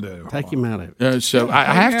out I'm of it. Take him out of it. So I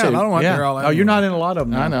have to. I don't want to hear all that. Oh, you're not in a lot of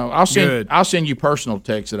them. I know. I'll send you personal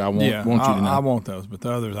texts that I want you to know. I want those, but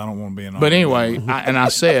the others I don't want to be in. But anyway, I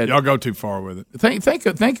said y'all go too far with it.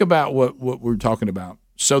 Think about what we're talking about.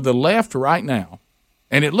 So the left right now,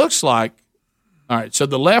 and it looks like. All right, so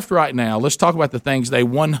the left right now, let's talk about the things they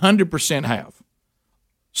 100% have.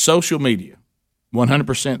 Social media,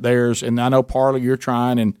 100% theirs. And I know, Parley, you're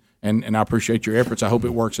trying, and I appreciate your efforts. I hope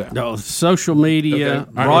it works out. No, social media,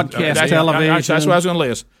 broadcast television. That's what I was going to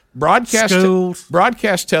list. Schools.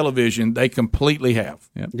 Broadcast television, they completely have.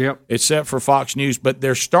 Yep. Except for Fox News, but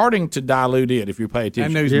they're starting to dilute it if you pay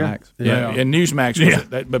attention. And Newsmax. And Newsmax.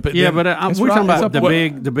 We're talking about the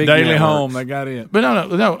big Daily networks. Home. They got it. But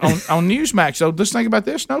no. On Newsmax, so let's think about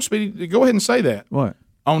this. No, Speedy, go ahead and say that. What?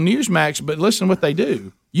 On Newsmax, but listen to what they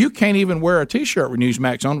do. You can't even wear a T-shirt with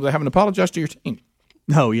Newsmax on without having to apologize to your team.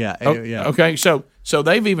 Oh, yeah. Okay, so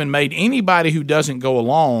they've even made anybody who doesn't go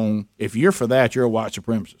along, if you're for that, you're a white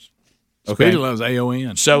supremacist. Okay? Speedy loves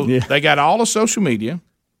AON. So they got all the social media.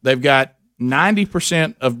 They've got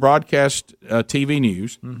 90% of broadcast TV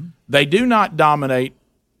news. Mm-hmm. They do not dominate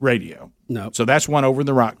radio. No. So that's one over in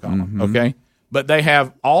the right column, okay? But they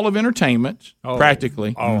have all of entertainment,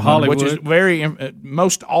 practically. Hollywood. Which is very,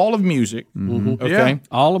 most all of music, okay?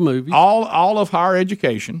 All of movies. All of higher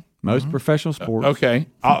education. Most professional sports. Okay.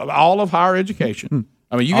 All of higher education.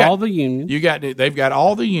 I mean, you got all the unions. They've got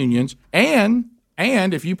all the unions, and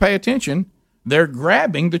if you pay attention, they're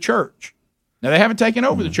grabbing the church. Now they haven't taken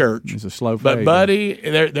over the church. It's a slow fade. But buddy,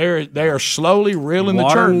 they are slowly reeling the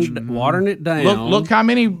church, watering it down. Look how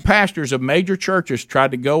many pastors of major churches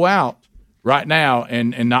tried to go out right now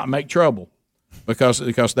and not make trouble because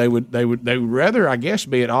they would rather, I guess,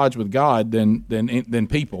 be at odds with God than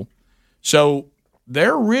people. So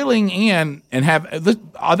they're reeling in and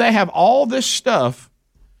they have all this stuff,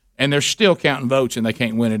 and they're still counting votes, and they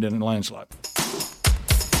can't win it in a landslide.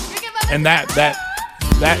 And that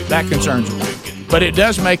concerns me. But it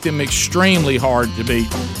does make them extremely hard to beat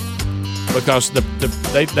because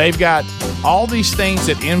they've got all these things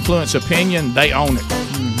that influence opinion. They own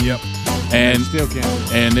it. Yep. And still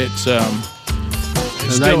can't. And it's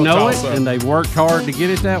and they know it, and they worked hard to get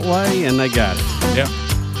it that way, and they got it. Yeah.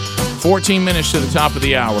 14 minutes to the top of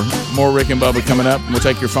the hour. More Rick and Bubba coming up. We'll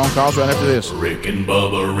take your phone calls right after this. Rick and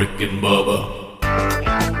Bubba, Rick and Bubba.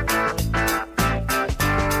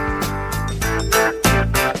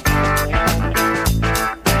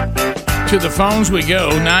 To the phones we go.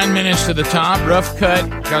 9 minutes to the top. Rough cut,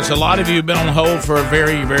 because a lot of you have been on hold for a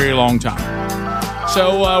very, very long time.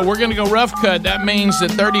 So we're going to go rough cut. That means that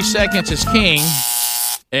 30 seconds is king.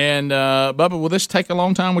 And, Bubba, will this take a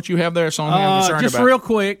long time, what you have there? It's only I'm concerned just about. real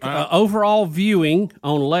quick, overall viewing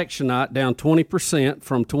on election night down 20%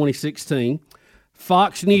 from 2016.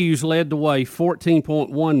 Fox News led the way,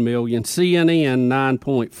 14.1 million. CNN,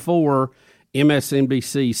 9.4.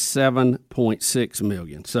 MSNBC, 7.6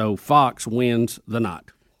 million. So Fox wins the night.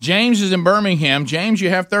 James is in Birmingham. James, you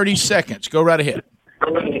have 30 seconds. Go right ahead.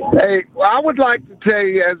 Hey, well, I would like to tell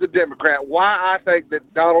you as a Democrat why I think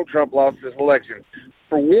that Donald Trump lost this election.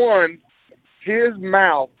 For one, his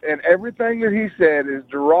mouth and everything that he said is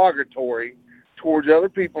derogatory towards other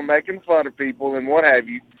people, making fun of people and what have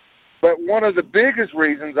you. But one of the biggest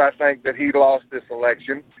reasons I think that he lost this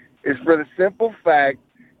election is for the simple fact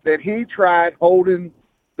that he tried holding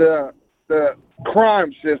the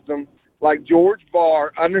crime system like George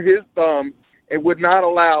Barr under his thumb and would not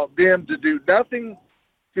allow them to do nothing,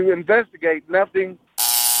 to investigate nothing.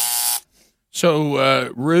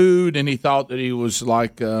 So rude, and he thought that he was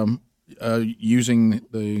like using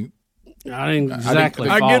the. I didn't exactly.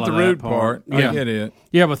 I get the rude part. Yeah. I get it.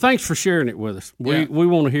 Yeah, but thanks for sharing it with us. We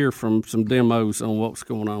want to hear from some demos on what's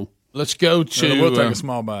going on. Let's go to. We'll take a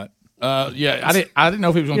small bite. Yeah, I didn't know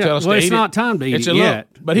if he was going to tell us to eat it. Well, it's not time to eat it yet.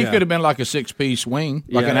 But he could have been like a 6-piece wing,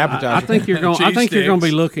 like an appetizer. I think you're going. I think you're going to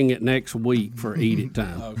be looking at next week for eat it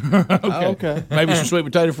time. Okay. Maybe some sweet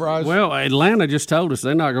potato fries. Well, Atlanta just told us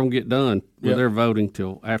they're not going to get done with their voting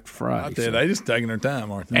till after Friday. They just taking their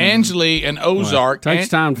time, aren't they? Ansley and Ozark. Takes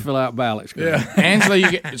time to fill out ballots. Yeah. Ansley,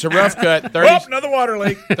 it's a rough cut. 30, another water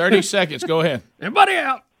leak. 30 seconds. Go ahead. Everybody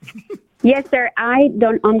out. Yes, sir. I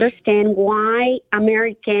don't understand why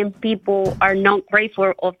American people are not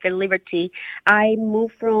grateful of the liberty. I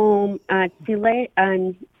moved from Chile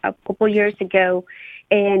a couple years ago,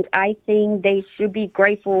 and I think they should be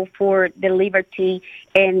grateful for the liberty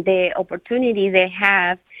and the opportunity they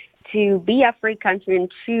have to be a free country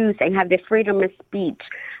and choose and have the freedom of speech.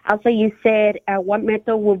 Also, you said one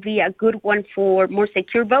method would be a good one for more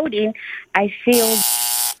secure voting. I feel...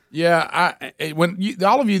 Yeah,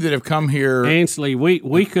 all of you that have come here, Ansley,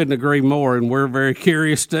 we couldn't agree more, and we're very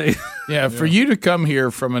curious too. Yeah, for you to come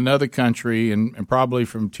here from another country and probably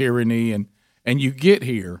from tyranny, and you get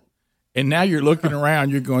here, and now you're looking around,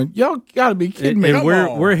 you're going, y'all got to be kidding me! And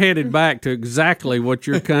we're headed back to exactly what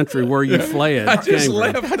your country where you fled. I just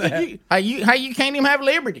left that. How you can't even have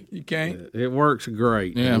liberty? You can't. It works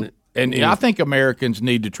great. Yeah. And I think Americans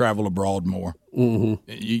need to travel abroad more. Mm-hmm.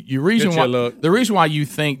 The reason why you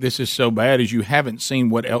think this is so bad is you haven't seen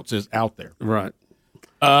what else is out there. Right.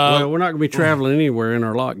 Well, we're not going to be traveling anywhere in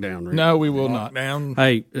our lockdown. Right? No, we will not.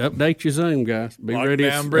 Hey, update your Zoom, guys. Be ready.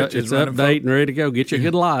 It's update and ready to go. Get you a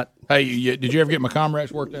good lot. Hey, did you ever get my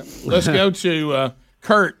comrades worked out? Let's go to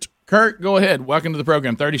Kurt. Kurt, go ahead. Welcome to the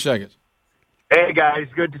program. 30 seconds. Hey, guys.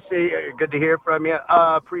 Good to see you. Good to hear from you.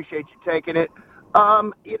 Appreciate you taking it.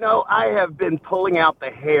 I have been pulling out the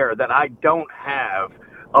hair that I don't have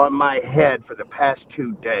on my head for the past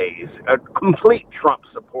 2 days. A complete Trump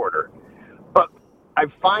supporter. But I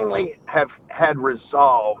finally have had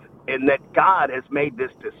resolve in that God has made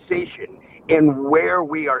this decision in where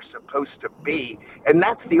we are supposed to be. And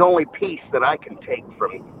that's the only piece that I can take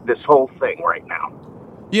from this whole thing right now.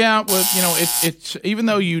 Yeah, well, it's even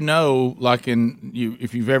though like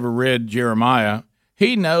if you've ever read Jeremiah,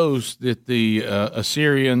 he knows that the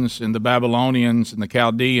Assyrians and the Babylonians and the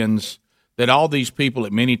Chaldeans, that all these people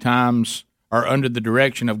at many times are under the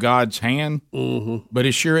direction of God's hand, but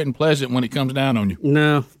it sure isn't pleasant when it comes down on you.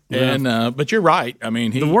 No. And but you're right. I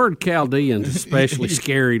mean, the word Chaldean is especially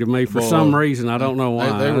scary to me for some reason. I don't know why.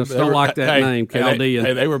 I just don't like that name, Chaldean.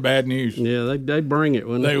 They were bad news. Yeah, they'd bring it,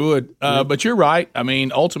 wouldn't they? They would. But you're right. I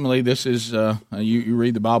mean, ultimately, this is you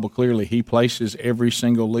read the Bible clearly. He places every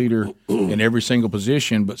single leader in every single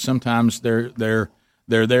position, but sometimes they're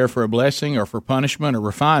there for a blessing or for punishment or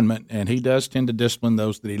refinement, and he does tend to discipline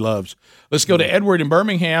those that he loves. Let's go to Edward in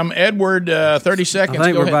Birmingham. Edward, 30 seconds. I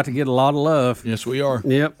think we're about to get a lot of love. Yes, we are.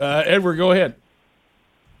 Yep. Edward, go ahead.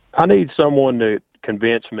 I need someone to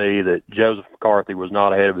convince me that Joseph McCarthy was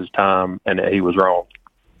not ahead of his time and that he was wrong.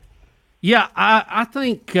 Yeah, I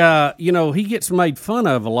think, he gets made fun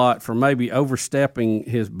of a lot for maybe overstepping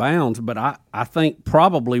his bounds, but I think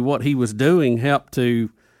probably what he was doing helped to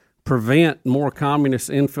prevent more communist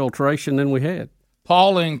infiltration than we had.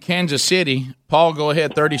 Paul in Kansas City. Paul, go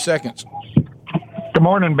ahead, 30 seconds. Good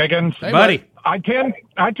morning, Biggins. Hey, buddy. I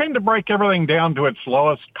tend to break everything down to its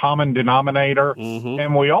lowest common denominator,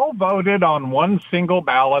 and we all voted on one single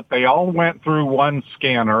ballot. They all went through one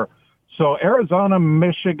scanner. So Arizona,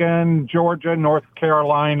 Michigan, Georgia, North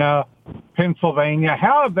Carolina, Pennsylvania,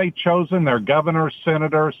 how have they chosen their governor,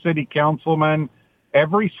 senator, city councilman?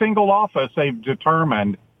 Every single office they've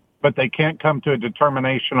determined, but they can't come to a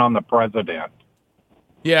determination on the president.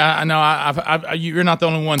 Yeah, I know. You're not the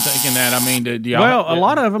only one thinking that. I mean, a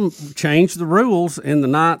lot of them changed the rules in the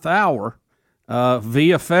 9th hour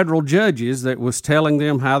via federal judges that was telling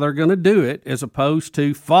them how they're going to do it as opposed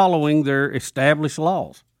to following their established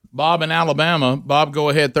laws. Bob in Alabama. Bob, go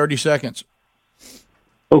ahead, 30 seconds.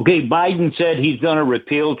 Okay, Biden said he's going to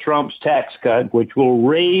repeal Trump's tax cut, which will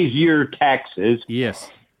raise your taxes.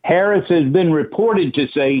 Yes. Harris has been reported to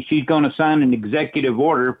say she's going to sign an executive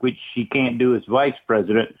order, which she can't do as vice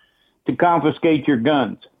president, to confiscate your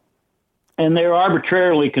guns. And they're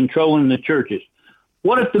arbitrarily controlling the churches.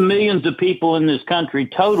 What if the millions of people in this country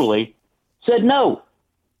totally said, no,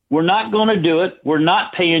 we're not going to do it. We're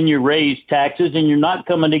not paying your raised taxes, and you're not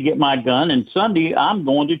coming to get my gun. And Sunday, I'm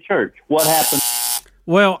going to church. What happened?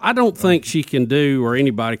 Well, I don't think she can do, or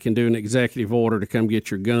anybody can do, an executive order to come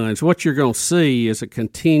get your guns. What you're going to see is a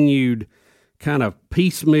continued kind of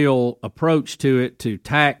piecemeal approach to it, to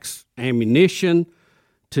tax ammunition,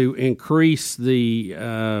 to increase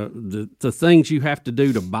the things you have to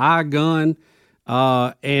do to buy a gun.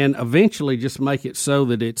 and eventually just make it so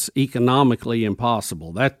that it's economically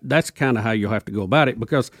impossible. That's kind of how you'll have to go about it,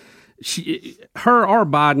 because her or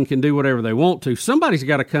Biden can do whatever they want to. Somebody's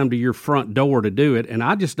got to come to your front door to do it, and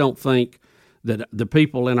I just don't think that the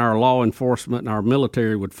people in our law enforcement and our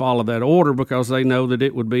military would follow that order because they know that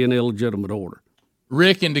it would be an illegitimate order.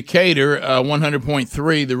 Rick in Decatur,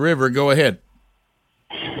 100.3, The River, go ahead.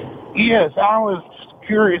 Yes, I was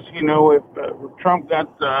curious, if Trump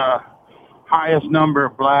got the highest number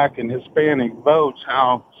of black and Hispanic votes,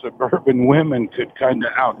 how suburban women could kind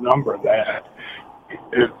of outnumber that.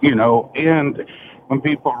 And when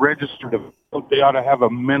people register to vote, they ought to have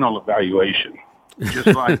a mental evaluation. Just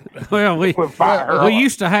like well, we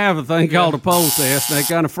used to have a thing called a poll test. They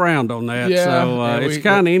kind of frowned on that, it's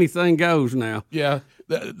kind of anything goes now. Yeah,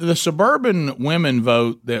 the suburban women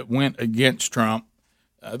vote that went against Trump,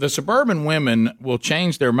 the suburban women will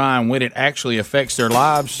change their mind when it actually affects their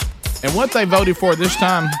lives, and what they voted for this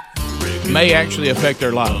time may actually affect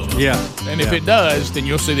their lives. Yeah, and if it does, then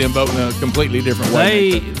you'll see them vote in a completely different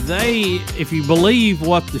way. They, if you believe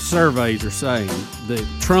what the surveys are saying, the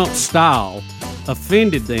Trump style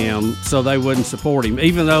offended them, so they wouldn't support him,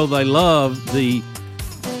 even though they loved the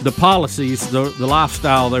policies, the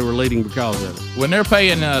lifestyle they were leading because of it. When they're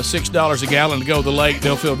paying $6 a gallon to go to the lake,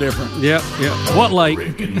 they'll feel different. Yep. What lake?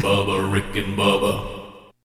 Rick and Bubba.